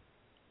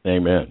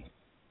 Amen.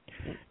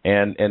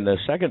 And the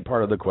second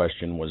part of the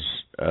question was,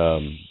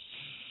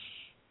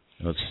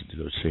 let's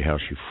see how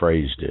she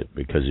phrased it,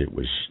 because it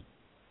was.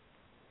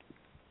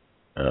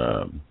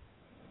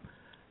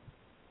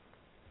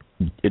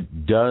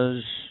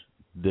 Does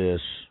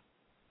this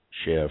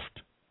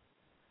shift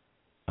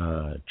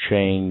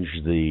change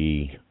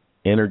the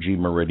energy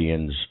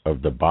meridians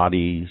of the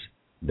bodies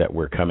that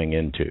we're coming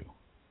into?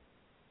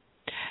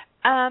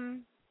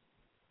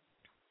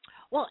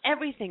 Well,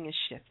 everything is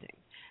shifting.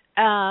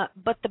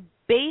 But the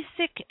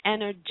basic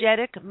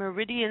energetic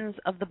meridians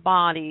of the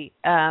body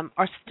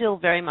are still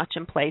very much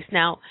in place.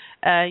 Now,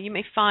 you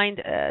may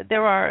find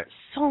there are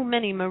so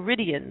many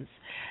meridians,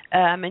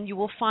 and you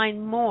will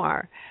find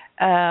more.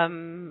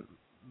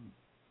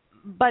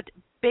 But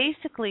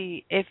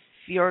basically, if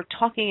you're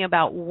talking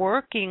about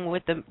working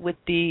with the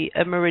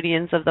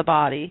meridians of the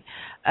body,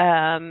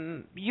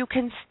 you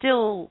can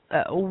still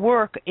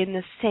work in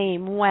the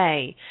same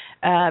way,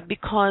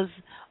 because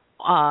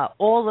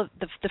all of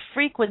the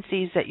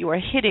frequencies that you are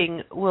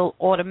hitting will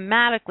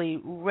automatically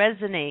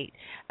resonate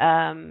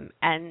and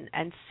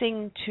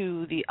sing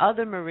to the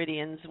other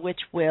meridians, which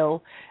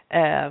will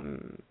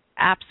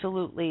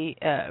absolutely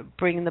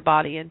bring the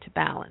body into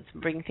balance,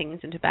 bring things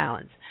into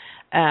balance.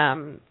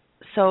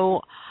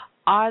 So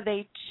are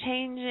they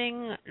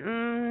changing?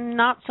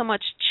 Not so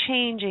much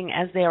changing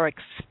as they are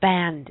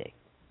expanding.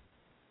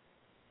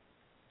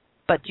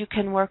 But you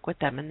can work with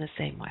them in the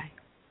same way.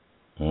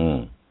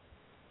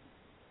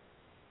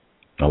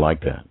 I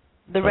like that.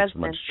 The Not so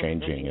much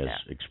resonance changing as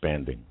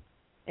expanding.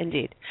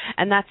 Indeed,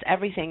 and that's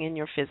everything in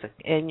your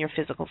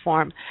physical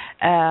form.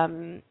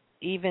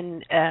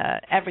 Even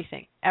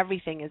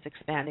everything is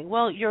expanding.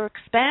 Well, your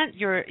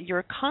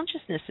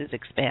consciousness is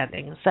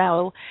expanding,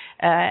 so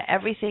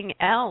everything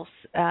else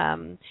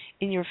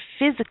in your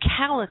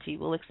physicality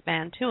will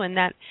expand too, and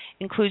that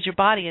includes your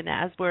body. And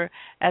as we're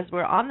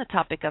on the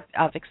topic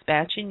of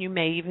expansion, you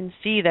may even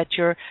see that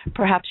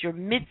perhaps your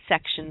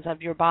midsections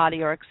of your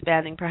body are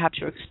expanding. Perhaps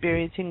you're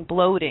experiencing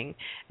bloating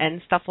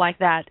and stuff like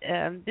that.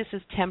 This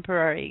is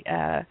temporary.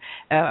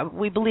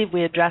 We believe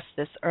we addressed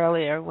this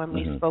earlier when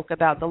we spoke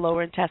about the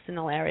lower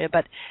intestinal area,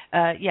 but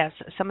yes,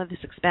 some of this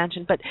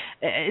expansion. But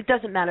it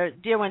doesn't matter,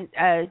 dear one.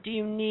 Do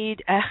you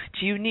need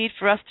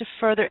for us to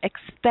further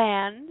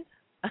expand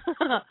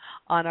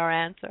on our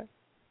answer?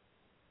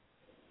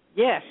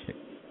 Yes.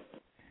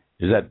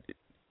 Is that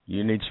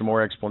you need some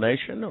more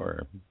explanation,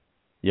 or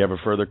you have a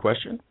further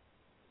question?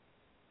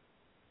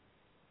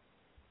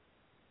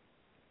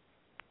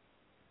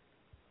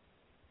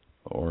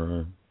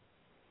 Or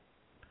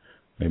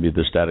maybe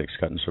the static's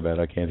cutting so bad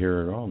I can't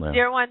hear it at all now.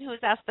 Dear one who's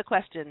asked the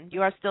question,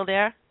 you are still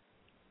there?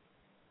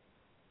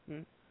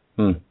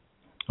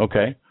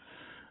 Okay.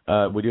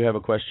 We do have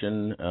a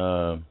question.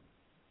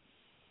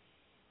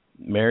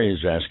 Mary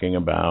is asking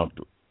about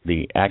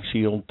the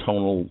axial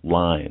tonal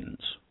lines.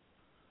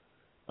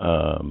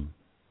 Are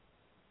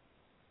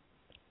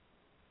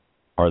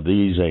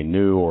these a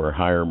new or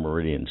higher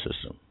meridian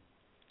system?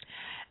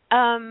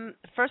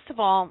 First of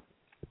all,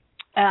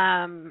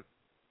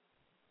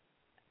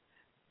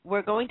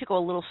 we're going to go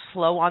a little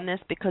slow on this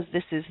because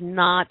this is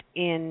not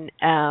in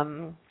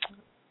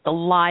the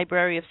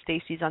library of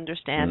Stacy's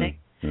understanding.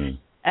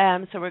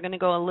 So we're going to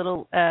go a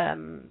little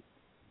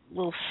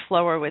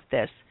slower with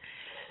this.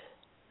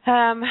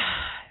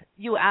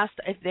 You asked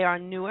if they are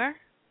newer.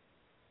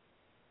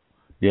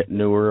 Yeah,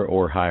 newer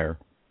or higher.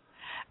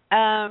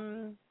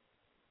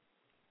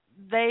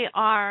 They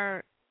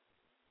are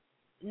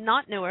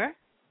not newer,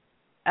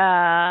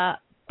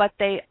 but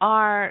they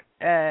are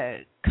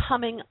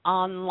coming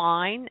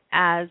online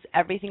as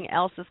everything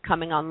else is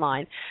coming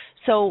online.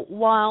 So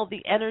while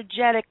the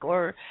energetic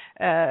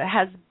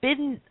has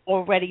been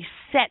already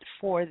set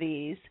for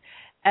these,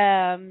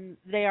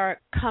 they are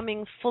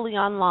coming fully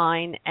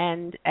online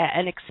and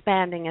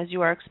expanding as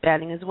you are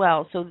expanding as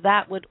well. So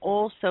that would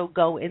also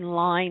go in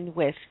line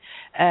with,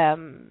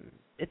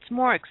 it's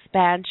more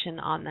expansion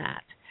on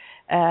that.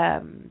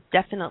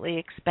 Definitely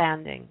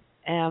expanding.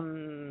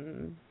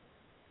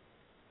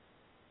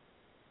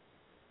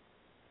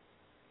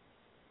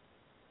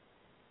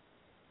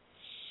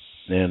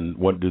 And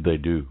what do they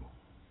do?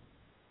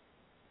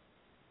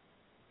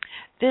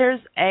 There's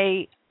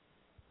a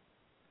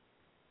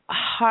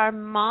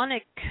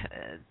harmonic,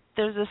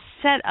 there's a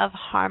set of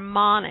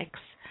harmonics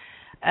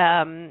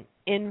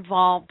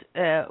involved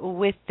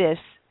with this.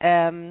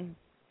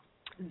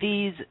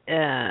 These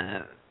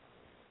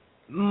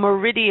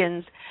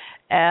meridians,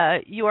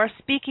 you are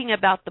speaking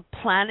about the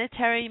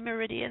planetary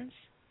meridians?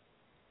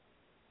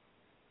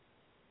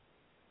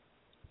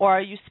 Or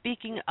are you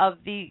speaking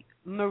of the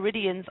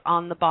meridians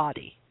on the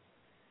body?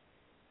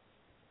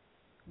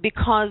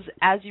 Because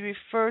as you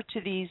refer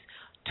to these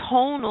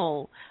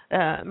tonal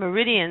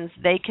meridians,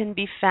 they can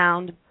be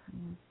found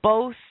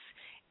both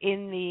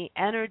in the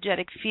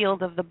energetic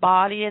field of the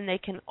body, and they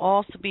can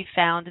also be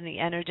found in the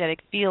energetic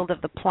field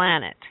of the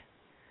planet.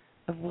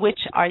 Of which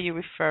are you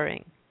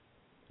referring?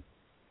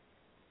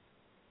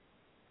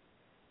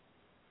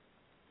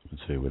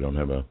 Let's see, we don't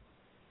have a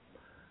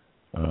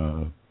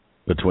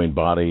between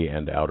body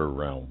and outer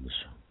realms.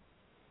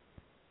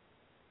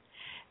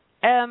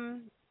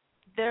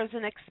 There's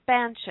an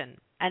expansion,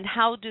 and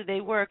how do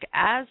they work?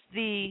 As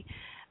you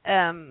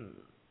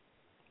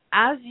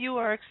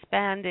are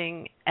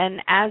expanding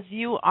and as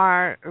you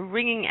are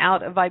ringing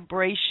out a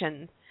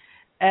vibration,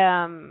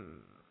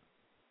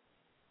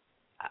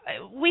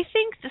 we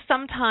think that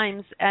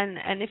sometimes,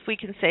 and if we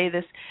can say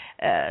this,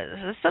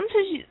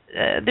 sometimes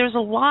there's a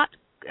lot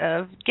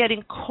of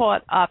getting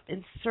caught up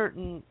in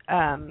certain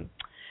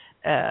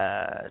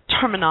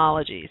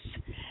terminologies.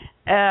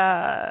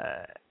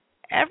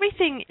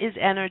 Everything is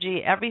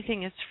energy.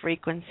 Everything is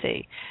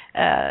frequency.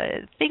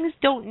 Things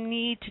don't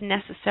need to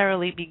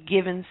necessarily be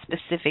given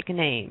specific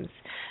names.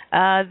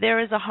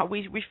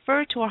 We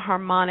refer to a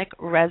harmonic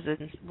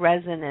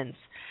resonance.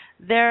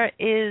 There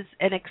is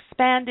an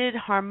expanded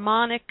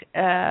harmonic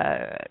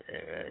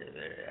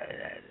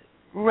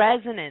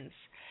resonance.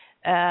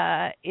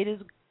 It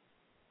is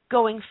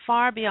going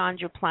far beyond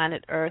your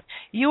planet Earth.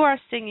 You are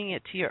singing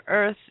it to your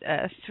Earth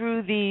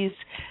through these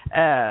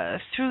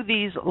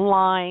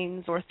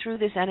lines or through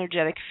this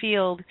energetic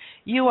field.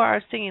 You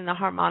are singing the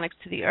harmonics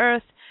to the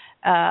Earth,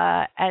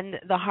 and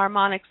the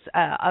harmonics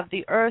of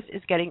the Earth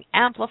is getting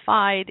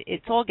amplified.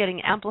 It's all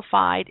getting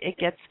amplified. It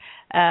gets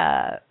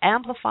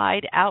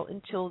amplified out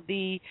until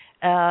the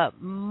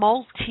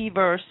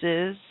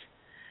multiverses,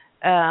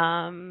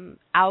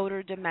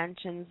 outer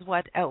dimensions,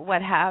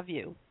 what have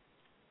you.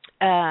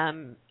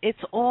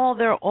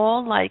 They're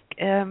all like,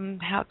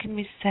 how can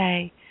we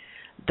say?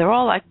 They're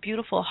all like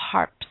beautiful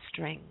harp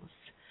strings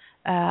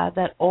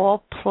that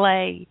all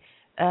play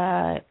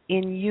in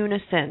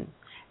unison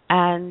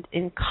and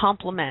in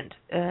complement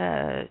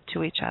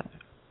to each other.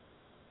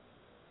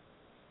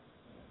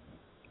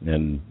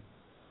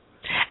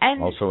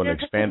 And also an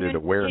expanded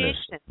awareness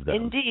of them.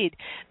 Indeed.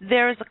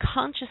 There is a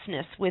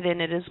consciousness within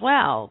it as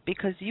well,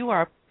 because you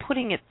are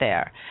putting it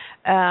there.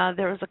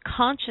 There is a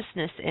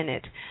consciousness in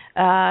it.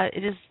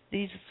 It is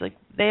these like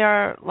they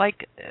are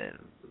like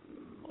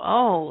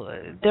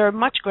they're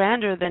much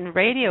grander than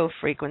radio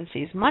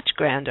frequencies, much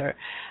grander.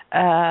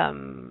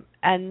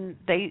 And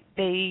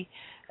they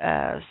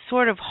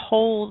sort of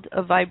hold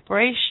a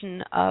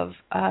vibration of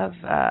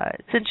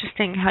it's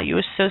interesting how you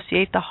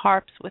associate the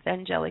harps with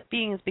angelic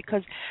beings,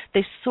 because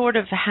they sort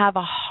of have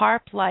a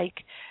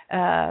harp-like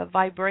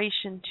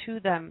vibration to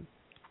them,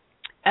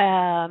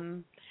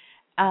 and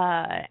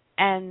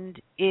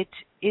it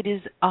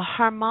is a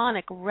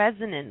harmonic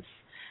resonance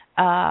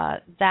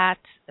that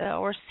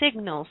or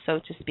signal, so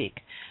to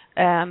speak,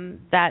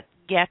 that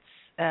gets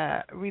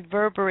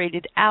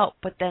reverberated out,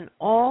 but then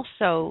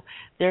also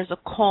there's a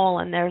call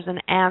and there's an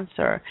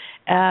answer.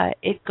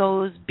 It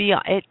goes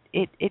beyond.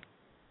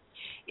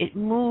 It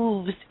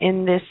moves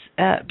in this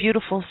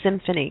beautiful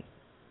symphony.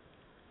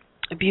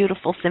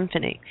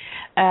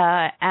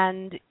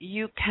 And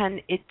you can.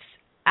 It's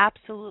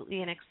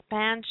absolutely an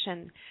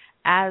expansion.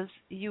 As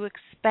you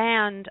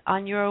expand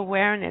on your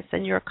awareness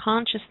and your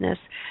consciousness,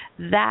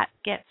 that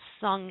gets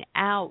sung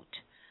out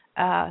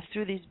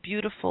through these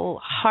beautiful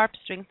harp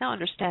strings. Now,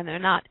 understand, they're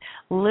not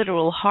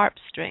literal harp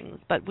strings,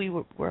 but we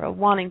were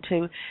wanting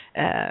to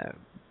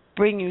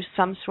bring you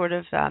some sort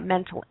of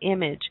mental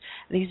image.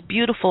 These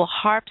beautiful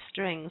harp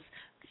strings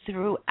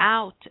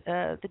throughout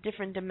the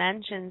different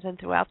dimensions and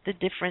throughout the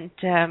different...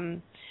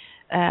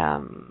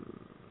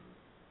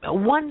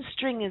 one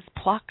string is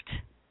plucked,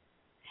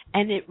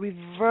 and it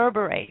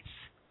reverberates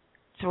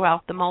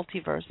throughout the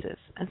multiverses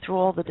and through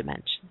all the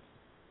dimensions.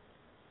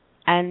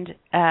 And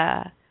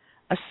a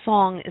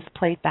song is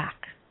played back.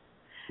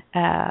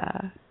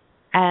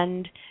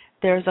 And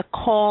there's a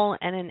call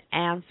and an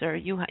answer.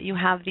 You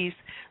have these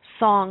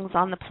songs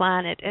on the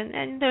planet,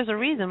 and there's a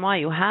reason why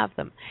you have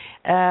them.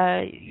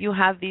 You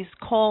have these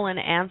call and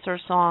answer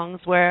songs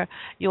where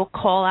you'll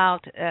call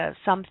out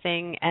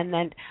something, and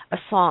then a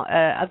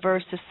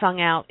verse is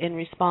sung out in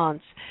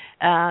response.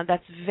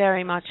 That's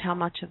very much how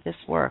much of this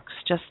works,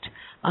 just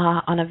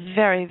on a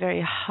very,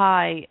 very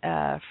high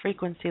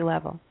frequency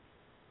level.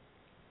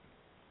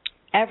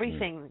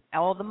 Everything,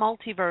 all the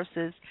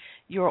multiverses,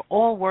 you're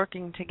all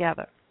working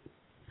together.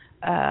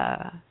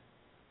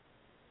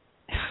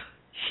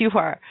 You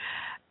are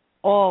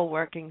all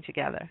working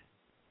together.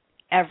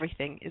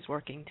 Everything is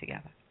working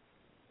together.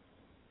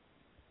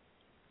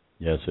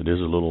 Yes, it is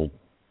a little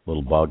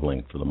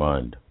boggling for the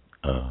mind.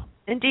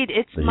 Indeed,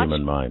 it's the much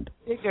human mind.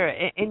 Bigger.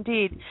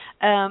 Indeed.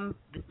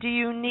 Do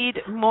you need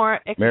more?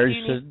 Mary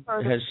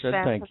has said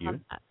thank you,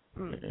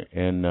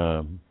 and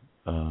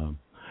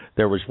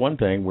there was one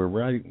thing we're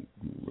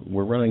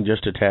running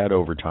just a tad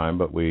over time,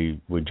 but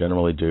we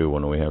generally do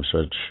when we have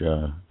such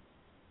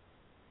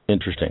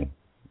interesting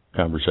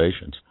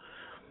conversations.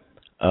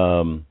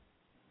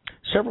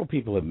 Several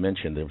people have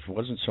mentioned, it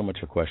wasn't so much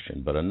a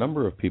question, but a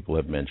number of people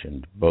have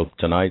mentioned, both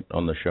tonight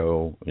on the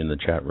show, in the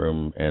chat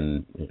room,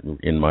 and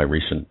in my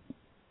recent,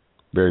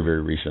 very,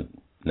 very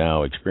recent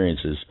now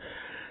experiences,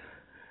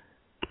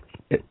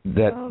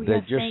 that they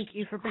just thank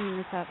you for bringing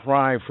this up.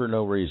 Cry for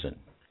no reason.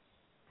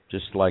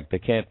 Just like they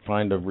can't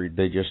find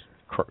they just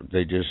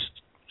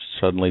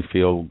suddenly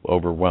feel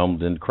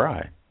overwhelmed and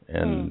cry,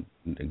 and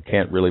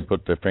can't really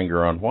put their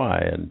finger on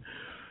why,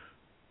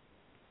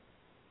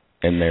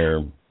 and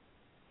they're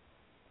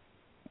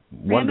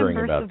wondering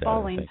about that.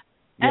 I think.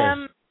 Yes.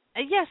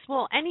 Yes,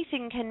 well,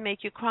 anything can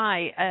make you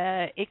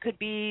cry. It could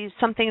be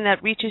something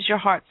that reaches your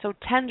heart so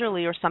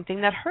tenderly, or something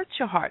that hurts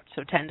your heart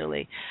so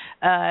tenderly.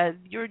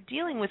 You're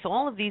dealing with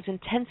all of these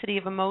intensity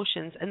of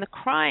emotions, and the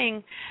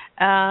crying.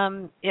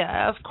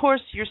 Of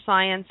course, your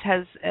science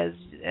has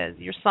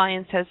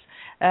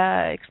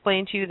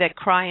explained to you that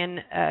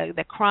crying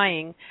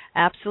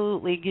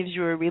absolutely gives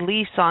you a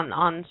release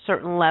on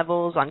certain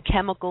levels, on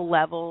chemical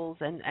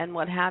levels, and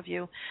what have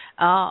you.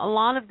 A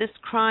lot of this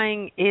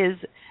crying is.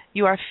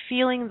 You are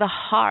feeling the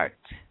heart.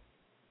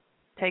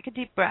 Take a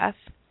deep breath.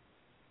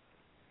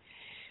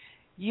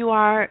 You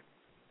are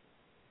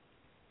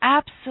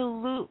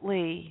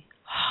absolutely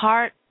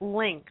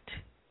heart-linked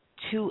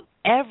to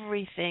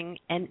everything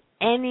and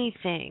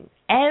anything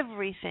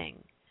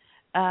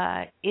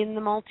in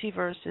the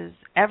multiverses,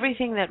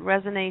 everything that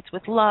resonates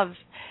with love,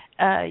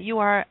 you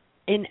are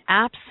in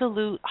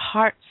absolute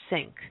heart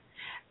sync.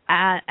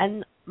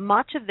 And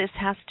much of this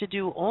has to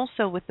do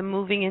also with the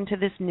moving into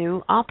this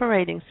new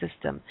operating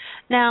system.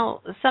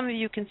 Now, some of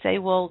you can say,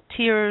 well,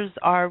 tears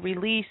are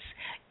release.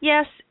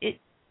 Yes,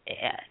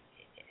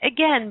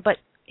 again, but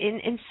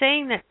in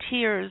saying that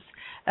tears,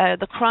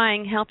 the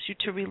crying helps you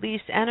to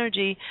release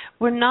energy,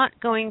 we're not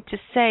going to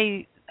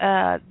say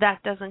that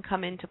doesn't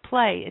come into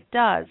play. It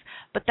does.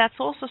 But that's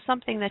also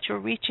something that you're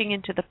reaching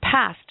into the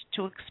past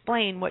to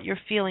explain what you're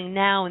feeling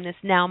now in this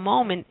now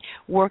moment,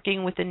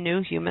 working with a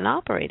new human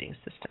operating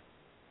system.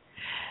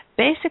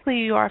 Basically,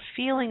 you are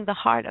feeling the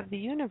heart of the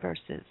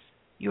universes.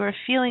 You are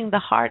feeling the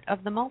heart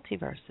of the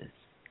multiverses.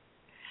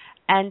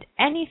 And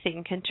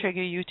anything can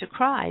trigger you to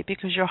cry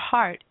because your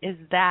heart is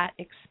that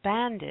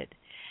expanded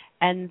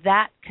and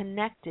that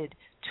connected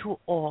to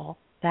all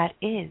that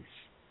is.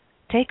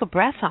 Take a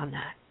breath on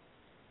that.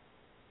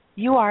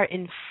 You are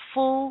in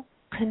full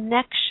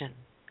connection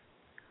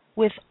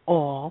with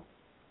all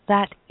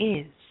that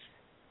is.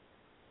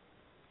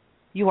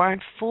 You are in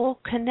full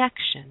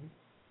connection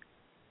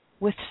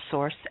with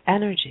source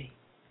energy.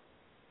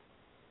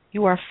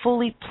 You are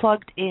fully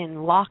plugged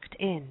in, locked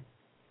in.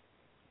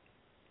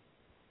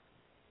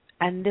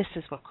 And this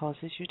is what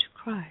causes you to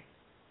cry.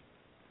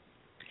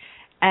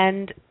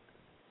 And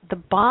the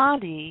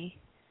body,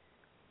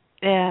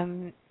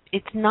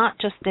 it's not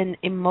just an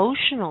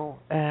emotional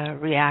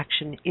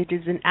reaction. It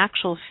is an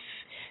actual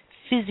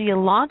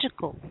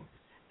physiological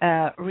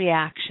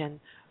reaction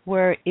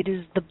where it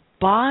is the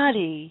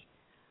body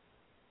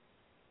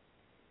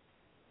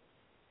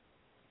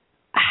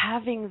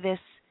having this.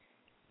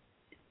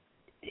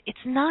 It's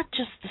not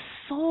just the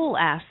soul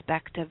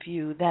aspect of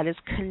you that is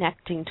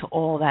connecting to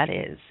all that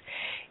is.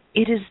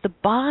 It is the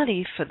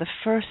body for the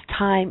first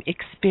time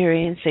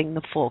experiencing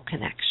the full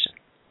connection.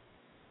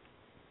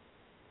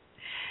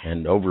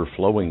 And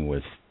overflowing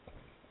with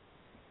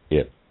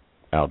it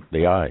out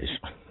the eyes.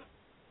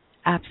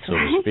 Absolutely.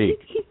 So to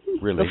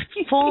speak. Really.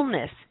 The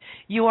fullness.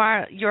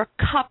 Your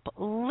cup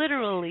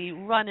literally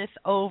runneth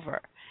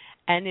over,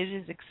 and it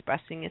is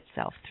expressing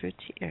itself through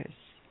tears.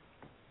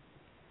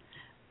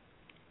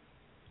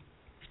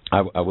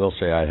 I will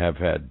say I have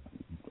had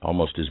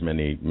almost as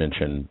many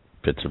mentioned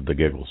fits of the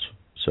giggles.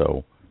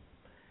 So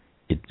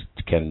it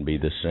can be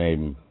the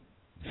same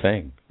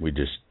thing. We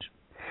just...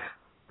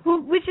 Well,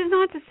 which is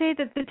not to say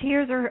that the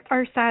tears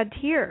are sad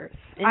tears.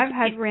 I've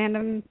had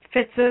random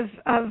fits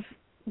of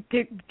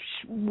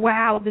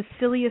wow, the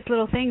silliest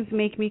little things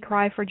make me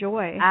cry for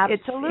joy.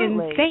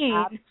 Absolutely. It's insane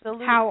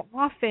Absolutely. how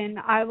often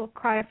I will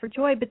cry for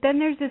joy. But then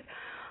there's this,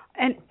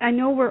 and I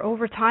know we're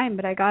over time,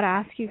 but I got to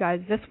ask you guys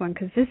this one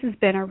because this has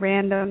been a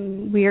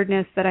random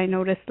weirdness that I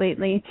noticed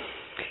lately.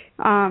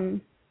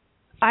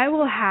 I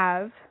will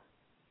have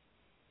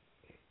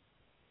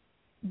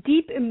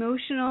deep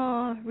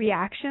emotional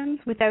reactions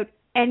without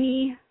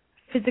any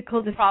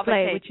physical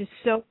display, which is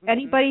so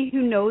anybody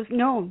who knows,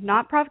 no,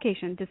 not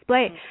provocation,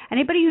 display.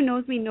 Anybody who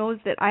knows me knows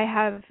that I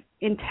have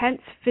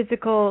intense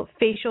physical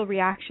facial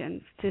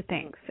reactions to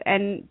things,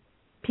 and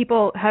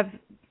people have,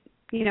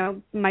 you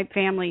know, my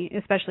family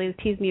especially has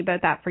teased me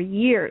about that for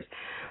years.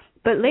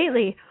 But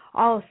lately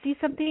I'll see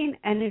something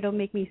and it'll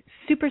make me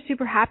super,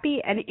 super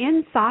happy, and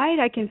inside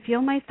I can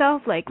feel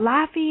myself like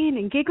laughing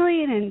and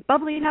giggling and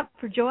bubbling up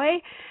for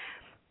joy.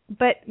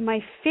 But my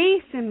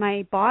face and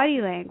my body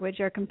language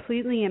are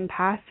completely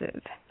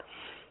impassive.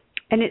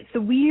 And it's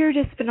the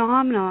weirdest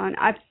phenomenon.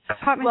 I've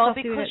caught myself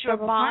doing it your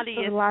body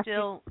is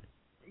still,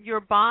 your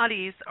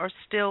bodies are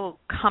still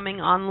coming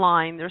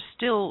online. They're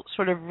still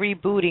sort of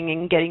rebooting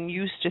and getting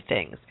used to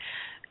things.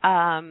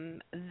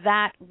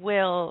 That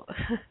will,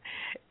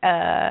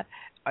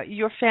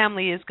 your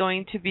family is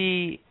going to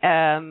be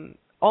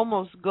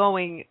almost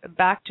going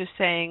back to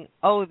saying,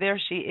 oh,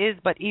 there she is,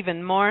 but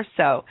even more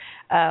so.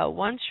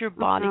 Once your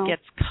body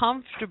gets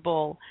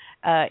comfortable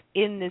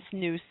in this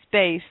new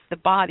space, the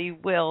body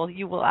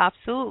you will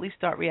absolutely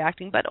start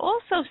reacting. But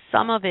also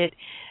some of it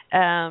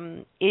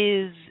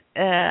is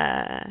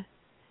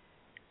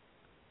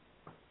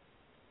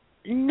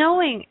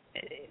knowing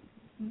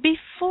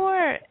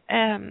before,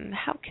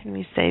 how can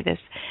we say this?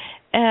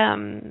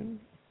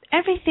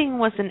 Everything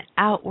was an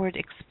outward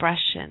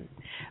expression,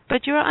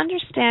 but you're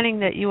understanding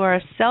that you are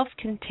a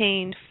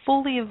self-contained,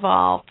 fully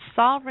evolved,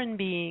 sovereign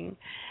being,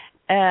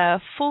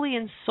 fully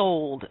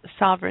ensouled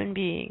sovereign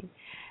being.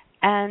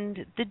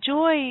 And the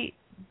joy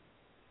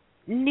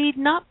need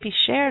not be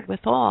shared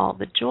with all.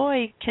 The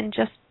joy can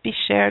just be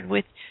shared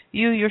with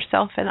you,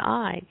 yourself, and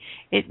I.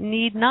 It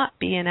need not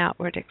be an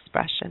outward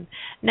expression.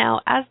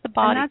 Now, as the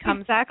body and that's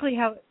comes... exactly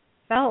how it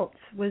felt,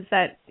 was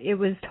that it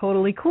was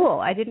totally cool.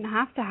 I didn't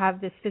have to have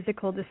this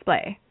physical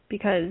display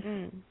because...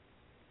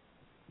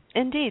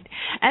 Indeed.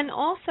 And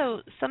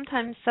also,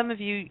 sometimes some of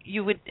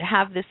you would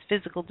have this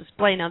physical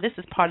display. Now, this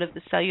is part of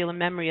the cellular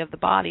memory of the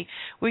body,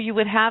 where you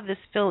would have this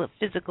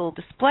physical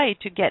display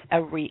to get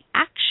a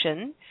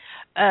reaction,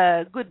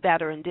 good,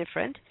 bad, or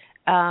indifferent,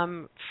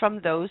 from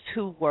those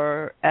who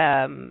were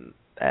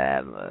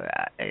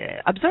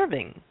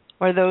observing,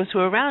 or those who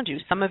are around you.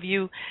 Some of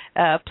you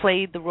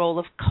played the role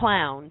of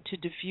clown to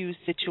diffuse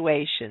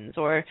situations,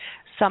 or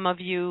some of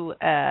you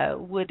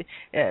would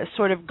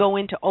sort of go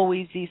into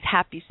always these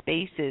happy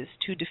spaces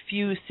to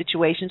diffuse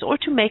situations or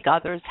to make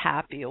others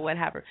happy or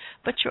whatever.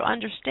 But you're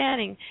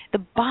understanding,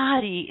 the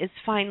body is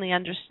finally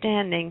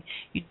understanding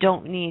you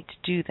don't need to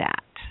do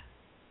that.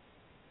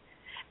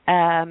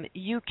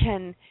 You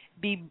can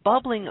be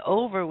bubbling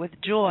over with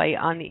joy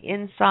on the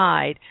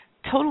inside,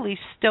 totally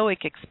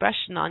stoic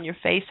expression on your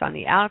face on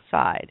the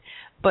outside,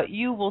 but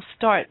you will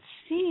start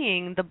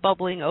seeing the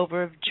bubbling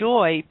over of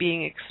joy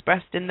being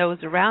expressed in those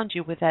around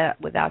you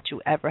without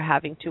you ever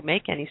having to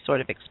make any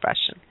sort of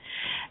expression.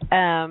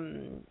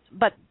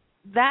 But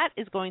that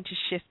is going to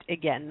shift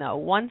again, though.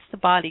 Once the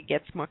body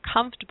gets more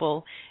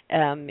comfortable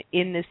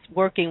in this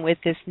working with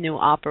this new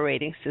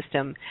operating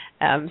system,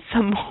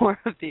 some more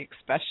of the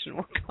expression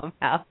will come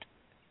out.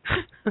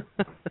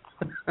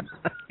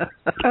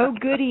 Oh,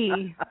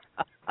 goody.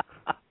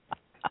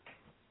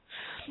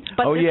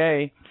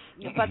 Yay.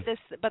 But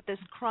this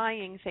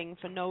crying thing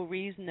for no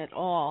reason at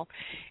all,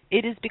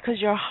 it is because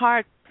your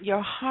heart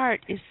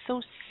is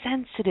so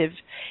sensitive.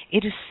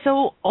 It is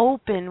so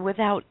open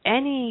without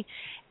any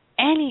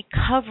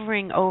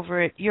covering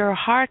over it. Your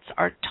hearts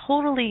are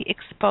totally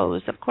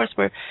exposed. Of course,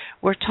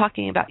 we're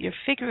talking about your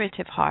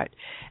figurative heart,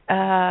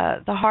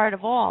 the heart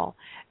of all.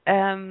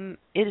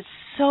 It is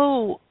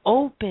so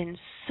open,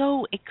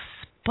 so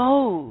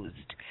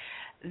exposed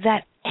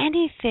that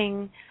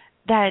anything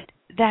that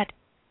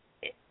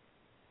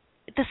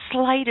the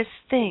slightest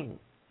thing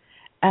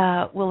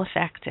will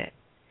affect it.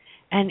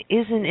 And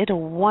isn't it a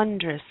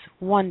wondrous,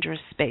 wondrous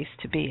space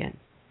to be in?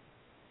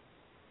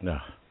 No.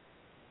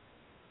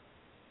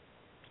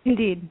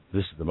 Indeed.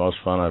 This is the most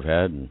fun I've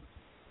had in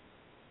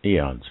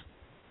eons.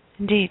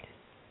 Indeed.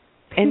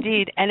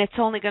 And it's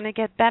only going to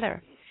get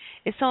better.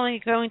 It's only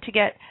going to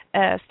get,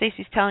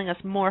 Stacy's telling us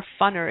more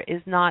funner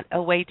is not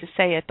a way to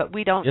say it, but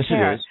we don't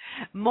care. It is.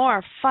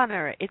 More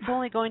funner. It's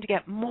only going to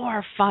get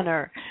more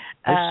funner.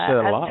 I said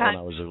a lot when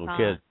I was a little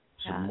kid.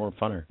 Said more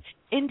funner.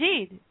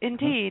 Indeed.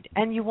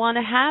 And you want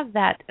to have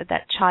that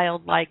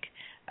childlike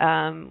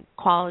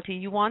quality.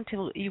 You want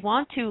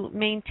to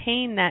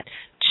maintain that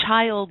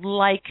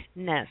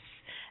childlikeness.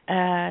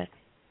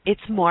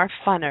 It's more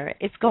funner.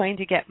 It's going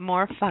to get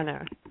more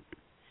funner.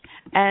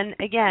 And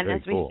again, Very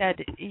as we cool.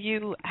 said,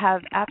 you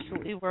have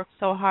absolutely worked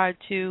so hard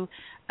to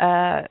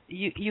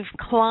you've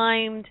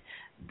climbed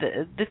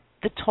the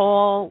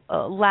tall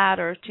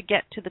ladder to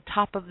get to the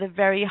top of the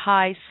very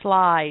high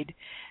slide,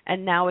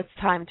 and now it's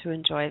time to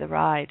enjoy the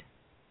ride.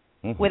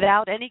 Mm-hmm.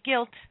 Without any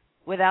guilt,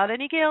 without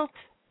any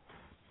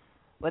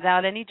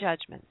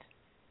judgment.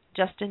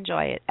 Just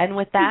enjoy it. And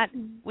with that,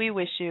 we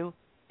wish you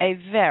a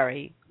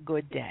very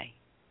good day.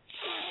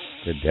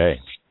 Good day.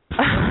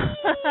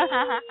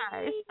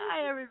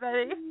 Hi,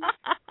 everybody.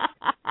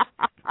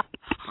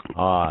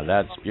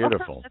 That's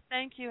beautiful.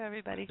 Thank you,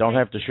 everybody. Don't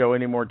have to show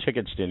any more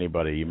tickets to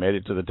anybody. You made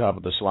it to the top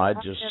of the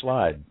slide. Just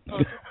slide.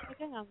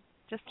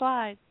 Just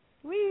slide.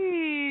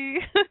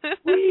 Whee!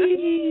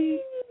 Whee!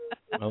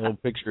 A little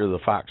picture of the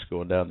fox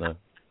going down the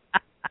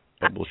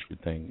troubleshoot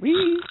thing.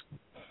 Whee!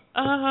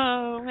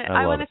 Oh,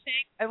 I want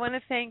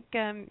to thank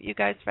you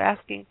guys for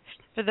asking.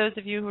 For those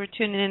of you who are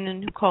tuning in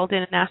and who called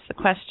in and asked the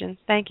questions,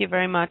 thank you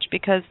very much,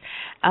 because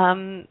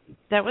that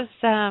was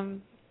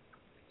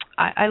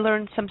I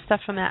learned some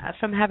stuff from that,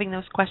 from having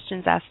those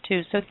questions asked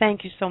too. So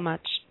thank you so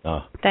much.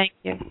 Thank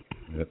you.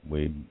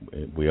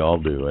 We all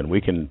do, and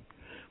we can.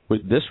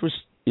 This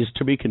is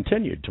to be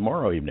continued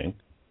tomorrow evening.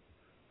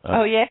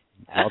 Oh yeah.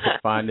 You can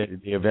find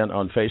the event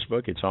on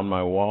Facebook. It's on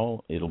my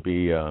wall. It'll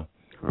be.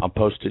 I'll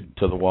post it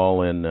to the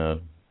wall in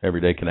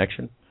Everyday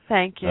Connection.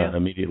 Thank you.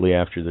 Immediately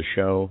after the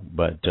show.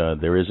 But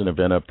there is an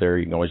event up there.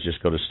 You can always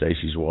just go to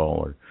Stacy's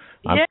wall, or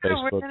I'm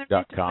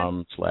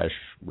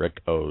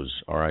Facebook.com/Rick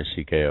Oz,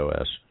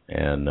 Rickos.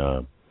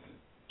 And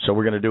so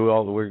we're going to do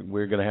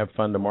we're going to have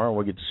fun tomorrow.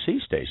 We'll get to see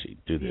Stacy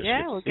do this.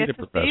 Yeah, we'll get to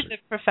see the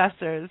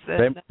professors.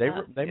 They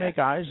make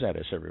eyes at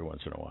us every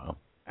once in a while.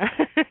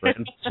 For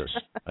emphasis,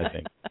 I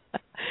think.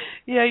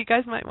 Yeah, you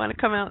guys might want to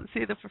come out and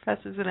see the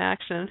professors in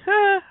action.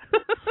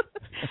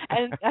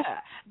 And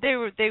they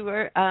were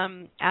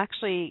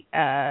actually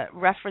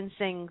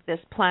referencing this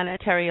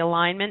planetary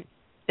alignment.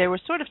 They were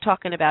sort of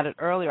talking about it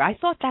earlier. I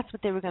thought that's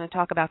what they were going to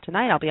talk about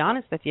tonight, I'll be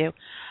honest with you.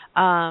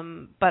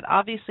 But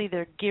obviously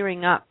they're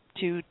gearing up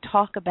to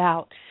talk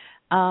about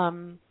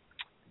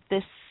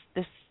this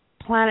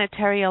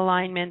planetary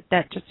alignment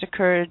that just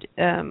occurred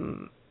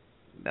in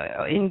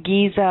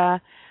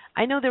Giza.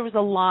 I know there was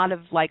a lot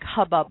of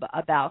hubbub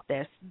about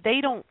this.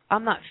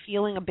 I'm not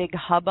feeling a big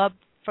hubbub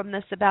from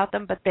this about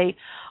them, but they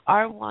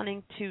are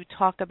wanting to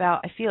talk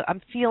about.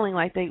 I'm feeling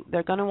like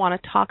they're going to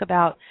want to talk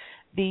about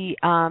the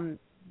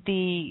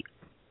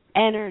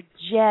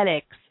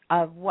energetics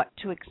of what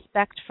to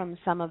expect from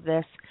some of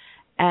this,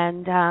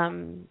 and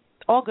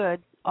all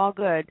good.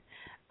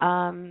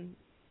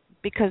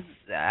 Because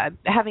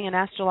having an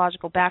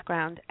astrological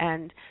background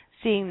and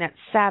seeing that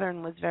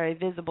Saturn was very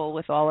visible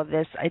with all of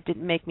this, it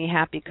didn't make me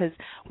happy, because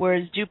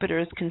whereas Jupiter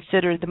is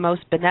considered the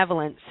most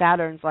benevolent,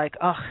 Saturn's like,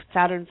 oh,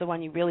 Saturn's the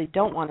one you really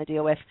don't want to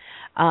deal with,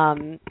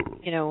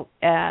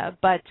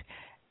 but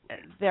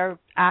they're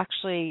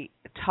actually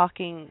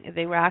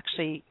they were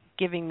actually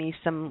giving me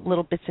some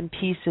little bits and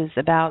pieces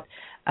about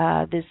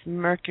this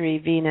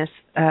Mercury-Venus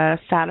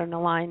Saturn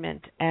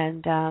alignment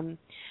and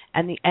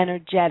the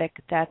energetic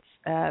that's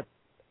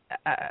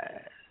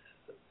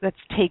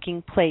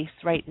taking place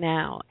right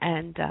now,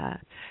 and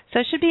so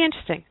it should be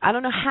interesting. I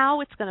don't know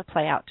how it's going to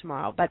play out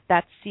tomorrow, but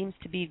that seems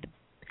to be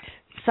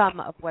some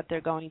of what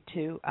they're going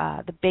to,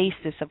 the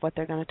basis of what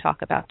they're going to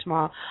talk about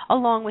tomorrow,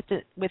 along with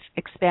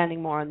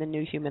expanding more on the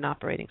new human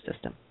operating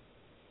system.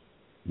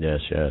 Yes.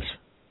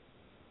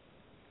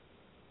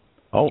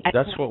 Oh,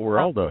 that's what we're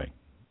all doing,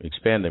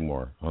 expanding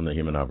more on the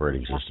human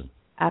operating system.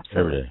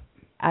 Absolutely. Every day.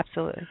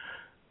 Absolutely.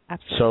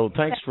 So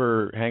thanks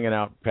for hanging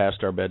out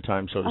past our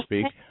bedtime, so to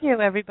speak. Thank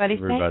you, everybody.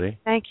 Everybody.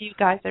 Thank you,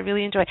 guys. I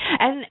really enjoy it.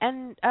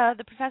 And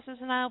the professors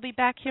and I will be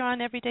back here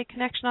on Everyday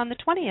Connection on the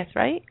 20th,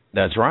 right?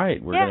 That's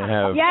right. We're going to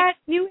have... Yes,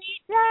 New Age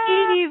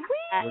Eve.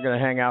 We're going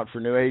to hang out for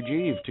New Age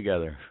Eve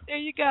together. There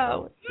you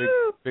go.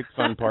 Big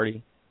fun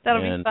party.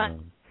 That'll be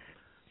fun.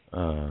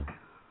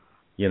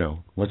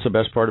 What's the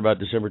best part about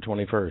December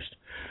 21st?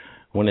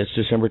 When it's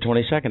December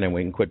 22nd and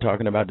we can quit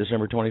talking about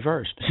December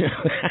 21st.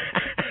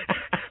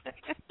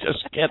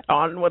 Just get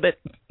on with it.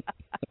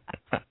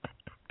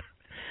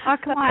 Oh,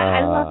 come on.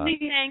 I love New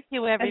Age. Thank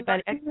you,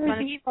 everybody. I love New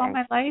Age Eve all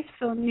my life,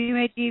 so New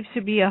Age Eve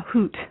should be a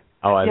hoot.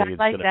 Oh, I think it's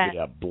going to be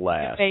a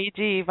blast. New Age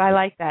Eve. I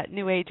like that.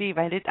 New Age Eve.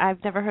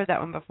 I've never heard that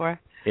one before.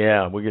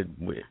 Yeah, if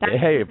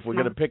we're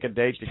going to pick a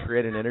date to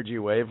create an energy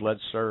wave,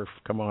 let's surf.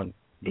 Come on.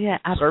 Yeah,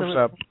 absolutely. Surf's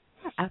up.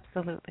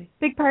 Absolutely.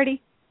 Big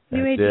party.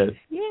 New Age Eve.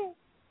 Yeah.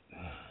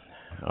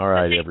 All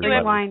right,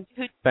 everybody.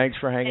 Thanks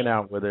for hanging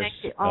out with us.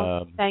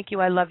 Thank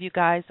you. I love you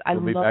guys. We'll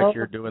be back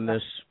here doing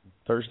this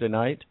Thursday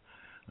night,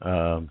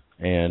 and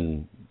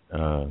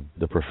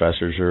the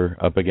professors are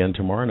up again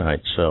tomorrow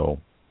night.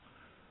 So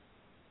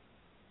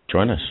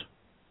join us.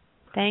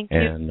 Thank you.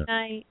 And good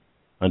night.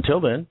 Until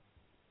then,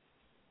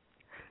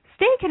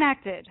 stay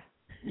connected.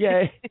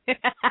 Yay!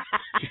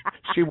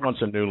 She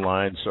wants a new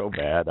line so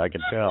bad, I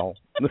can tell.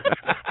 Good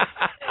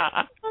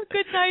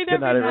night,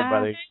 Good night,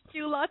 everybody. Thank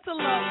you. Lots of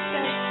love.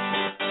 Thanks.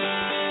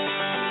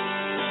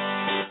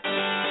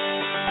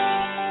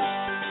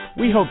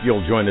 We hope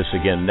you'll join us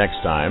again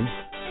next time.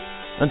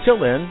 Until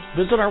then,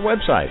 visit our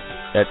website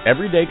at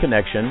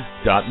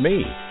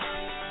everydayconnection.me.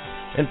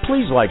 And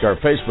please like our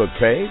Facebook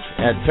page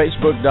at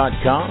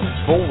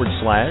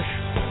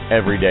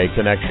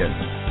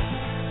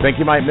facebook.com/everydayconnection. Think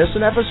you might miss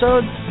an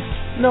episode?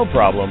 No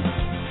problem.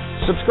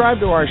 Subscribe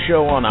to our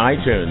show on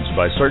iTunes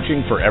by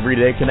searching for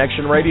Everyday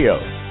Connection Radio.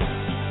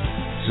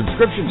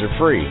 Subscriptions are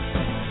free,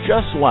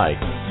 just like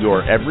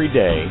your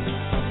Everyday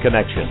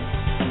Connection.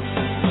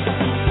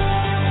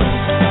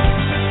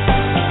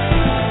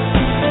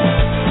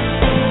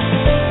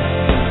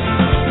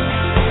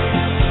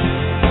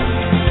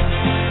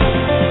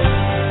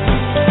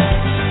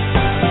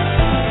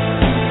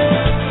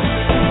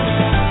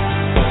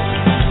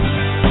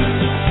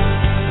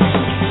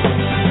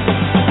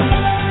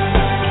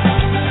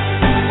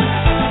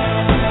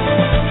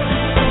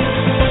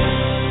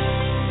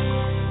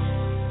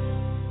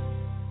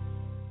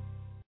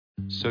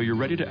 So you're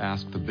ready to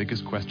ask the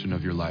biggest question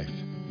of your life,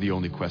 the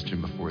only question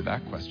before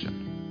that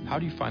question. How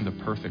do you find the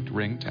perfect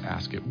ring to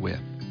ask it with?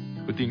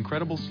 With the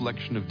incredible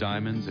selection of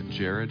diamonds at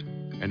Jared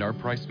and our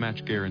price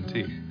match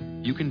guarantee,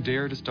 you can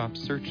dare to stop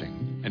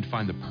searching and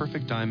find the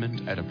perfect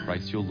diamond at a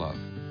price you'll love.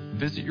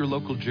 Visit your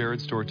local Jared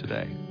store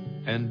today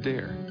and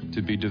dare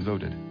to be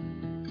devoted.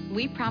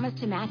 We promise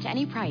to match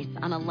any price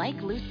on a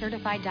like loose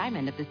certified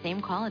diamond of the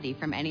same quality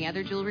from any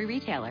other jewelry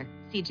retailer.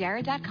 See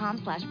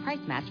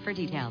jared.com/price match for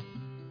details.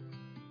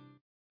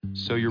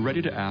 So you're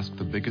ready to ask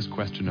the biggest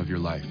question of your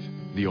life,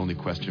 the only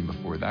question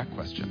before that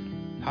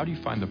question. How do you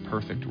find the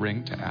perfect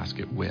ring to ask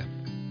it with?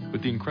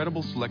 With the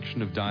incredible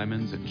selection of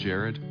diamonds at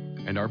Jared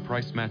and our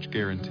price match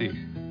guarantee,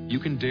 you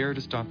can dare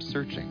to stop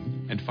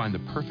searching and find the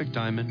perfect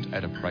diamond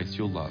at a price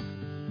you'll love.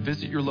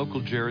 Visit your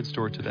local Jared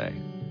store today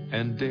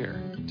and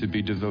dare to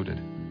be devoted.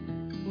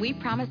 We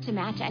promise to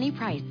match any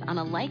price on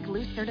a like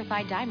loose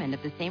certified diamond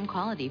of the same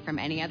quality from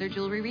any other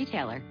jewelry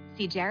retailer.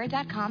 See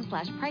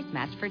jared.com/price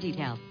match for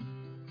details.